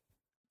for me.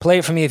 Play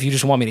it for me if you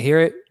just want me to hear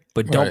it,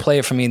 but don't Right. play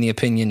it for me in the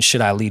opinion,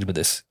 should I lead with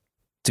this?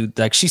 Dude,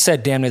 like she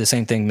said damn near the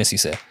same thing Missy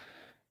said.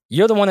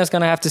 You're the one that's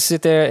going to have to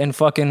sit there and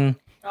fucking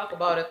Talk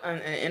about it in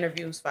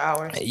interviews for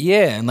hours.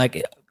 yeah, and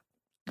like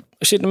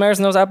shit, Damaris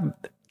knows I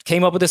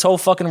came up with this whole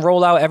fucking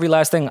rollout, every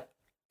last thing.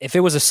 If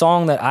it was a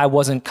song that I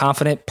wasn't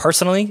confident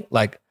personally,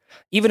 like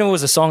even if it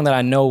was a song that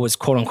I know was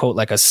quote unquote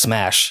like a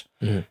smash,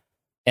 and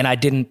I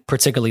didn't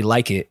particularly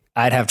like it,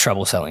 I'd have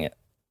trouble selling it.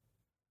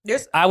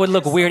 I would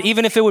look weird,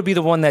 even if it would be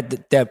the one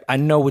that I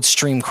know would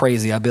stream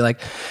crazy. I'd be like,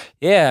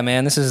 yeah,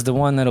 man, this is the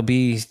one that'll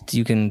be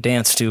you can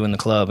dance to in the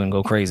club and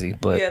go crazy.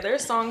 But Yeah,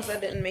 there's songs that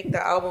didn't make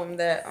the album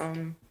that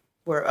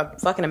were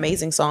fucking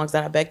amazing songs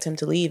that I begged him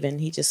to leave, and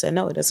he just said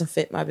no, it doesn't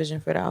fit my vision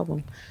for the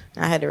album.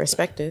 And I had to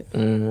respect it.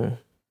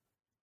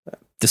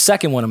 the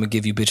second one, I'm gonna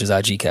give you bitches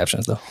IG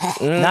captions though.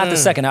 Not the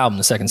second album,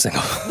 the second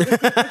single.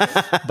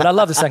 But I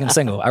love the second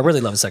single. I really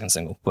love the second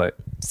single. But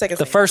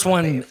the first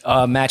one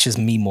matches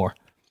me more.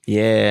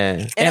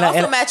 Yeah. And it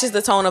also matches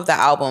the tone of the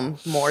album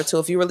more too.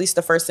 If you release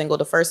the first single,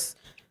 the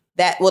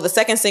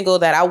second single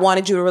that I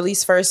wanted you to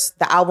release first,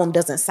 the album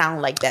doesn't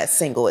sound like that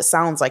single. It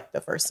sounds like the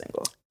first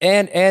single.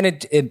 And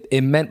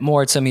it meant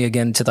more to me,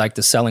 again, to like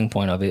the selling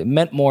point of it. It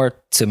meant more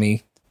to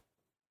me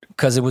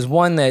because it was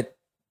one that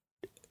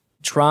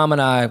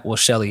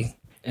Shelly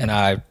and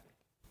I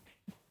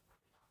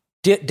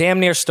damn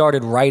near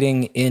started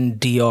writing in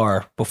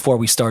DR before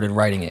we started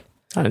writing it.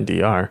 Not in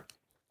DR.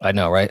 I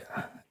know, right?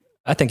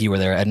 I think you were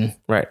there, Eden.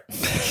 Right.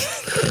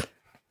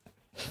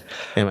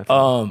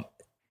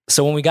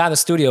 So when we got in the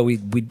studio, we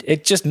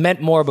it just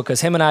meant more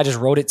because him and I just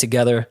wrote it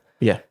together.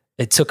 Yeah.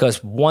 It took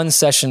us one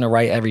session to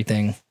write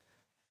everything,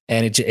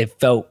 and it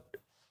felt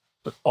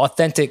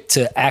authentic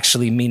to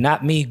actually me,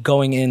 not me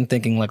going in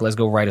thinking like, let's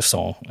go write a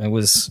song.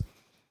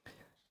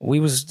 We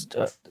was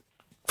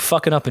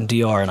fucking up in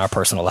DR in our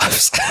personal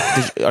lives.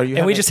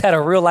 We just had a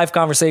real life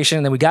conversation,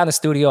 and then we got in the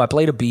studio, I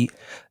played a beat,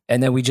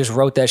 and then we just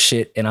wrote that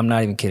shit, and I'm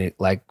not even kidding,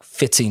 like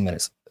 15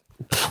 minutes.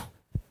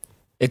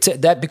 It's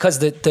that because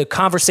the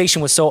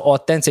conversation was so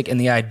authentic and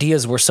the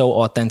ideas were so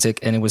authentic,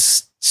 and it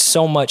was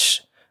so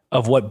much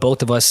of what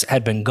both of us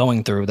had been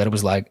going through that it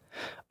was like,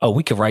 oh,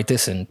 we could write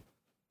this in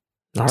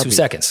 2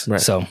 seconds.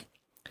 Right. So,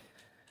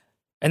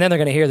 and then they're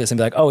going to hear this and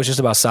be like, oh, it's just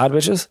about side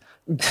bitches.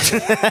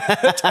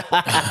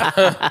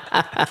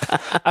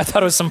 I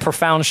thought it was some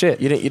profound shit.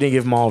 You didn't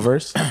give Maul a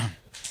verse?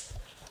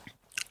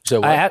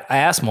 So I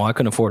asked Maul, I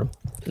couldn't afford him.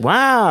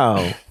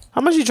 Wow. How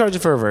much you charging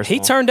for a verse? He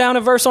Maul? turned down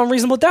a verse on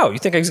Reasonable Doubt. You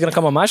think he's going to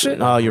come on my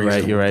shit? Oh, you're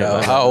right. You're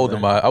right. how old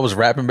am I? I was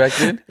rapping back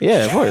then.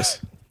 Yeah, of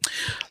course.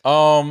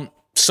 Some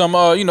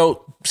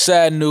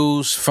sad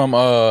news from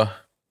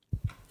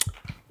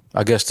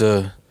I guess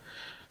the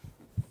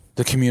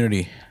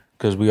community,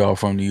 because we are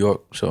from New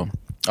York. So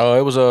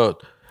it was a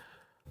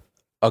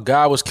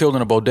guy was killed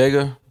in a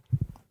bodega.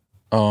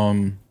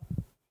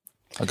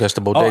 I guess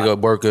the bodega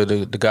worker,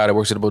 the guy that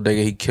works at the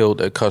bodega, he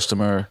killed a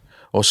customer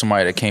or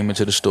somebody that came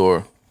into the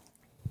store.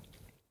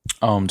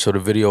 So the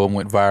video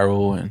went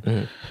viral,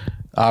 and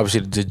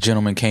obviously the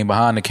gentleman came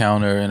behind the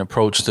counter and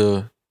approached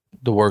the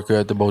worker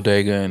at the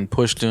bodega and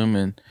pushed him,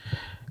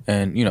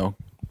 and you know,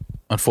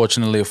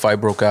 unfortunately a fight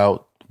broke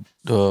out.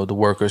 The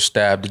worker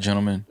stabbed the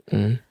gentleman,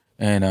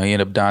 and he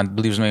ended up dying. I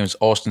believe his name is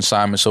Austin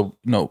Simon. So,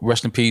 you know,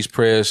 rest in peace,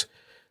 prayers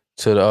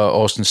to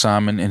Austin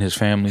Simon and his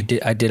family.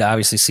 I did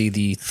obviously see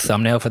the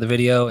thumbnail for the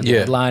video and the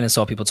headline and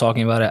saw people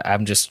talking about it.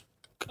 I'm just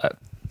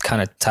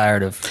kind of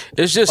tired of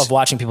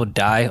watching people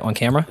die on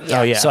camera.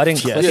 Oh yeah. So I didn't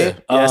click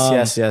it.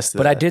 Yes.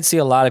 But I did see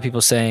a lot of people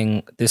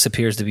saying this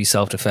appears to be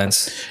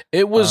self-defense.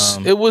 It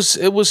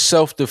was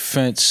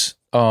self-defense.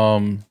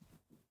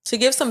 To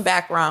give some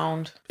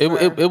background,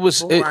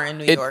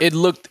 it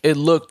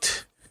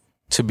looked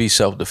to be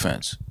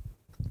self-defense.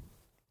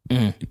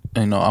 You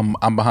know,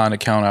 I'm behind the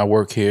counter. I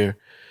work here.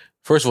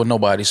 First of all,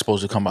 nobody's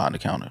supposed to come behind the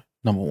counter.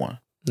 Number one.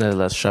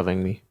 That's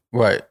shoving me.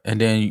 Right. And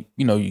then,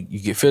 you know, you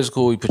get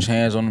physical, you put your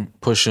hands on them,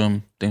 push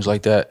them, things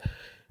like that.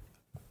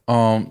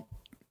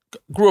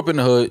 Grew up in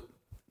the hood,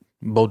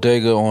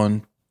 bodega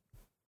on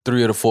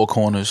 3 of the 4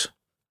 corners.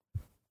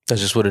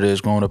 That's just what it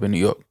is growing up in New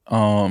York.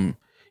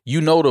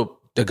 You know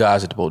the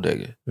guys at the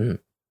bodega. You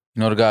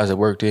know the guys that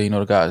work there, you know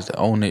the guys that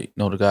own it, you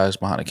know the guys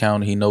behind the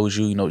counter. He knows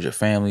you, he knows your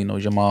family, he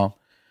knows your mom.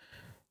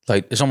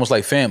 Like, it's almost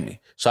like family.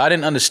 So I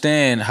didn't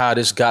understand how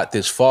this got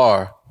this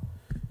far,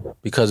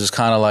 because it's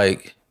kind of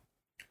like,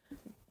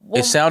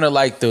 it sounded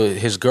like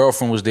his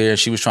girlfriend was there.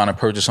 She was trying to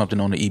purchase something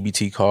on the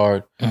EBT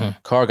card.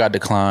 Card got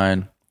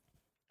declined.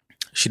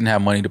 She didn't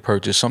have money to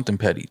purchase something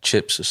petty,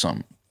 chips or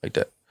something like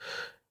that.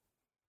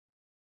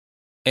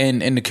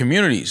 And in the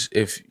communities,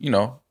 if, you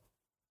know,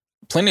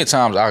 plenty of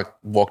times I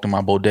walked in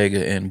my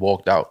bodega and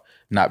walked out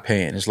not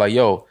paying. It's like,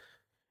 yo,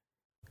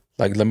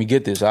 like, let me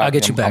get this. I'll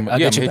get you back. I'll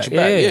get you back.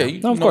 Yeah.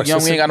 You no, of know, course.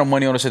 Young, we ain't got no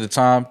money on us at the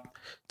time.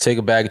 Take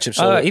a bag of chips.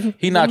 So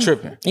he not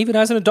tripping. Even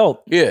as an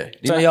adult. Yeah.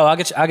 So, yo, I'll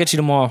get you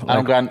tomorrow. I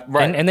don't got,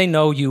 right. And they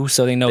know you,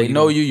 so they know you. They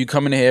know you. You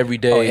come in here every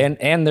day. Oh,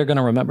 and they're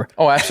gonna remember.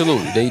 Oh,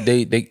 absolutely.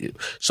 They.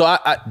 So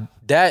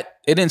it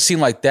didn't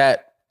seem like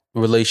that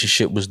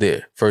relationship was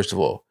there. First of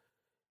all,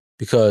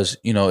 because,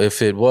 you know,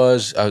 if it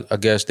was, I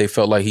guess they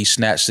felt like he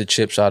snatched the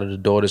chips out of the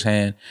daughter's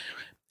hand,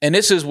 and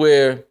this is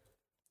where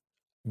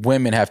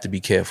women have to be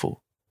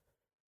careful,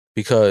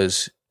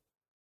 because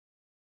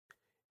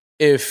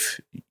if,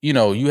 you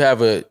know, you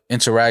have an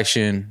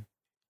interaction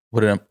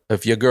with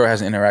if your girl has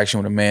an interaction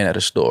with a man at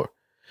a store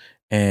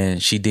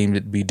and she deemed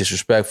it to be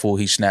disrespectful,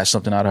 he snatched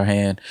something out of her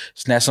hand,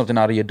 snatched something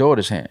out of your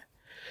daughter's hand.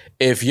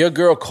 If your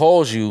girl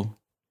calls you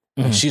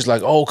and she's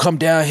like, oh, come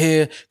down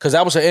here, because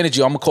that was her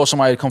energy. I'm going to call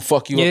somebody to come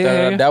fuck you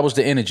up. That was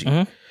the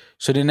energy.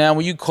 So then now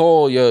when you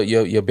call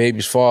your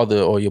baby's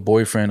father or your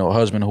boyfriend or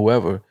husband or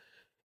whoever,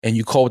 and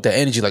you call with that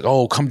energy like,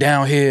 oh, come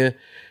down here,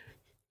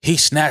 he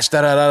snatched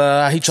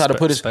he tried to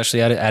put his...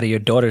 Especially out of your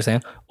daughter's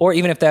hand. Or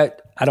even if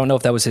that, I don't know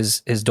if that was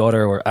his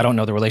daughter, or I don't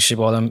know the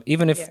relationship with them.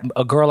 Even if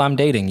a girl I'm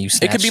dating, you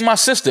snatch... It could be my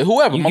sister,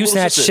 whoever. You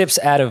snatch chips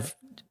out of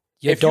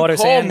your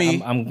daughter's hand,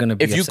 I'm going to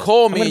be upset. If you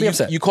call me,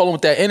 you call him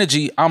with that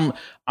energy, I'm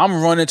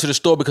running to the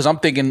store because I'm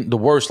thinking the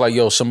worst, like,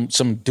 yo, some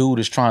dude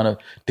is trying to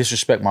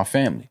disrespect my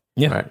family.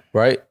 Yeah.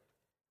 Right?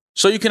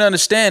 So you can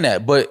understand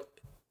that, but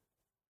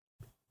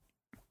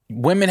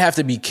women have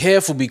to be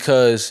careful,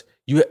 because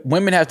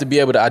women have to be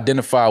able to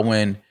identify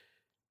when,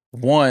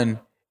 one,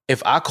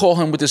 if I call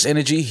him with this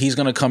energy, he's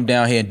going to come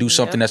down here and do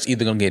something that's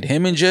either going to get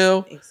him in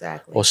jail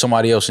or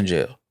somebody else in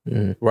jail.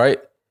 Right?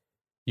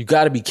 You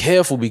got to be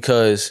careful,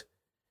 because,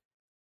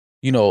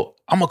 you know,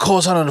 I'm going to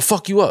call somebody to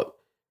fuck you up.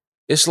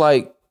 It's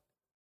like,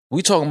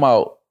 we talking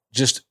about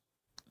just,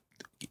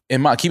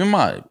 keep in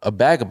mind, a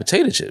bag of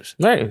potato chips.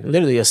 Right.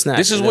 Literally a snack.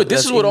 This is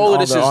what all of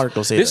this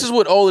is. This is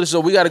what all of this is. So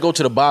we got to go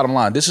to the bottom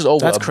line. This is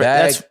over a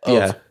bag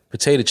of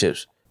potato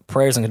chips.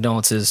 Prayers and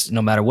condolences,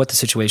 no matter what the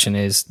situation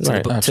is, to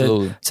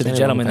the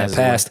gentleman that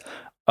passed,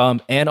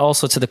 and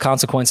also to the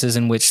consequences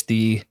in which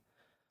the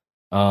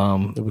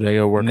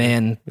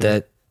man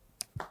that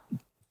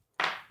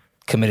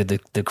committed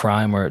the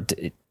crime, or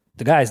the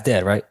guy's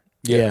dead, right?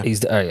 Yeah, he's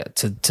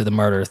to the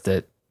murder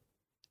that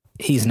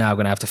he's now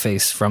going to have to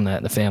face from that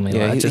in the family.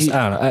 Yeah, I don't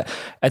know.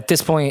 At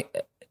this point,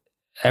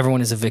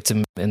 everyone is a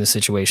victim in the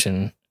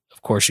situation.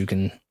 Of course, you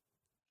can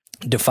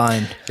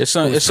define. It's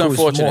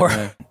unfortunate,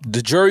 man.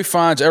 The jury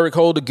finds Eric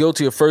Holder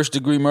guilty of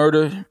first-degree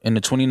murder in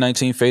the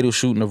 2019 fatal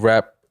shooting of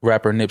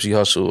rapper Nipsey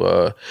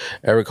Hussle.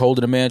 Eric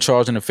Holder, the man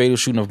charged in the fatal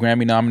shooting of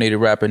Grammy-nominated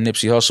rapper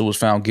Nipsey Hussle, was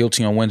found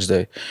guilty on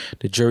Wednesday.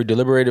 The jury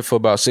deliberated for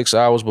about 6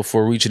 hours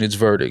before reaching its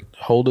verdict.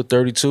 Holder,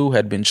 32,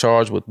 had been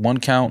charged with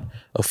 1 count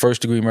of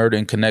first-degree murder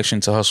in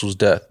connection to Hussle's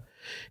death.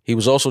 He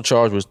was also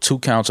charged with 2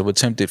 counts of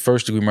attempted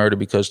first-degree murder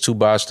because 2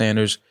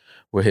 bystanders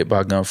were hit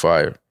by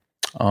gunfire.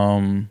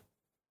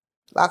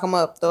 Lock him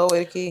up. Throw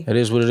away the key. It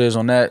is what it is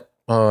on that.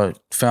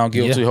 found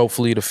guilty. Yeah.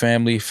 Hopefully the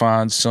family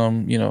finds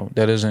some,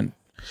 that doesn't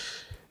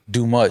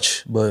do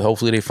much, but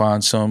hopefully they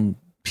find some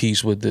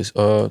peace with this,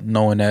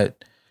 knowing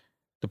that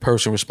the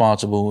person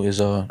responsible is,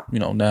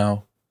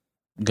 now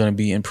going to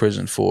be in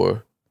prison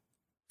for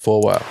a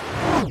while.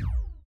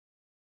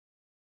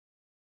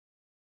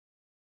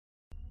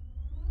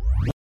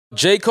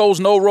 J. Cole's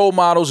No Role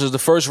Models is the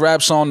first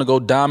rap song to go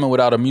diamond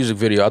without a music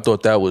video. I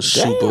thought that was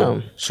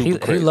super He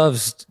crazy.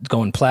 loves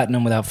going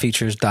platinum without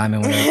features,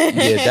 diamond without.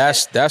 Yeah,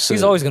 that's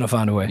He's always gonna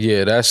find a way.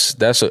 Yeah,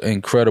 that's an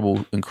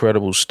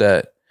incredible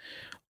stat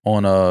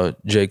on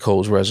J.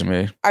 Cole's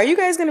resume. Are you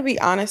guys gonna be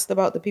honest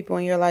about the people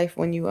in your life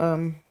when you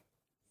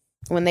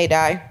when they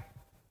die,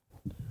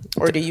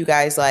 or do you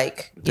guys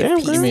like give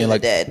peace You to mean the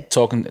like dead?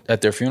 talking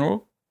at their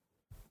funeral?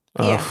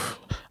 Yeah.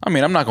 I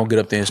mean, I'm not gonna get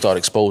up there and start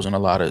exposing a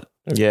lot of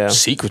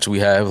secrets we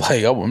have.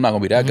 Like, I'm not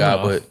gonna be that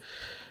guy, but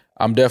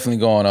I'm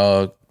definitely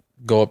gonna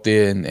go up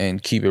there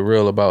and keep it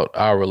real about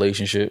our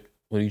relationship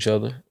with each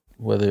other,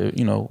 whether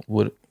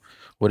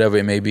whatever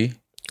it may be.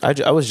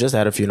 I was just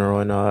at a funeral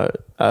and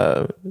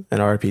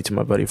an RIP to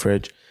my buddy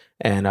Fridge,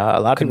 and a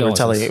lot of people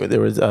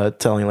were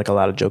telling like a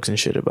lot of jokes and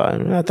shit about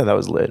him. I thought that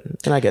was lit,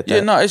 and I get that.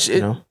 Yeah,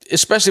 no,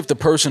 especially if the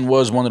person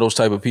was one of those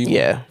type of people.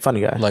 Yeah,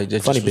 funny guy, like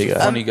funny big guy,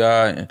 funny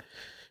guy.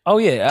 Oh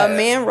yeah, a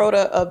man wrote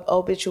a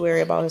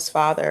obituary about his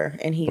father,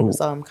 and he was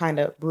kind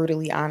of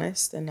brutally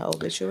honest in the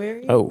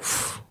obituary.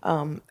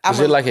 Is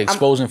it like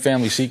exposing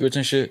family secrets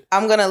and shit?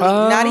 I'm gonna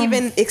not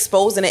even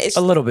exposing it. It's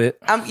a little bit.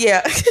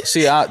 Yeah.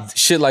 See,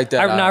 shit like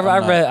that.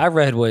 I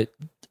read what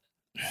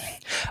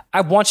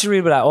I want you to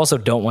read, but I also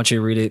don't want you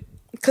to read it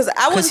because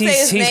I wouldn't say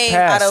his name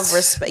out of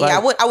respect. Like,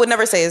 I would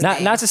never say his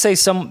name. Not to say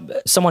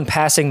someone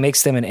passing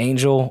makes them an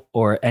angel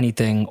or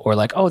anything, or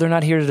like, oh, they're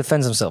not here to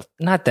defend themselves.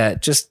 Not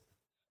that. Just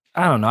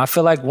I don't know. I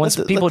feel like once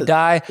people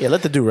die,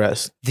 let the dude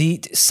rest.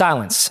 The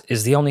silence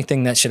is the only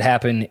thing that should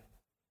happen,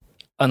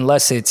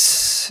 unless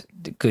it's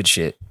good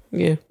shit.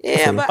 Yeah,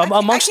 but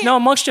amongst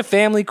your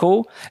family,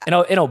 cool. An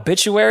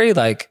obituary,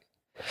 like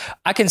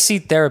I can see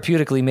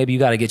therapeutically, maybe you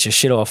got to get your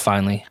shit off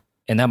finally,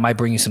 and that might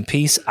bring you some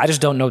peace. I just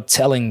don't know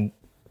telling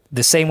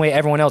the same way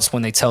everyone else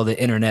when they tell the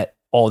internet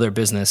all their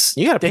business.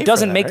 It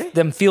doesn't make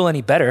them feel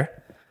any better.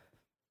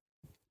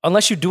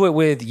 Unless you do it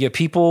with your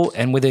people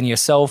and within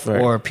yourself,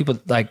 or people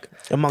like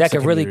that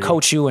can really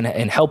coach you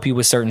and help you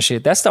with certain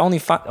shit. That's the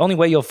only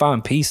way you'll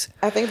find peace.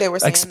 I think they were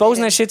saying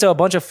exposing that shit to a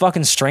bunch of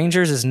fucking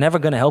strangers is never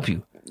going to help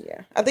you.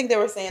 Yeah, I think they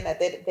were saying that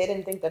they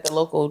didn't think that the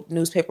local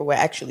newspaper would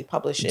actually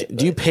publish it.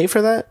 Do you pay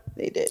for that?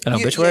 They did. An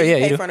obituary, you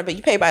pay pay for it, but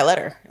you pay by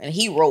letter, and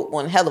he wrote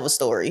one hell of a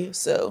story.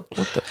 So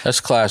that's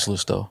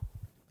classless, though.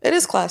 It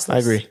is classless. I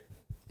agree.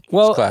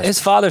 Well, his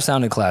father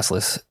sounded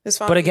classless,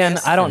 but again,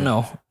 I don't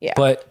know. Yeah,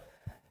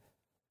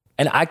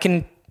 And I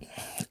can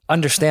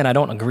understand, I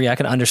don't agree. I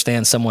can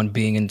understand someone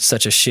being in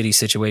such a shitty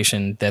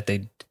situation that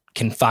they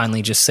can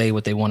finally just say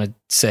what they want to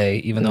say,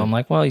 even though I'm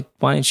like, well,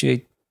 why didn't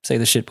you say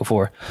the shit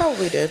before?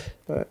 Probably did,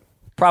 but.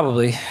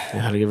 Probably. I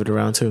had to give it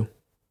around too.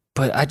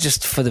 But I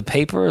just, for the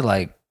paper,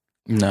 like.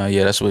 No,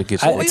 yeah, that's what it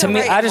gets. To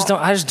me, I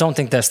just don't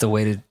think that's the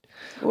way to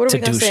What are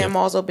we going to say shit. in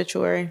Maul's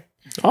obituary?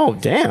 Oh,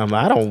 damn.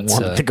 I don't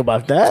want to think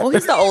about that. Well,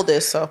 he's the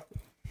oldest, so.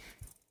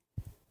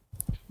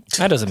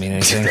 That doesn't mean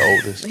anything. The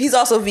oldest. He's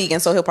also vegan,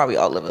 so he'll probably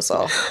outlive us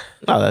all.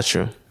 Oh, that's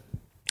true.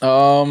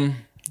 Oh,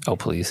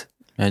 please.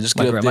 Man, just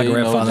my get up there,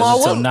 grandfather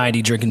was until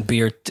 90 drinking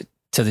beer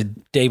to the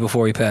day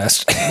before he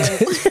passed.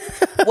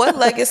 What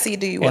legacy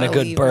do you want to leave?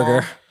 And a good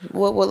burger.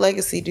 What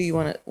legacy do you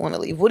want to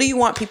leave? What do you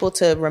want people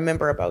to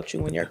remember about you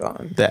when you're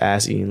gone? The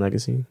ass eating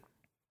legacy.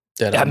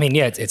 I mean,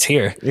 yeah, it's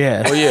here.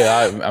 Yeah. Oh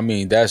yeah, I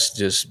mean that's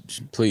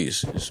just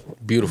it's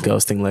beautiful.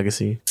 Ghosting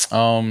legacy.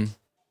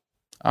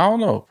 I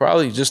don't know.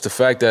 Probably just the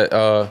fact that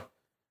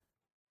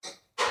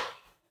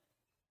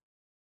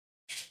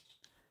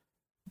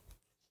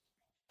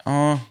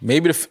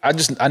maybe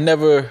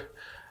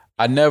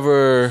I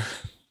never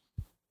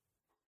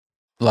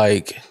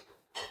like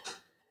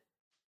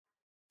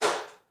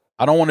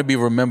I don't want to be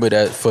remembered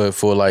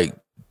for like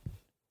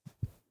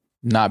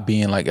not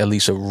being like at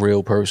least a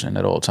real person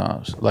at all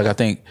times. Like I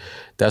think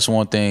that's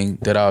one thing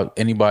that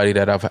anybody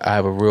that I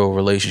have a real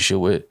relationship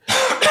with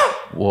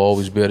will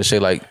always be able to say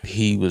like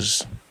he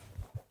was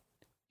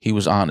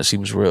honest, he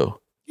was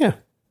real. Yeah.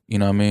 You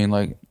know what I mean?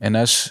 Like, and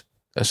that's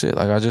it.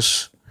 Like I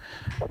just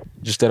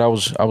that I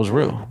was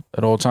real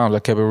at all times. I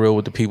kept it real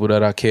with the people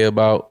that I care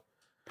about.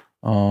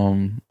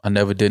 I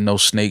never did no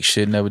snake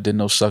shit, never did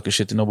no sucker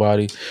shit to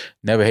nobody,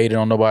 never hated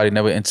on nobody,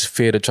 never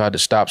interfered or tried to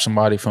stop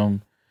somebody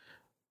from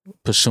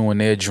pursuing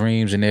their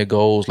dreams and their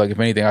goals. Like if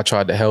anything, I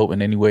tried to help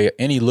in any way,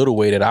 any little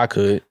way that I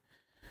could.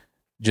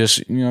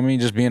 Just, you know what I mean?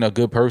 Just being a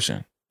good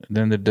person. At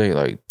the end of the day,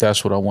 like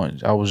that's what I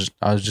want. I was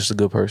just a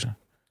good person.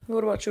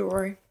 What about you,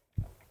 Rory?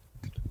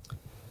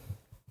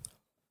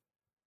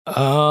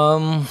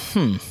 I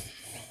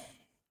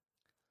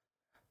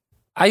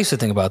used to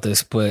think about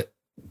this, but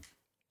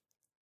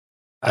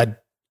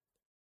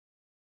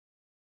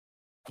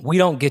we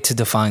don't get to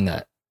define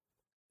that.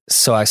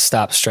 So I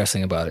stopped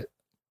stressing about it.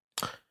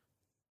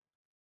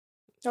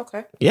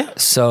 Okay. Yeah.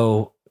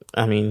 So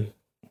I mean,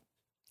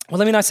 well,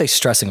 let me not say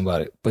stressing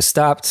about it, but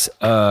stopped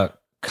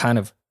kind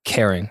of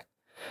caring.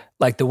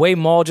 Like the way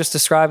Maul just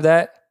described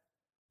that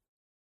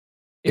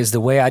is the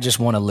way I just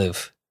want to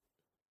live.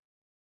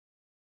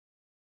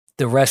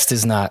 The rest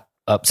is not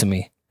up to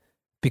me,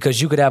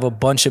 because you could have a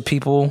bunch of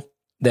people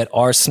that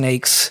are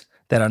snakes,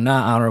 that are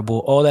not honorable,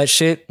 all that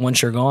shit.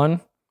 Once you're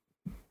gone,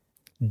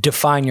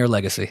 define your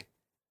legacy.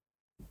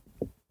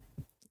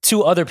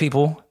 To other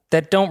people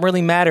that don't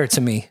really matter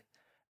to me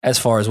as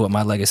far as what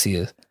my legacy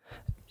is.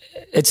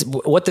 It's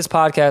what this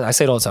podcast, I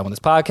say it all the time, what this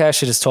podcast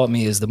shit has taught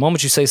me is the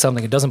moment you say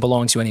something, it doesn't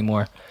belong to you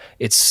anymore.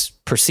 It's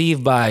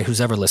perceived by who's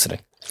ever listening.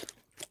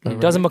 It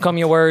doesn't become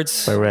your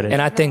words.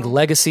 And I think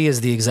legacy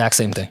is the exact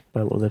same thing.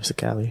 By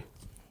Lipstick Alley.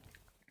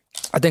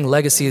 I think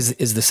legacy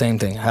is the same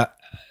thing.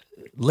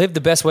 Live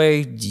the best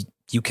way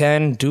you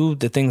can, do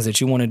the things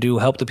that you want to do,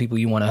 help the people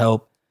you want to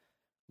help,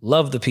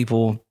 love the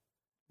people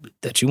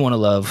that you want to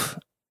love,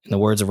 in the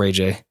words of Ray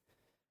J.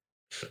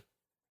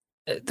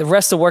 The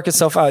rest will work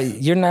itself out.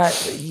 You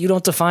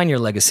don't define your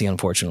legacy,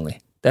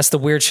 unfortunately. That's the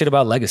weird shit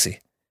about legacy.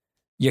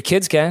 Your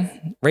kids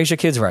can. Raise your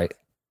kids right.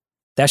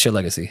 That's your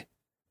legacy.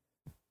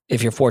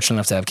 If you're fortunate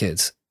enough to have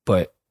kids.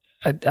 But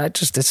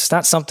it's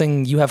not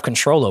something you have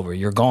control over.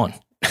 You're gone.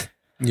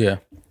 Yeah.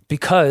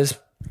 Because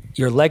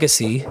your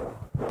legacy,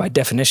 by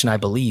definition, I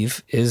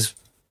believe, is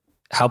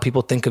how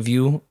people think of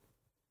you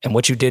and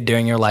what you did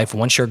during your life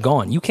once you're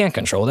gone. You can't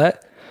control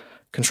that.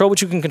 Control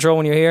what you can control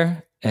when you're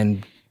here,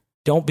 and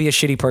don't be a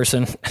shitty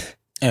person.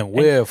 And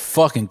wear a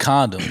fucking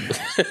condom.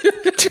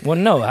 Well,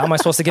 no. How am I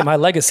supposed to get my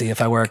legacy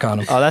if I wear a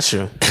condom? Oh, that's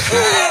true.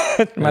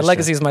 My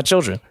legacy is my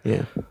children.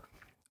 Yeah.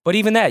 But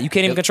even that, you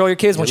can't even control your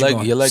kids once you're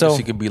gone. Your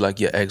legacy could be like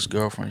your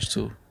ex-girlfriends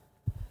too.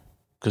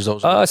 Because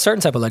those are a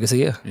certain type of legacy,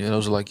 yeah. Yeah,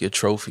 those are like your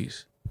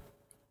trophies.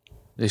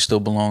 They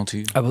still belong to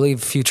you. I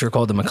believe Future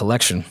called them a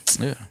collection.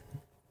 Yeah.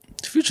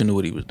 Future knew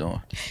what he was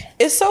doing.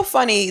 It's so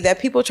funny that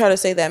people try to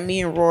say that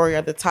me and Rory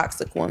are the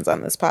toxic ones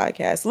on this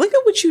podcast. Look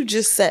at what you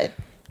just said.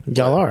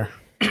 Y'all are.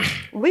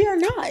 We are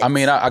not. I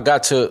mean,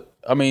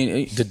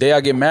 the day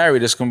I get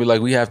married, it's gonna be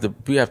like we have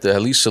to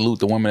at least salute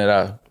the women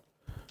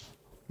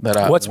that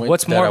I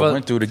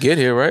went through to get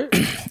here, right?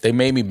 They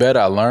made me better.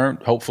 I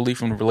learned, hopefully,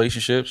 from the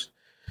relationships.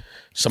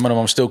 Some of them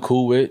I'm still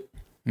cool with.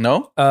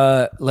 No?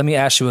 Let me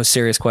ask you a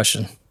serious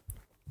question.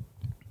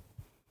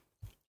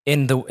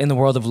 In the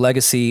world of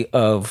legacy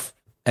of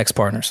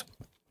ex-partners,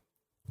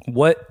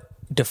 what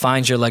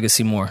defines your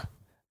legacy more?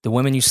 The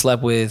women you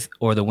slept with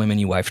or the women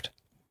you wifed?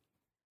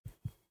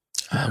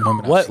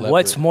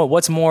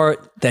 What's more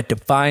that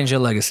defines your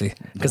legacy?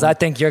 Because I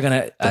think you're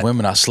gonna the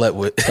women I slept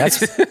with.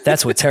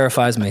 That's what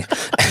terrifies me.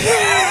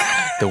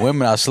 The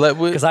women I slept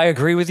with. Because I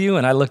agree with you,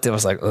 and I looked at it, I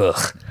was like,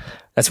 ugh,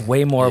 that's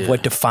way more of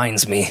what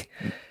defines me.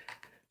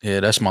 Yeah,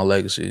 that's my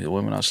legacy. The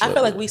women I slept with.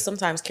 I feel like we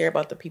sometimes care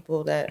about the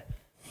people that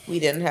we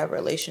didn't have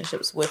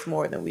relationships with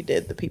more than we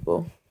did the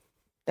people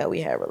that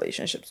we had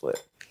relationships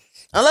with.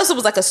 Unless it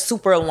was like a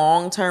super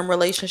long-term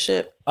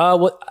relationship.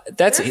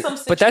 That's easy.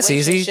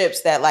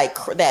 Relationships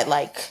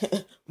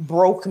that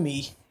broke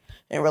me.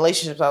 In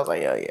relationships, I was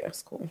like, yeah,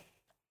 it's cool.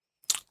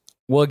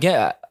 Well,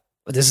 again,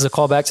 this is a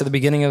callback to the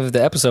beginning of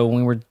the episode when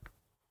we were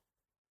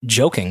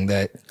joking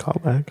that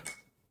callback.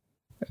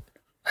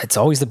 It's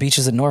always the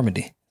beaches at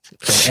Normandy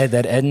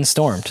that Eden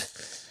stormed.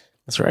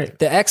 That's right.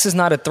 The ex is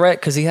not a threat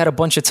because he had a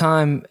bunch of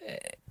time.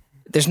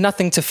 There's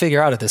nothing to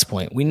figure out at this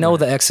point. We know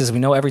the exes. We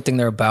know everything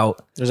they're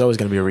about. There's always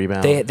going to be a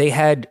rebound. They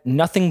had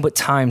nothing but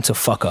time to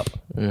fuck up.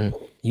 Mm.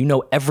 You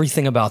know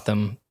everything about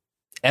them,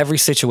 every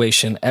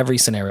situation, every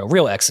scenario.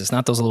 Real exes,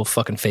 not those little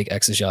fucking fake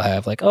exes y'all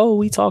have. Like, oh,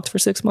 we talked for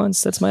 6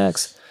 months. That's my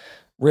ex.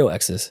 Real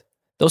exes.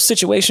 Those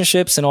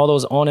situationships and all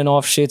those on and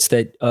off shits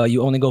that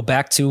you only go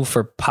back to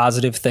for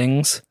positive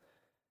things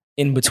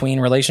in between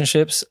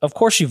relationships. Of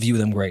course you view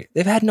them great.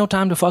 They've had no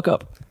time to fuck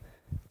up.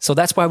 So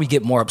that's why we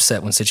get more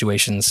upset when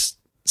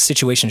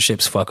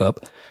situationships fuck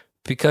up,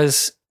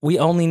 because we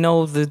only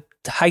know the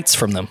heights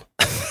from them.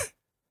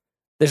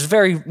 There's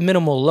very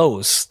minimal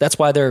lows. That's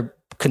why they're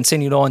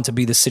continued on to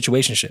be the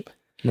situationship.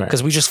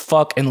 Because we just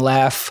fuck and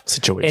laugh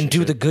and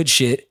do the good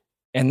shit.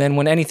 And then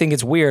when anything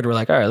gets weird, we're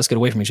like, all right, let's get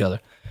away from each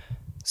other.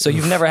 So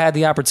you've never had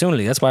the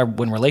opportunity. That's why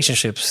when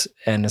relationships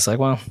end, it's like,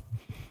 well,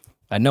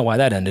 I know why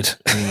that ended.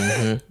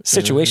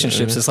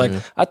 Situationships, it's like,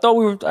 I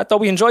thought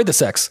we enjoyed the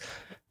sex.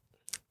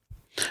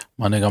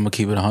 My nigga, I'm gonna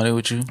keep it 100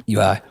 with you.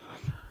 You high?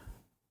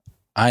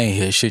 I ain't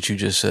hear shit you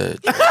just said.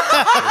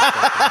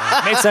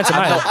 Made sense in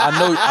my head.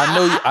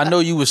 I know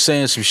you was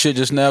saying some shit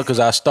just now because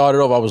I started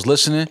off, I was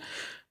listening,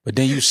 but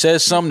then you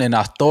said something and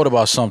I thought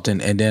about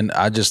something and then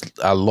I just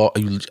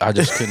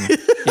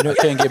couldn't. I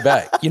couldn't get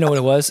back. You know what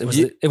it was?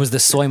 It was the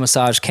soy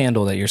massage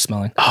candle that you're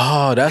smelling.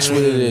 Oh, that's what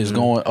it is.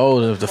 Going.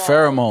 Oh, the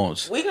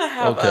pheromones. We're gonna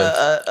have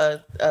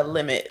a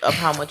limit of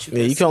how much you.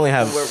 Yeah, you can only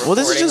have. Well,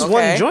 this is just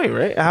one joint,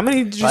 right? How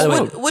many did you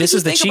smoke? What did you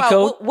think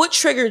about? What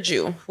triggered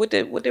you? What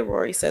did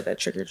Rory say that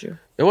triggered you?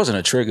 It wasn't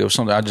a trigger. It was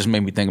something. I just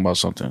made me think about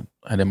something,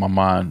 and then my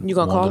mind. You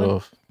gonna call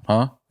her?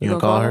 Huh? You gonna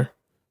call her?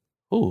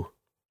 Who?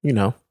 You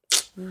know.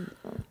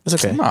 It's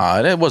okay.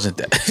 Nah, that wasn't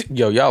that.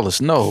 Yo, y'all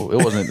listen. No,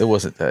 it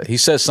wasn't that. He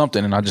said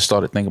something, and I just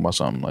started thinking about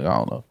something. Like I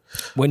don't know.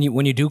 When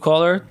you do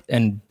call her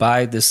and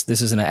buy this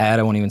isn't an ad.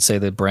 I won't even say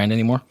the brand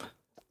anymore.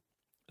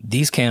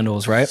 These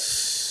candles, right?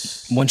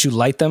 Once you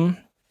light them,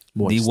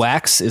 the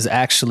wax is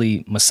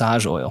actually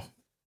massage oil.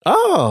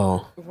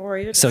 Oh,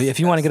 So if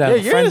you want to get out of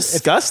the you're friend,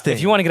 disgusting.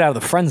 if you want to get out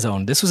of the friend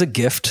zone, this was a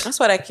gift. That's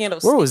why that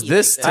candle's Where was sticky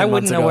this? like I 10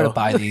 wouldn't months know where to ago.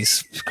 buy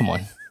these. Come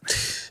on,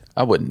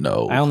 I wouldn't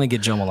know. I only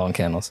get Joe Malone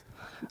candles.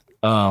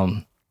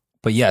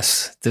 But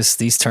yes,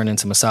 these turn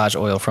into massage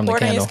oil from that. the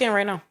Pour it in your candle. skin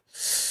right now.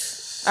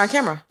 On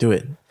camera. Do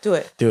it. Do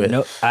it. Do it.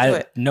 No,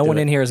 no one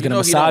in here is going to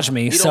massage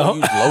me. He So don't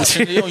use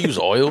lotion. He don't use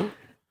oil.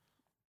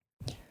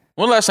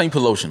 When last time you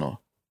put lotion on?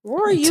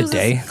 Rory uses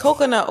Today.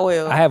 coconut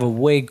oil. I have a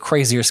way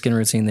crazier skin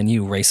routine than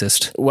you,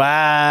 racist.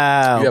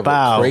 Wow. You have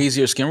wow. a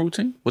crazier skin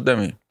routine? What that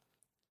mean?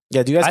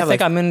 Yeah. Do you guys have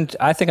like?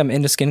 I think I'm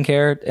into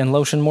skincare and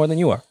lotion more than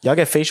you are. Y'all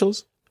get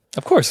facials?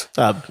 Of course.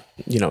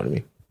 You know what I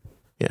mean.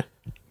 Yeah.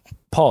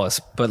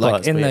 Pause. But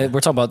like Pause, but yeah. we're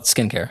talking about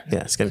skincare.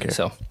 Yeah. Skincare.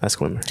 So That's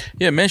women.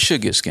 Yeah, men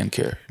should get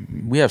skincare.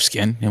 We have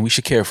skin, and we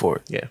should care for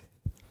it. Yeah.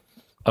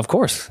 of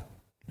course.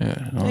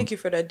 Yeah. Thank you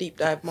for that deep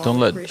dive, Mom. Don't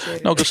let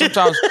Appreciate no, it.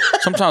 because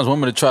sometimes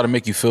women will try to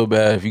make you feel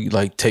bad if you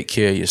like take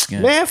care of your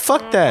skin. Man,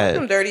 fuck Them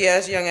that. dirty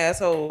ass young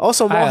assholes.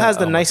 Also, Mo has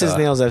the oh my nicest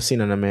God. nails I've seen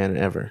on a man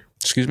ever.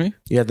 Excuse me.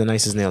 You have the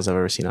nicest nails I've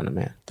ever seen on a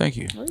man. Thank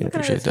you. Look at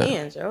Appreciate his that.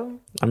 hands, yo.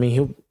 I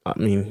mean,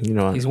 you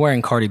know. He's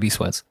wearing Cardi B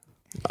sweats.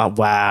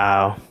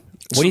 Wow.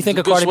 What do you think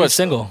of Good Cardi B sweats.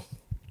 single?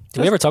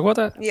 Did we ever talk about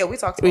that? Yeah, we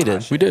talked about We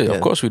did. that. We did. Yeah.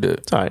 Of course we did.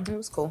 It's all right. It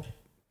was cool.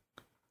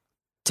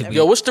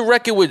 Yo, what's the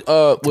record with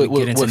we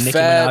get into Nicki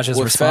Fab Minaj's with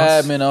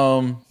response? Fab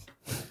and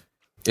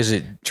is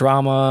it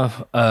Drama.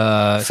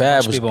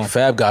 Fab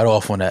Fab got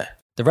off on that.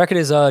 The record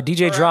is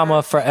DJ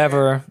Drama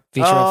Forever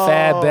featuring Oh.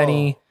 Fab,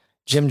 Benny,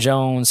 Jim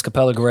Jones,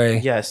 Capella Gray.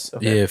 Yes.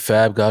 Okay. Yeah,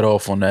 Fab got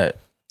off on that.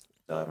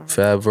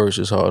 Fab verse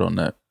is hard on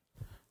that.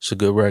 It's a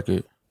good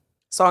record.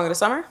 Song of the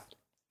summer?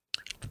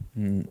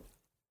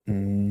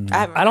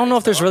 I don't know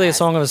if there's really a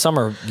song of the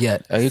summer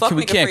yet. Fuck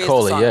We Nigga can't Free is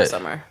call the it song of the yet.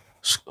 summer.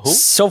 Who?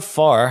 So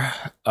far,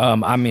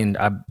 I mean,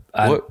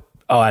 I What?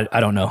 I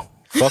don't know.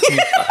 Fuck me.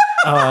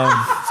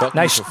 Fuck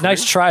me for free?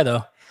 Nice try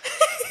though.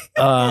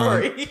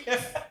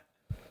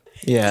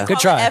 Yeah. Good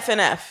It's called try. F and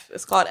F.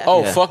 It's called F.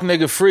 Oh, Yeah. fuck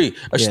nigga free.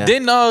 Yeah.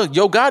 Didn't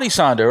Yo Gotti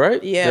signed her,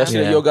 right? Yeah. That's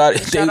Yeah. Yo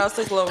Gotti. Shout out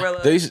to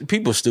Glorilla.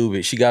 People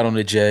stupid. She got on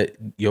the jet.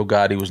 Yo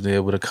Gotti was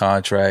there with a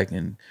contract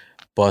and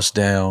bust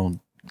down,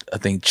 I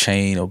think,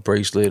 chain or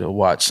bracelet or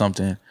watch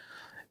something.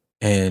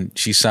 And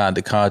she signed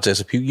the contract.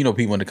 So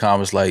people in the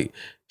comments like,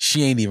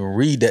 she ain't even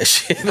read that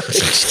shit.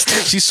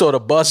 She saw the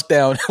bust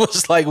down. It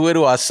was like, where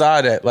do I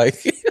sign that?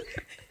 Like,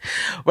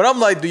 but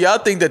I'm like, do y'all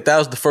think that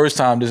was the first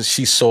time that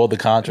she saw the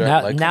contract?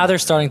 Now, Like, now they're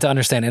starting to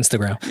understand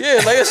Instagram. yeah,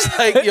 like it's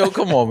like, yo,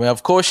 come on, man.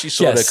 Of course she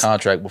saw Yes. that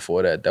contract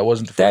before that. That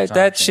wasn't the first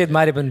time. That shit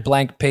might have been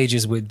blank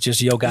pages with just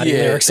Yo Gotti Yeah,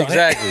 lyrics on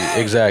it.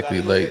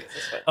 exactly. Like,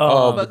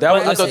 But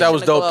I thought that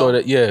was listen, dope. Glow. Though,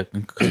 yeah,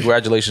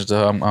 congratulations to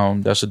her.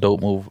 That's a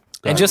dope move.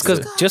 And just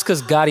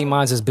because Gotti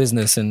minds his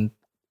business and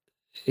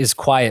is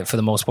quiet for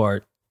the most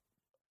part,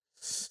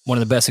 one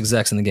of the best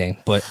execs in the game.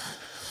 But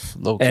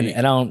low key,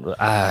 and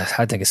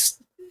I think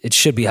it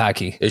should be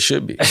hockey. it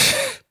should be.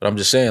 But I'm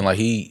just saying, like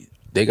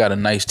they got a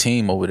nice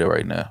team over there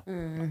right now.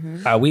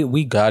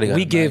 We Gotti got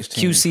we a give nice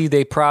team. QC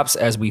they props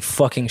as we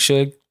fucking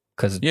should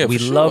because Yeah, we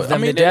for sure. love them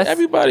I mean, to death.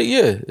 everybody,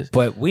 yeah.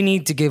 But we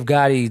need to give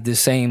Gotti the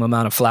same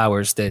amount of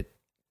flowers that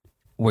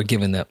we're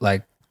giving them.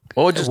 Like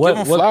Or just What-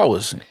 give them what-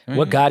 flowers.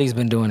 what Gotti's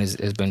been doing has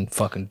been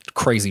fucking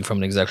crazy from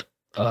an exec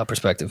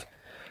perspective.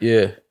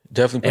 Yeah,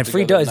 definitely. And put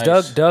free together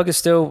Doug. nice- Doug is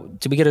still.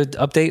 Did we get an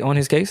update on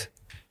his case?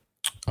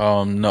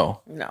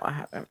 No. No, I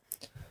haven't.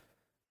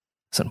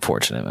 It's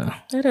unfortunate, man.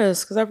 It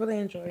is, because I really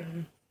enjoy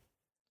him.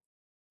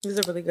 He's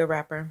a really good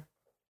rapper.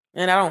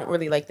 And I don't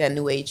really like that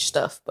new age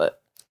stuff, but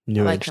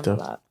New I like age him stuff.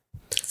 a lot.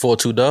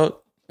 4-2 Doug.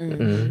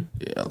 Mhm.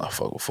 Yeah, I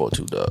fuck with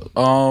 4-2 Doug.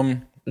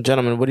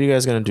 Gentlemen, what are you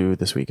guys gonna do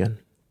this weekend?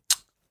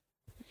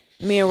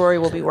 Me and Rory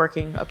will be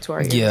working up to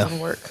our ears Yeah. on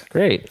work.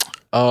 Great.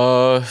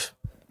 I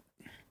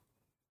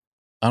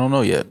don't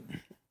know yet.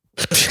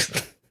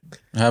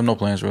 I have no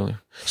plans really.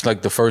 It's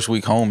like the first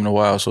week home in a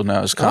while, so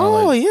now it's kind of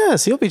Oh like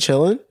yes, you'll be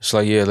chilling. it's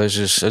like I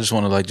just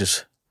want to like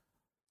just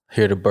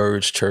hear the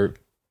birds chirp.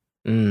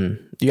 You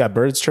got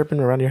birds chirping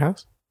around your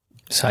house?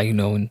 It's how you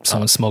know when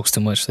someone smokes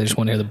too much. They just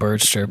want to hear the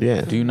birds chirp.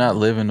 Yeah. Do you not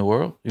live in the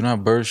world? You don't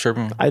have birds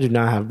chirping? I do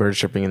not have birds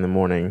chirping in the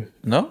morning.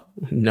 No.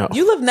 No.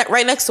 You live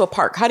right next to a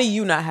park. How do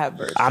you not have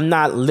birds? I'm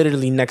not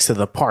literally next to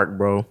the park,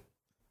 bro.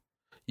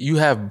 You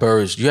have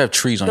birds. You have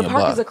trees on The your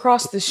park block. is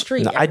across the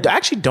street. No, I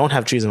actually don't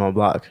have trees on my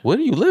block. Where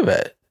do you live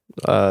at?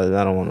 I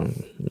don't want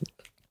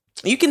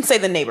to. You can say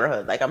the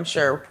neighborhood. Like, I'm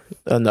sure.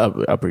 On the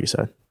upper east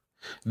side.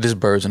 There's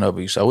birds in Upper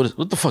East Side.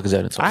 What the fuck is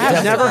that? I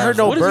have never heard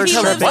no What is birds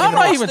he- chirping. Why am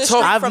I across even the talking?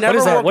 street I've from never- What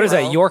is that? Broken What is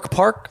that? Hill. York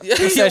Park?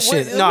 What's that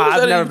shit? No,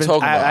 I've never been.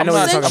 talking about? I know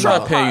what you're talking Central I'm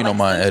not about. paying you no Park,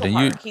 mind, Ed, and you.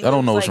 Central Park. He I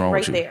don't know lives, what's wrong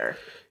right with you. there.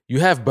 You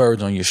have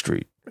birds on your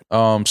street.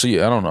 So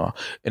yeah, I don't know.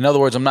 In other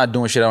words, I'm not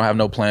doing shit. I don't have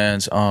no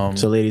plans.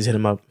 So ladies, hit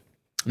him up.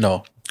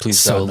 No, please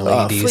So God, no.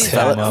 ladies, hit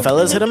him up.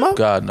 Fellas, hit him up.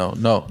 God,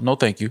 no,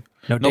 thank you.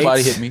 No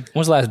Nobody dates? hit me.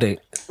 When's the last date?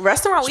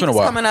 Restaurant It's week been a is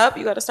while. coming up.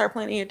 You got to start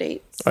planning your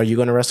dates. Are you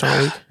going to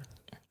restaurant week?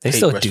 They Hate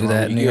still do restaurant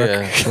that in week. New York.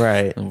 Yeah.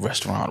 Right.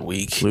 Restaurant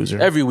week. Loser.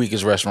 Every week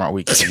is restaurant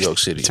week in New York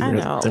City. I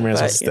know, Demaris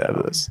but, was you know.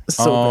 stabbed us.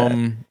 So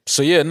bad.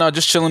 So yeah, no,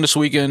 just chilling this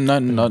weekend.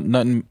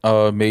 Nothing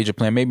major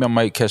plan. Maybe I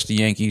might catch the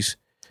Yankees.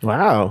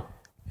 Wow.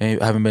 I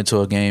haven't been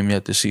to a game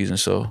yet this season,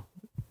 so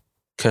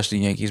catch the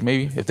Yankees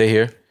maybe if they're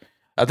here.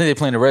 I think they're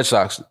playing the Red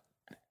Sox.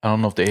 I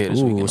don't know if they're here this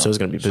Ooh, weekend. so it's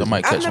gonna be So I busy.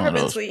 might I've catch never one of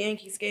been those. to a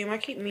Yankees game. I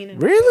keep meaning.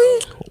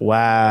 Really?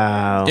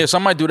 Wow. Yeah, so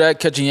I might do that.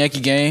 Catch a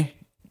Yankee game.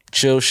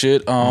 Chill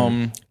shit. You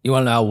want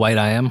to know how white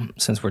I am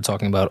since we're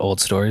talking about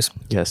old stories?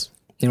 Yes.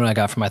 You know what I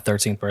got for my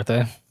 13th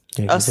birthday?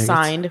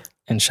 Assigned.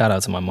 And shout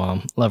out to my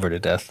mom. Love her to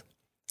death.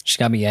 She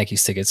got me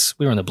Yankees tickets.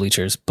 We were in the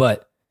bleachers,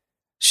 but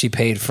she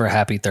paid for a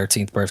happy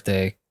 13th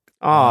birthday.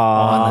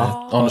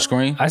 Aww. on the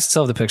screen I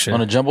still have the picture. on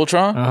the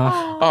jumbotron.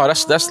 Uh-huh. Oh,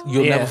 that's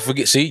you'll Yeah. never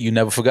forget. See, you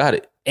never forgot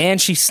it. And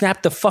she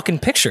snapped the fucking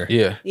picture.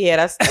 Yeah, Yeah,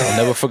 that's. I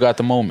never forgot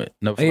the moment.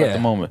 Never forgot Yeah. the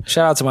moment.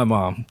 Shout out to my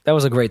mom. That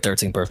was a great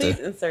 13th birthday.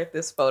 Please insert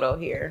this photo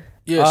here.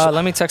 Yeah, so-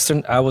 Let me text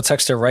her. I will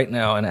text her right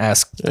now and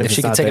ask if it's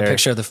she can not take a there.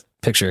 picture of the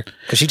picture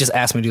because she just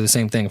asked me to do the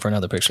same thing for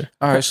another picture.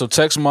 All right, so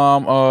text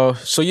mom.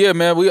 So yeah,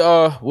 man,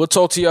 we'll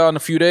talk to y'all in a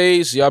few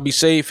days. Y'all be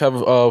safe. Have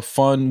a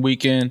fun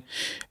weekend.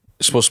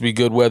 It's supposed to be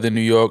good weather in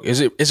New York.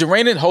 Is it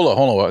raining? Hold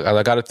on.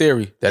 I got a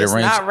theory that It's it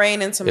rains. not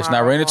raining tomorrow. It's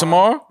not raining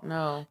tomorrow?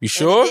 No. You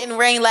sure? It didn't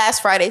rain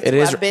last Friday. It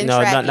is. I've been No,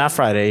 tracking. not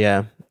Friday.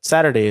 Yeah.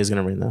 Saturday is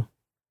going to rain, though.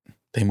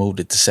 They moved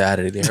it to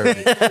Saturday. They heard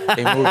me.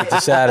 They moved it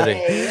to Saturday.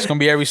 It's gonna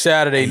be every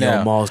Saturday Yo,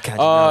 now. Mall's catching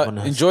up on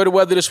us. Enjoy the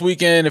weather this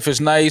weekend. If it's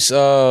nice,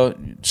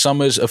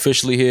 summer's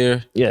officially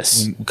here.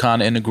 Yes. We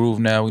kind of in the groove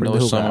now. We Bring know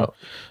the it's hoop summer. out.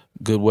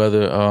 Good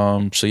weather.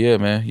 So yeah,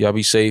 man. Y'all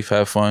be safe.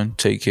 Have fun.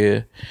 Take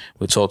care.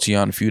 We'll talk to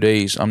y'all in a few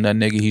days. I'm that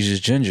nigga. He's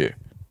just ginger.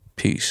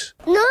 Peace.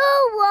 No